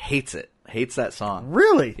Show hates it. Hates that song.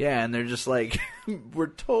 really? Yeah, and they're just like, we're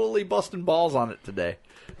totally busting balls on it today.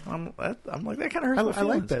 I'm like, that kind of hurts my I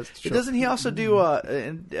like feelings. that show. Doesn't he also do?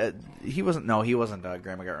 He wasn't. No, he wasn't.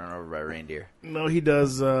 Grandma got run over by a reindeer. No, he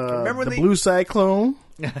does. Remember when the they- Blue Cyclone?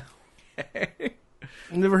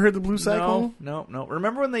 Never heard the Blue Cyclone? No.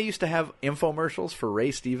 Remember when they used to have infomercials for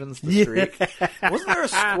Ray Stevens, The Yeah. Streak? Wasn't there a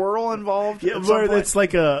squirrel involved? Yeah, at some but point? it's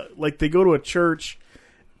like they go to a church,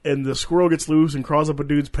 and the squirrel gets loose and crawls up a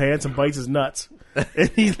dude's pants and bites his nuts, and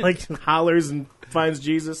he like hollers and finds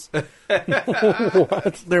Jesus.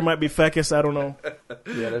 There might be fecus. I don't know.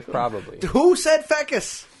 Yeah, there's probably. Who said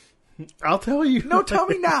fecus? I'll tell you. No, tell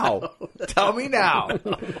me now. Tell me now.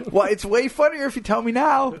 Well, it's way funnier if you tell me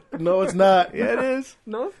now. No, it's not. Yeah, it is.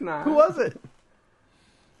 No, it's not. Who was it?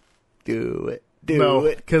 Do it. No,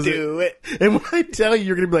 Do it. And when I tell you,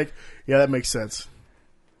 you're gonna be like, "Yeah, that makes sense."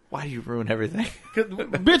 Why do you ruin everything? 'Cause,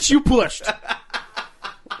 bitch, you pushed.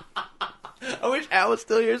 I wish Al was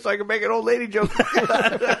still here so I could make an old lady joke.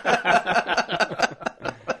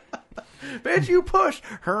 Bitch, you pushed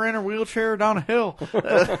her in her wheelchair down a hill.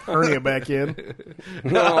 Hernia back in.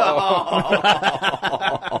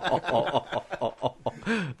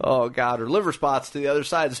 Oh, God. Her liver spots to the other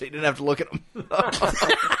side so you didn't have to look at them.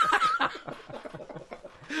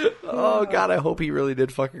 Oh, God. I hope he really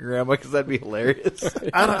did fuck your grandma because that'd be hilarious.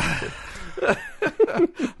 I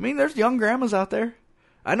mean, there's young grandmas out there.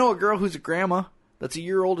 I know a girl who's a grandma that's a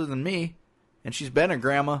year older than me, and she's been a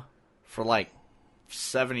grandma for like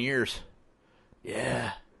 7 years.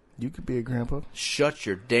 Yeah. You could be a grandpa. Shut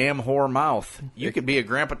your damn whore mouth. You could be a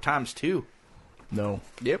grandpa times 2. No.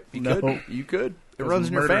 Yep, you No. could. You could. It runs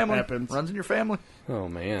in your murder family. happens. Runs in your family. Oh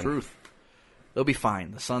man. Truth. They'll be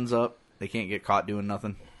fine. The sun's up. They can't get caught doing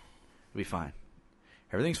nothing. They'll be fine.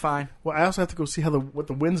 Everything's fine. Well, I also have to go see what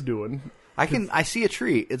the wind's doing. I see a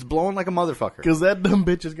tree. It's blowing like a motherfucker. Because that dumb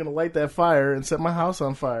bitch is going to light that fire and set my house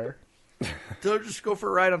on fire. So just go for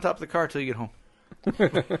a ride on top of the car till you get home.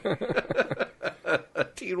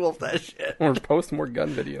 Teen Wolf that shit. Or post more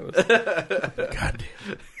gun videos. God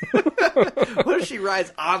damn. What if she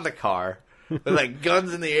rides on the car with like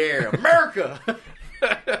guns in the air? America!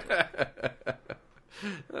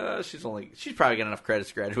 She's probably got enough credits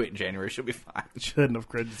to graduate in January. She'll be fine. She had enough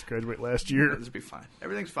credits to graduate last year. She'll be fine.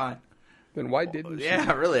 Everything's fine. Then why didn't she?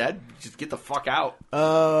 Yeah, really. I'd just get the fuck out.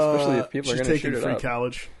 Especially if people are she's going to taking shoot it free up.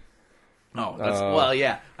 college. Oh, well,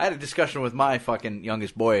 yeah. I had a discussion with my fucking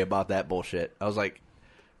youngest boy about that bullshit. I was like,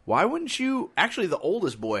 why wouldn't you... Actually, the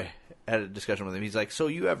oldest boy had a discussion with him. He's like, so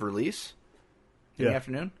you have release in the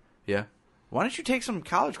afternoon? Yeah. Why don't you take some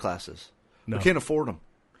college classes? No. I can't afford them.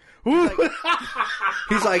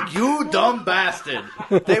 He's like, you dumb bastard.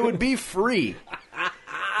 They would be free.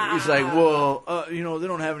 He's like, well, they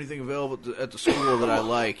don't have anything available at the school that I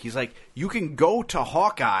like. He's like, you can go to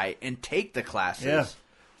Hawkeye and take the classes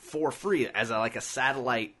for free as a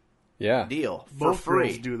satellite deal for Both free.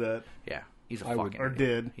 girls do that. Yeah, he's a fucking or idiot.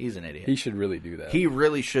 did. He's an idiot. He should really do that. He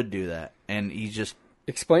really should do that, and he just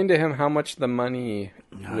Explain to him how much the money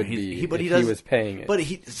would be if he was paying it. But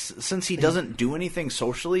since he doesn't do anything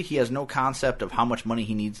socially, he has no concept of how much money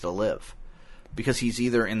he needs to live, because he's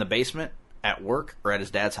either in the basement, at work, or at his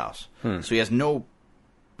dad's house. So he has no,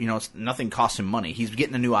 nothing costs him money. He's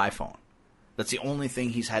getting a new iPhone. That's the only thing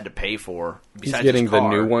he's had to pay for. He's Besides getting his car. the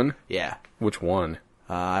new one? Yeah. Which one?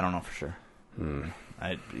 I don't know for sure.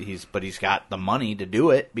 He's got the money to do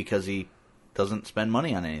it because he doesn't spend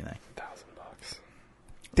money on anything. $1,000.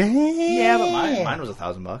 Damn. Yeah, but mine was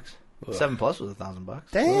 $1,000. 7 Plus was $1,000.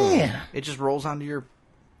 Damn. It just rolls onto your.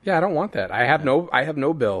 Yeah, I don't want that. I have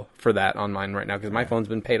no bill for that on mine right now because my phone's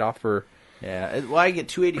been paid off for. Yeah, I get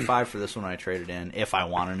 $285 for this one when I trade it in if I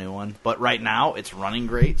want a new one. But right now it's running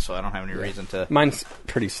great, so I don't have any reason to. Mine's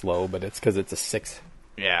pretty slow, but it's because it's a 6.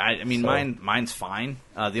 Yeah, I mean mine's fine.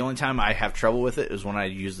 The only time I have trouble with it is when I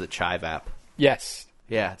use the Chive app. Yes.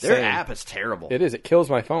 Yeah, their Same. app is terrible. It is. It kills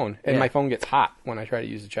my phone, and Yeah. my phone gets hot when I try to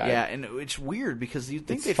use the Chive. Yeah, and it's weird because you'd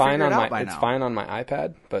think It's they'd fine figure on it out by it's now. fine on my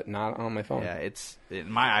iPad, but not on my phone. Yeah,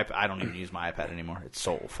 my iPad. I don't even use my iPad anymore. It's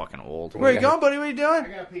so fucking old. Where you going, buddy? What are you doing? I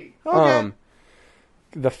gotta pee. Okay.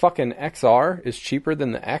 The fucking XR is cheaper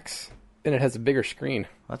than the X, and it has a bigger screen.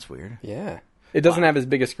 That's weird. Yeah, it doesn't have as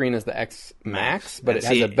big a screen as the X Max, but it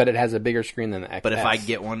has a bigger screen than the X. But if I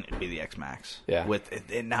get one, it'd be the X Max. Yeah.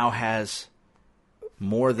 It now has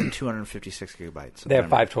more than 256 gigabytes. They have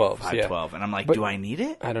 512s, 512, and I'm like, But- do I need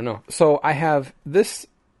it? I don't know. So I have this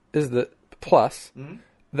is the Plus. Mm-hmm.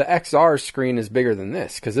 The XR screen is bigger than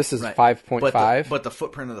this because this is 5.5. But the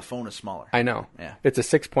footprint of the phone is smaller. I know. Yeah. It's a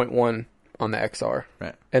 6.1 on the XR.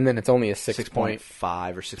 Right. And then it's only a 6.5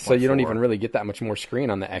 6.5 or 6.4. So you don't even really get that much more screen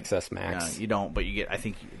on the XS Max. No, you don't. But you get. I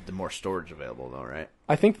think the more storage available, though, right?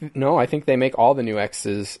 I think they make all the new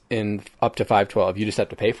X's in up to 512. You just have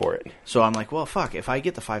to pay for it. So I'm like, well, fuck. If I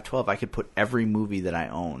get the 512, I could put every movie that I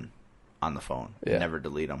own on the phone and never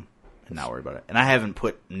delete them and not worry about it. And I haven't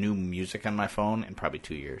put new music on my phone in probably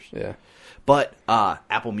 2 years. Yeah. But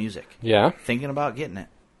Apple Music. Yeah. Thinking about getting it.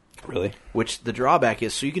 Really? Which the drawback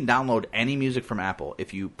is, so you can download any music from Apple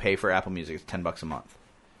if you pay for Apple Music. It's $10 a month,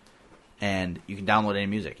 and you can download any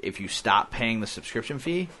music. If you stop paying the subscription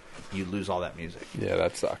fee, you lose all that music. Yeah,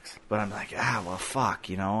 that sucks. But I'm like, well, fuck,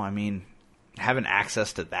 I mean, having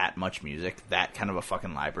access to that much music, that kind of a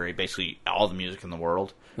fucking library, basically all the music in the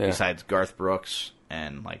world, besides Garth Brooks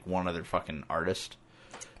and like one other fucking artist.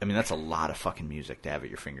 I mean, that's a lot of fucking music to have at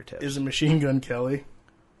your fingertips. Is it Machine Gun Kelly?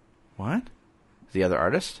 What? The other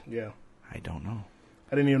artist? Yeah. I don't know.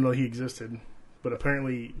 I didn't even know he existed. But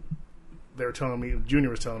apparently, they were telling me, Junior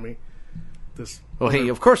was telling me, this... Well, hey,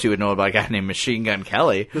 of course you would know about a guy named Machine Gun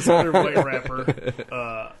Kelly. This other white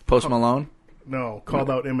rapper... Post Malone? No, called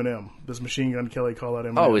out Eminem. This Machine Gun Kelly called out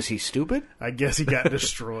Eminem. Oh, is he stupid? I guess he got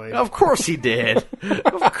destroyed. Of course he did.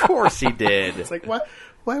 Of course he did. It's like, what?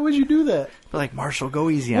 Why would you do that? But like, Marshall, go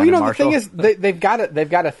easy Well, on him, the Marshall. thing is, they've got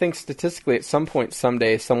to think statistically. At some point,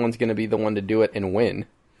 someday, someone's going to be the one to do it and win.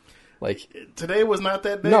 Like Today was not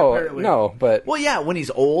that day, no, apparently. no, but well, yeah, when he's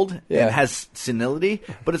old Yeah. and has senility.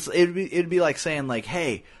 But it'd be like saying like,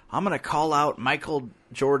 hey, I'm going to call out Michael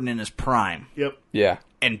Jordan in his prime Yep. yeah,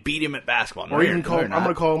 and beat him at basketball. No, Or you're- even no, call, you're I'm not.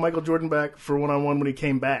 going to call Michael Jordan back for one-on-one when he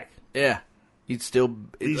came back. Yeah. He'd still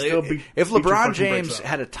be if beat your LeBron fucking James brakes out.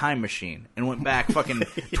 had a time machine and went back fucking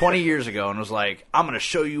 20 years ago and was like, "I'm going to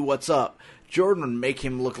show you what's up." Jordan would make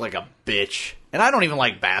him look like a bitch. And I don't even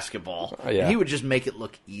like basketball. Yeah. He would just make it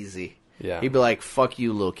look easy. Yeah. He'd be like, "Fuck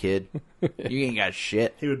you, little kid. You ain't got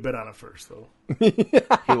shit." He would bet on it first, though.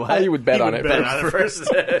 He would bet on would it. bet Bet on it first,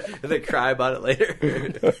 and then cry about it later.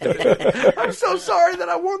 I'm so sorry that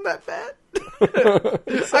I won that bet.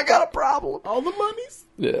 I got a problem. All the monies.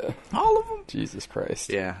 Yeah. All of them. Jesus Christ.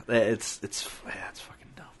 Yeah, it's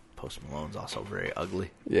fucking dumb. Post Malone's also very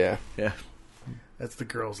ugly. Yeah. Yeah. That's the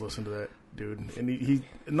girls listen to that dude, and he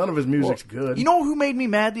none of his music's good. You know who made me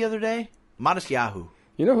mad the other day? Modest Yahoo.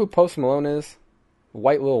 You know who Post Malone is?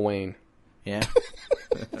 White Lil Wayne. Yeah.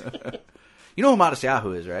 You know who Modest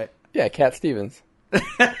Yahoo is, right? Yeah, Cat Stevens. No,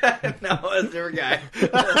 that's a different guy.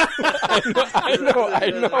 I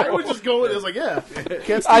know. I was just going. I was like, yeah.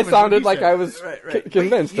 I sounded like I was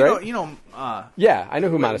convinced, But right? You know, Yeah, I know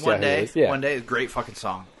who Modest one Yahoo day, is. Yeah. one day, great fucking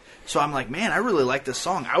song. So I'm like, man, I really like this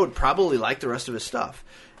song. I would probably like the rest of his stuff.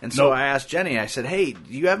 And so Nope. I asked Jenny, I said, "Hey, do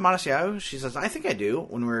you have Modest Yahoo?" She says, "I think I do."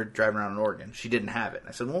 When we were driving around in Oregon, she didn't have it.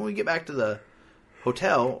 I said, "When we get back to the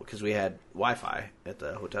hotel, because we had Wi-Fi at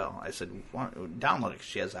the hotel," I said, "Download it because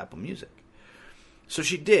she has Apple Music." So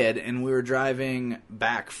she did, and we were driving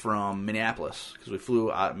back from Minneapolis because we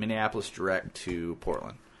flew Minneapolis direct to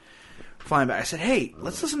Portland. Flying back, I said, "Hey,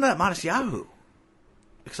 let's listen to that Modest Yahoo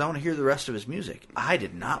because I want to hear the rest of his music." I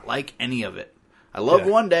did not like any of it. I love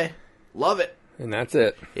One Day, love it. And that's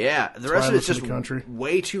it. Yeah, the why rest I of it's listen just to country.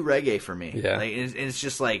 way too reggae for me. Yeah. Like, it's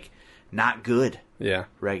just like not good Yeah.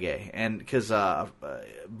 reggae. And because a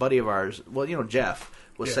buddy of ours, well, you know, Jeff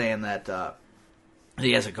was saying that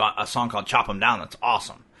he has a song called "Chop 'Em Down" that's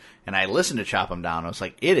awesome. And I listened to "Chop 'Em Down." I was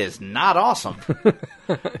like, it is not awesome.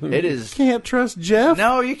 It is. Can't trust Jeff.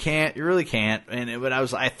 No, you can't. You really can't. But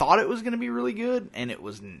I thought it was going to be really good, and it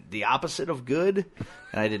was the opposite of good.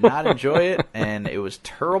 And I did not enjoy it, and it was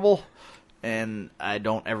terrible. And I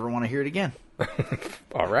don't ever want to hear it again.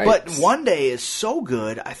 All right. But One Day is so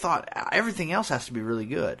good, I thought everything else has to be really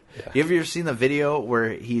good. Yeah. You ever seen the video where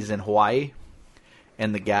he's in Hawaii,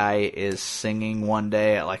 and the guy is singing One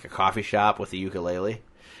Day at like a coffee shop with a ukulele,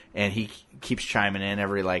 and he keeps chiming in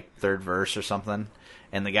every like third verse or something,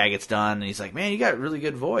 and the guy gets done, and he's like, "Man, you got a really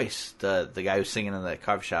good voice." The guy who's singing in the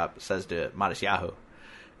coffee shop says to Modest Yahoo,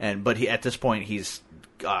 but he at this point he's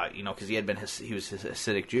because he was his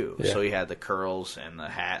Hasidic Jew, Yeah. so he had the curls and the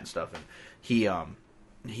hat and stuff, and he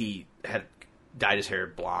had dyed his hair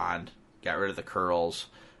blonde, got rid of the curls,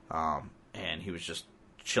 and he was just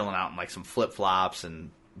chilling out in like some flip flops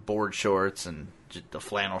and board shorts and just the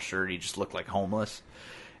flannel shirt. He just looked like homeless,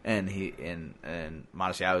 and and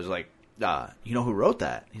Modest Yahoo was like, "You know who wrote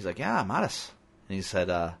that?" He's like, "Yeah, Modest," and he said,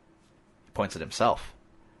 he points at himself,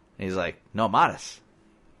 and he's like, "No, Modest."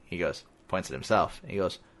 He goes, points at himself. He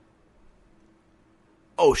goes,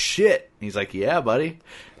 "Oh shit!" He's like, "Yeah, buddy."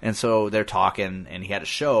 And so they're talking, and he had a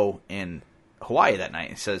show in Hawaii that night.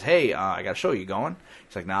 He says, "Hey, I got a show. You going?"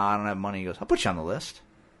 He's like, "Nah, I don't have money." He goes, "I'll put you on the list."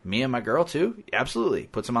 Me and my girl too. Absolutely,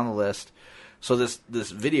 puts him on the list. So this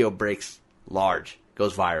video breaks large,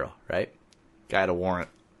 goes viral. Right? Guy had a warrant.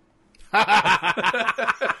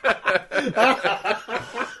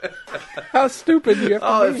 How stupid you have to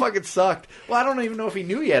Oh, be. it fucking sucked. Well, I don't even know if he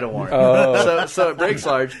knew he had a warrant. Oh. So it breaks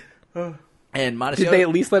large. And Modest Did Yahoo- they at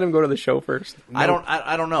least let him go to the show first? I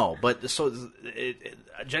don't know, but so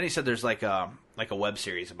Jenny said there's like a web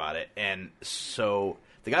series about it, and so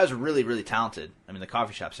the guy's really, really talented. I mean, the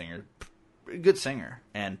coffee shop singer, good singer,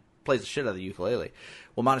 and plays the shit out of the ukulele.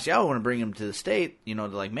 Well, Modest Yahoo want to bring him to the state, to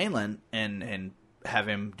like mainland, and have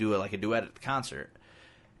him do a duet at the concert,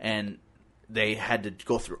 and they had to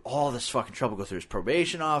go through all this fucking trouble, go through his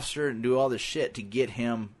probation officer, and do all this shit to get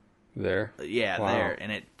him. There. Yeah, Wow. there.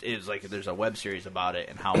 And it is like there's a web series about it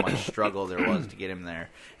and how much struggle there was to get him there.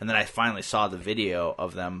 And then I finally saw the video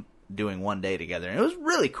of them doing One Day together, and it was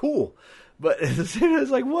really cool. But it was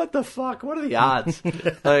like, what the fuck? What are the odds? You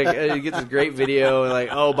get this great video, and like,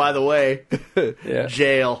 oh, by the way, Yeah.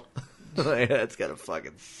 jail. Like, that's gotta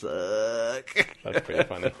fucking suck. That's pretty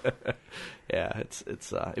funny. Yeah, it's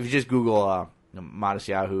if you just Google Modest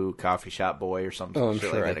Yahoo coffee shop boy or something, Oh, I'm shit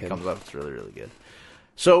sure like I that, it can. comes up. It's really, really good.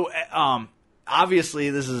 So, obviously,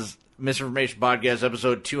 this is Misinformation Podcast,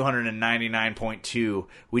 episode 299.2.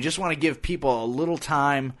 We just want to give people a little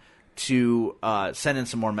time to send in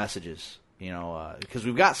some more messages, because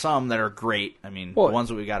we've got some that are great. I mean, Well, the ones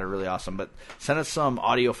that we got are really awesome. But send us some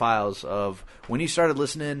audio files of when you started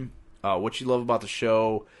listening, what you love about the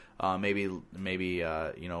show, maybe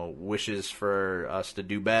wishes for us to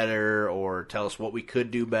do better, or tell us what we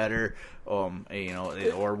could do better,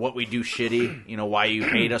 or what we do shitty. Why you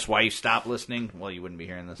hate us, why you stop listening. Well, you wouldn't be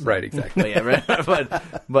hearing this, Right? Exactly.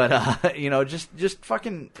 but just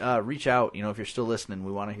fucking reach out. If you're still listening,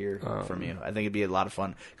 we want to hear from you. I think it'd be a lot of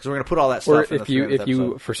fun because we're gonna put all that Or stuff. if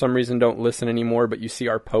you for some reason don't listen anymore, but you see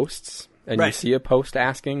our posts. And you see a post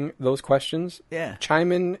asking those questions,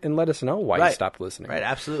 chime in and let us know why you stopped listening. Right,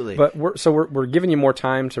 absolutely. But we're giving you more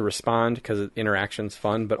time to respond because interaction's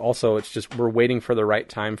fun, but also it's just we're waiting for the right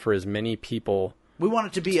time for as many people. We want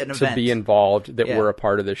it to be an event. To be involved that we're a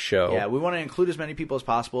part of this show. Yeah, we want to include as many people as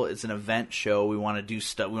possible. It's an event show. We want to do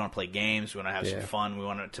stuff. We want to play games. We want to have some fun. We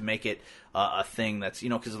want to make it a thing that's,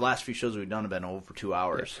 because the last few shows we've done have been over 2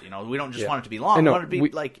 hours. We don't just want it to be long. We want it to be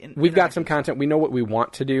we've got some content. We know what we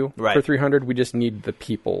want to do for 300. We just need the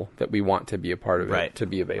people that we want to be a part of it to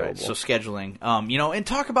be available. Right. So scheduling, and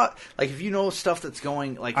talk about, if you know stuff that's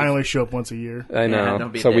going, I only show up once a year. I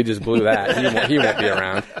know. So we just blew that. He won't be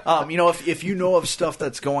around. If you know of stuff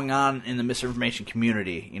that's going on in the misinformation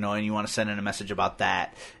community, and you want to send in a message about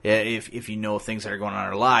that, if you know things that are going on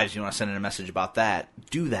in our lives, you want to send in a message about that,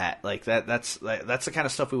 do that. That's the kind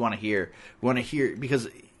of stuff we want to hear. We want to hear because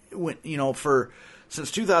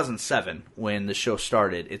since 2007 when the show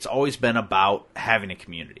started, it's always been about having a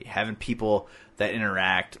community, having people that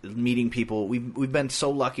interact, meeting people. We've been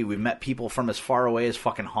so lucky. We've met people from as far away as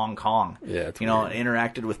fucking Hong Kong. Yeah, it's weird.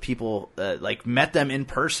 Interacted with people, met them in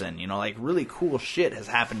person. Really cool shit has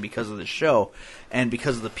happened because of the show and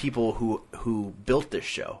because of the people who built this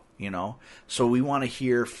show. So we want to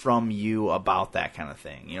hear from you about that kind of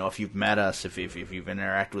thing. If you've met us, if you've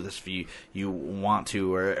interacted with us, if you want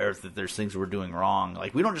to, or if there's things we're doing wrong.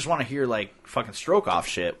 We don't just want to hear fucking stroke off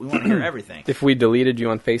shit. We want to hear everything. If we deleted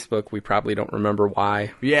you on Facebook, we probably don't remember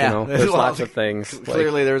why. Yeah, there's lots of things.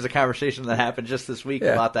 Clearly, there was a conversation that happened just this week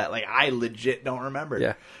about that. I legit don't remember.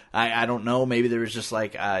 Yeah. I don't know. Maybe there was just we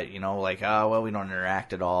don't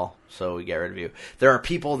interact at all, so we get rid of you. There are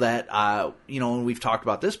people that, and we've talked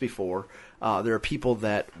about this before, there are people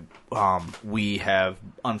that we have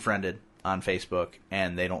unfriended on Facebook,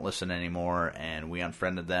 and they don't listen anymore, and we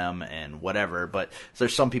unfriended them, and whatever. But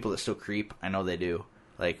there's some people that still creep. I know they do,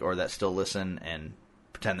 or that still listen and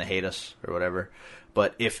pretend they hate us or whatever.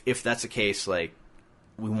 But if that's the case, let's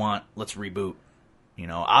reboot.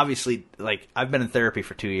 Obviously, I've been in therapy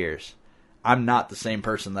for 2 years. I'm not the same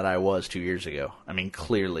person that I was 2 years ago. I mean,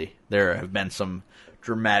 clearly, there have been some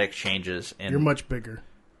dramatic changes. You're much bigger.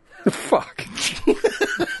 Fuck.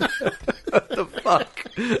 What the fuck?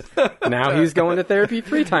 Now he's going to therapy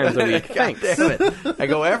 3 times a week. Thanks. God damn it. I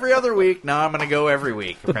go every other week. Now I'm going to go every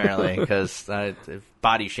week, apparently, because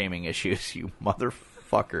body shaming issues, you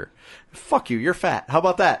motherfucker. Fuck you. You're fat. How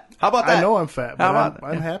about that? I know I'm fat, but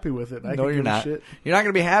I'm happy with it. No, you're not. Shit. You're not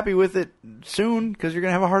going to be happy with it soon because you're going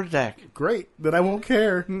to have a heart attack. Great. Then I won't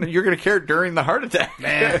care. You're going to care during the heart attack.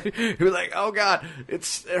 Man. You're like, oh, God, it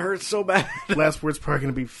hurts so bad. Last word's probably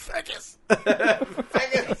going to be fecus.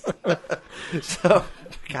 So,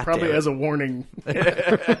 God probably as a warning.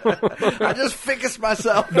 I just ficus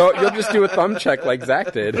myself. No, you'll just do a thumb check like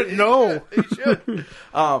Zach did. No, you should.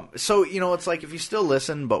 So it's if you still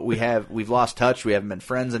listen, but we've lost touch. We haven't been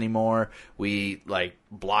friends anymore. We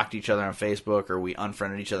blocked each other on Facebook, or we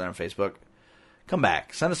unfriended each other on Facebook. Come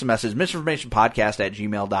back. Send us a message.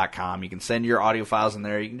 misinformationpodcast@gmail.com. You can send your audio files in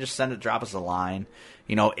there. You can just drop us a line.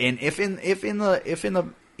 And if in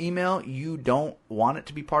the email you don't want it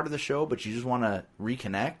to be part of the show, but you just want to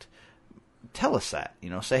reconnect, tell us that.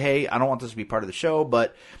 Say, hey, I don't want this to be part of the show,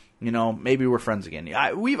 but maybe we're friends again.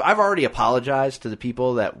 I've already apologized to the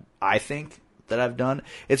people that I think that I've done.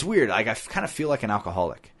 It's weird. I kind of feel like an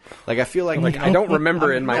alcoholic. I feel like I don't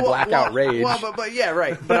remember in my blackout rage. But yeah,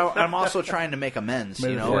 right. But I'm also trying to make amends.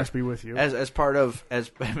 May the force be with you. As part of as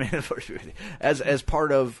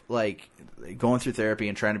part of going through therapy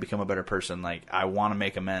and trying to become a better person. I want to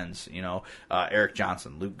make amends. Eric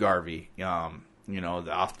Johnson, Luke Garvey. Off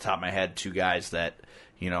the top of my head, 2 guys that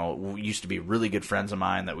used to be really good friends of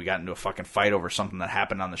mine that we got into a fucking fight over something that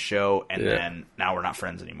happened on the show, and then now we're not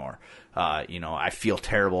friends anymore. I feel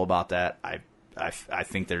terrible about that. I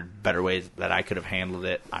think there are better ways that I could have handled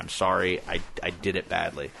it. I'm sorry. I did it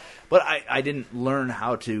badly. But I didn't learn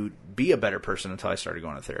how to be a better person until I started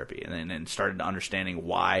going to therapy and started understanding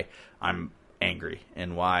why I'm angry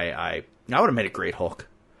and why I would have made a great Hulk.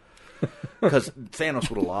 Because Thanos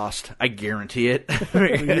would have lost. I guarantee it.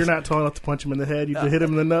 You're not tall enough to punch him in the head. You hit him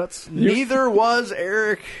in the nuts. Neither was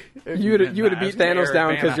Eric. You would have beat Thanos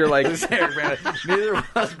down because you're like... Neither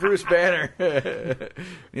was Bruce Banner.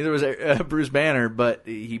 Neither was Bruce Banner, but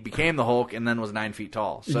he became the Hulk and then was 9 feet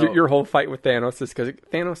tall. So Your whole fight with Thanos is because,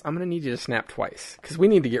 Thanos, I'm going to need you to snap twice. Because we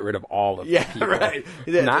need to get rid of all of the people. Right.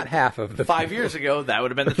 Not half of the 5 years ago, that would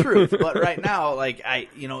have been the truth. But right now,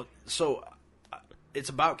 so it's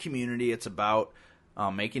about community. It's about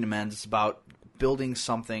making amends. It's about building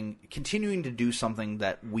something, continuing to do something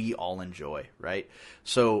that we all enjoy, right?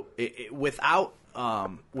 So without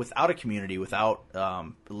a community, without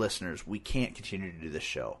listeners, we can't continue to do this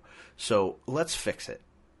show. So let's fix it,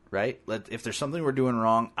 right? If there's something we're doing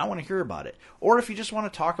wrong, I want to hear about it. Or if you just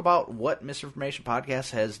want to talk about what Misinformation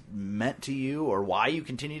Podcast has meant to you or why you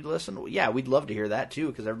continue to listen, yeah, we'd love to hear that too,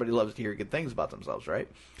 because everybody loves to hear good things about themselves, right?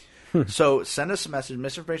 So send us a message,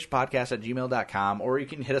 misinformationpodcast@gmail.com, or you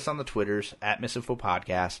can hit us on the Twitters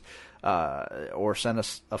 @misinfopodcast, or send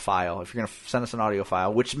us a file. If you're going to send us an audio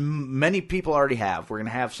file, which many people already have, we're going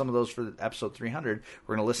to have some of those for episode 300.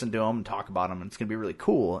 We're going to listen to them and talk about them, and it's going to be really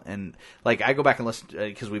cool. And I go back and listen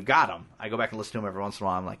because we've got them. I go back and listen to them every once in a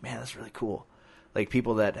while. I'm like, man, that's really cool. Like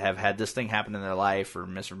people that have had this thing happen in their life or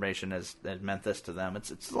misinformation has meant this to them.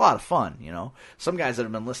 It's a lot of fun, you know. Some guys that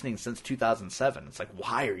have been listening since 2007. It's like,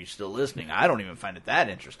 why are you still listening? I don't even find it that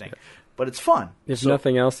interesting, but it's fun. If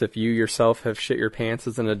nothing else, if you yourself have shit your pants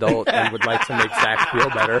as an adult and would like to make Zach feel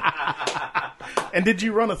better. And did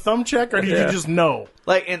you run a thumb check or did you just know?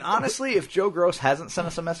 And honestly, if Joe Gross hasn't sent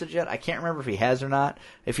us a message yet, I can't remember if he has or not.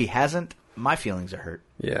 If he hasn't, my feelings are hurt.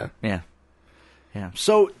 Yeah.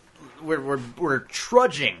 So we're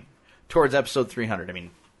trudging towards episode 300. I mean,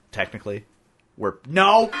 technically, we're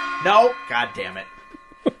no, god damn it.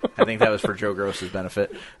 I think that was for Joe Gross's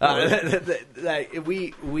benefit.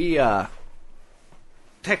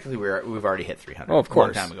 Technically we've already hit 300. Oh, of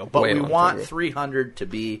course. A long time ago, but we want 300 to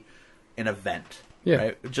be an event. Yeah.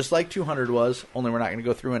 Right? Just like 200 was. Only we're not going to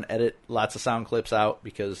go through and edit lots of sound clips out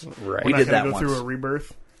because we did did that go once. Through a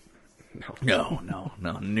rebirth. No. No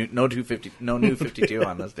new 52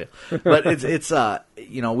 on this deal. But it's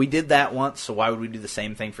we did that once, so why would we do the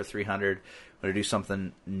same thing for 300? We're going to do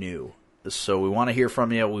something new. So we want to hear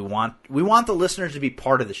from you. We want the listeners to be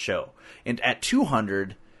part of the show. And at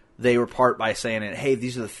 200, they were part by saying, "Hey,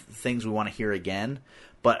 these are the things we want to hear again."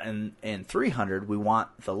 But in 300, we want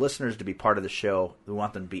the listeners to be part of the show. We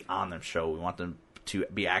want them to be on the show. We want them to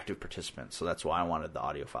be active participants. So that's why I wanted the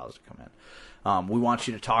audio files to come in. We want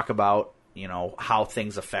you to talk about, how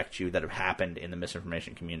things affect you that have happened in the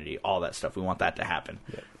misinformation community, all that stuff. We want that to happen.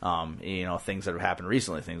 Yeah. Things that have happened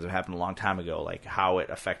recently, things that have happened a long time ago, like how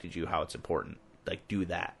it affected you, how it's important. Do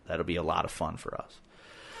that. That'll be a lot of fun for us.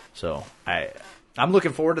 So I'm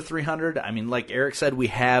looking forward to 300. I mean, like Eric said, we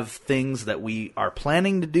have things that we are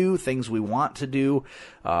planning to do, things we want to do.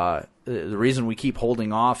 The reason we keep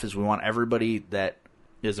holding off is we want everybody that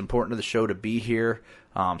is important to the show to be here.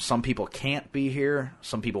 Some people can't be here.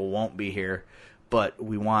 Some people won't be here. But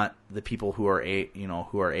we want the people who are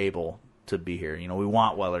able to be here. We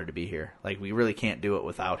want Weller to be here. We really can't do it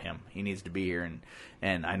without him. He needs to be here.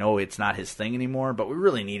 And I know it's not his thing anymore, but we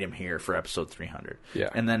really need him here for episode 300. Yeah.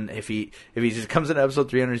 And then if he just comes into episode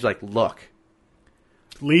 300, he's like, look.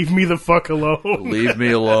 Leave me the fuck alone. Leave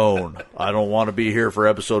me alone. I don't want to be here for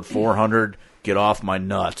episode 400. Get off my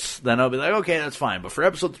nuts. Then I'll be like, okay, that's fine. But for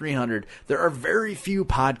episode 300, there are very few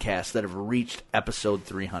podcasts that have reached episode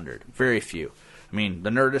 300. Very few. I mean,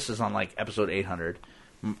 the Nerdist is on episode 800.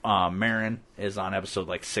 Marin is on episode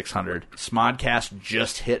 600. Smodcast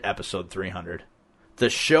just hit episode 300.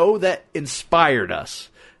 The show that inspired us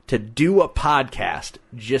to do a podcast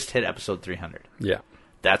just hit episode 300. Yeah.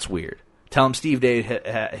 That's weird. Tell him Steve Dave hit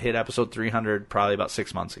episode 300 probably about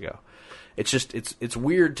 6 months ago. It's just it's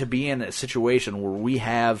weird to be in a situation where we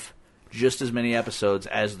have just as many episodes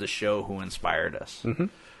as the show who inspired us. Mm-hmm.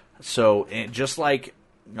 So just like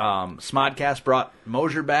Smodcast brought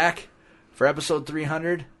Mosier back for episode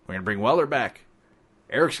 300, we're gonna bring Weller back.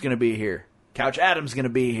 Eric's gonna be here. Couch Adam's gonna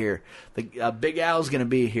be here. The Big Al's gonna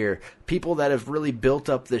be here. People that have really built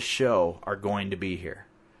up this show are going to be here,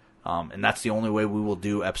 and that's the only way we will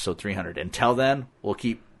do episode 300. Until then, we'll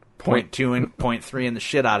keep point 2 and point 3 and the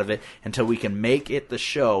shit out of it until we can make it the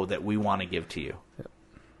show that we want to give to you. Yep.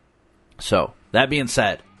 So, that being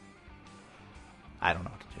said, I don't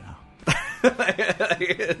know what to do now.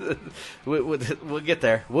 We'll get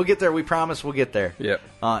there. We'll get there. We promise we'll get there. Yep.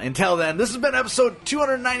 Until then, this has been episode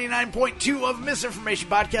 299.2 of Misinformation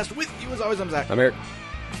Podcast. With you, as always, I'm Zach. I'm Eric.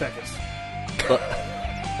 Seconds.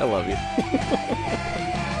 I love you.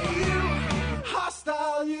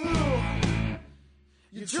 Hostile you.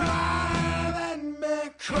 You're driving me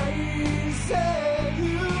crazy,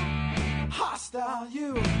 you hostile,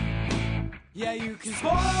 you. Yeah, you can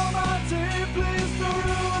spoil my day, please don't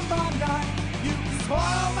ruin my night. You can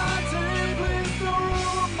spoil my day, please don't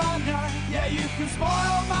ruin my night. Yeah, you can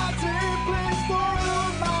spoil my day, please don't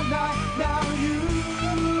ruin my night. Now you,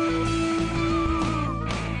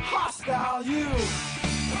 hostile, you.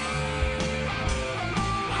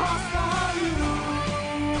 Hostile, you.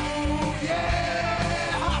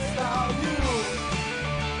 Yeah, hostile, you.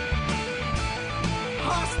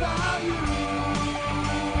 Hostile, you.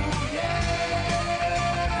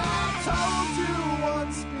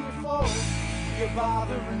 You're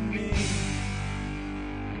bothering me.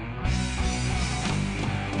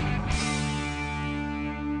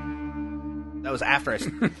 That was after I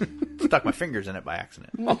stuck my fingers in it by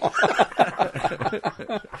accident.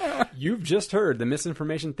 You've just heard the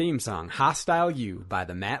Misinformation theme song, Hostile You, by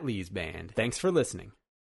the Matt Lees Band. Thanks for listening.